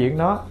mình, nhận diện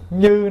nó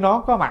như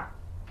nó có mặt,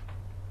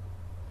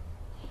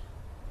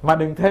 mà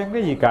đừng thêm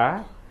cái gì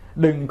cả.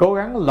 Đừng cố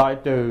gắng loại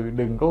trừ,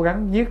 đừng cố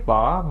gắng giết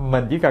bỏ,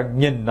 mình chỉ cần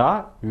nhìn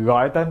nó,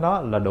 gọi tên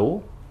nó là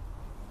đủ.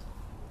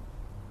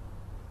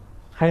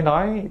 Hay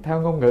nói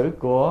theo ngôn ngữ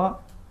của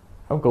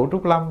ông cụ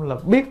Trúc Lâm là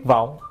biết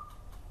vọng.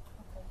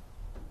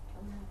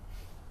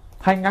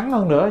 Hay ngắn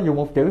hơn nữa, dùng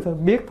một chữ thôi,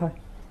 biết thôi.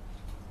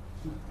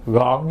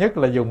 Gọn nhất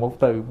là dùng một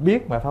từ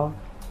biết mà thôi.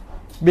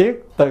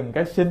 Biết từng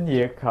cái sinh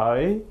diệt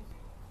khởi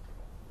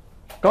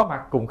có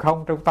mặt cùng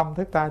không trong tâm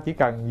thức ta, chỉ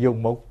cần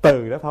dùng một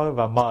từ đó thôi,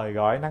 và mời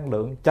gọi năng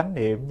lượng chánh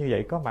niệm như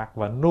vậy có mặt,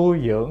 và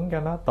nuôi dưỡng cho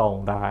nó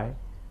tồn tại,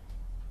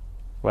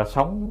 và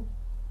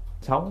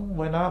sống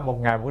với nó một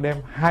ngày một đêm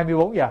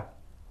 24 giờ,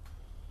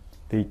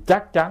 thì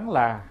chắc chắn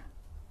là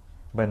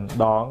mình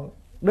đoạn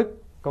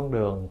đứt con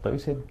đường tử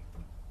sinh.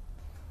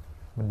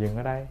 Mình dừng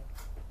ở đây.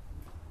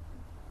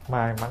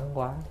 May mắn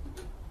quá,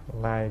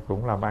 nay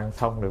cũng làm ăn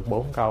xong được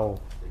 4 câu,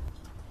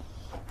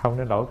 không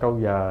đến nỗi câu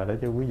giờ để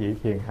cho quý vị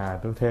phiền hà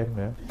tôi thêm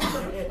nữa.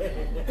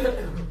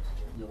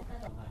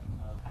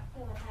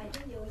 Thầy,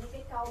 ví dụ như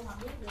cái câu mà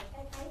biết được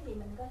cái thấy thì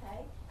mình có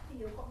thể, ví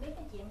dụ con biết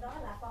cái chuyện đó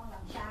là con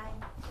làm sai,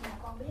 nhưng mà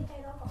con biết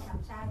cái đó con làm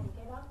sai thì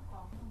cái đó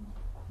còn,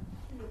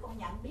 ví dụ con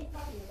nhận biết đó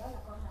điều đó là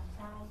con làm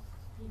sai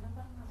thì nó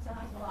vẫn sai.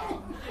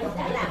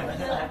 Đã làm hay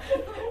chưa?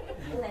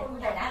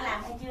 Thầy đã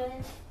làm hay chưa?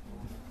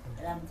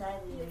 Làm sai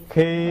thì...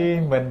 Khi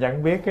mình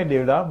nhận biết cái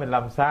điều đó mình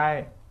làm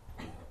sai,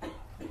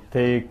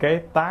 thì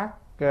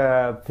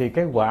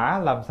cái quả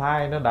làm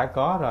sai nó đã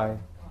có rồi.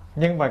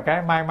 Nhưng mà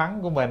cái may mắn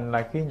của mình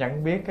là khi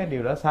nhận biết cái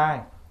điều đó sai,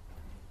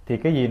 thì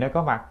cái gì nó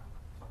có mặt,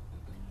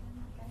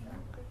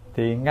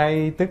 thì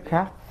ngay tức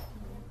khắc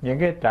những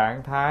cái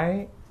trạng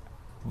thái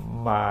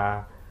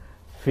mà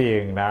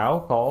phiền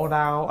não, khổ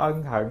đau,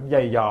 ân hận,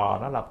 dày dò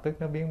nó lập tức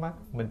nó biến mất.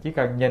 Mình chỉ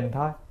cần nhìn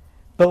thôi.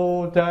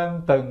 Tu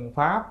trên từng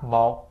pháp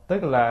một,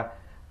 tức là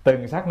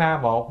từng sát na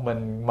một,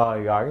 mình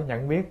mời gọi cái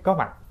nhận biết có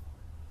mặt,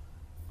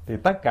 thì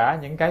tất cả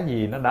những cái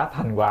gì nó đã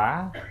thành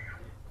quả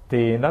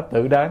thì nó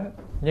tự đến.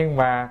 Nhưng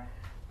mà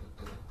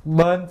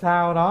bên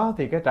sau đó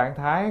thì cái trạng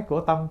thái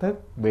của tâm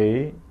thức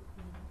bị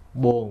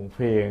buồn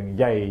phiền,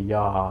 dày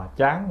dò,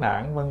 chán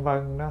nản vân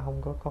vân, nó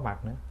không có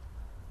mặt nữa,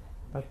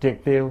 nó triệt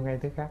tiêu ngay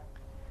tức khắc.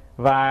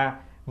 Và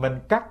mình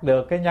cắt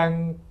được cái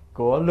nhân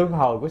của luân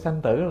hồi của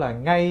sanh tử là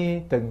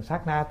ngay từng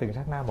sát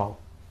na một.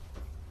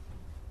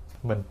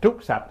 Mình trút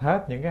sạch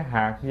hết những cái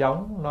hạt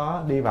giống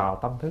nó đi vào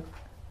tâm thức,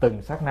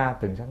 từng sát na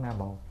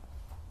một.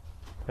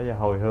 Bây giờ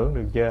hồi hướng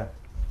được chưa?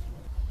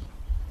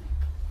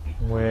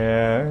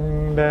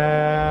 Nguyện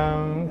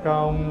đem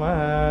công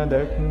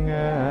đức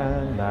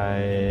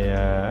này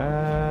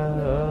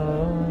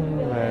hướng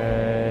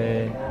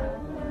về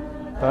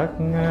tất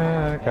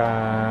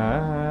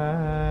cả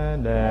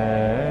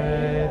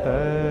đệ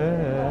tử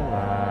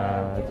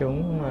và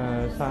chúng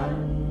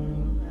sanh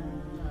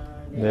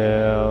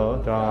đều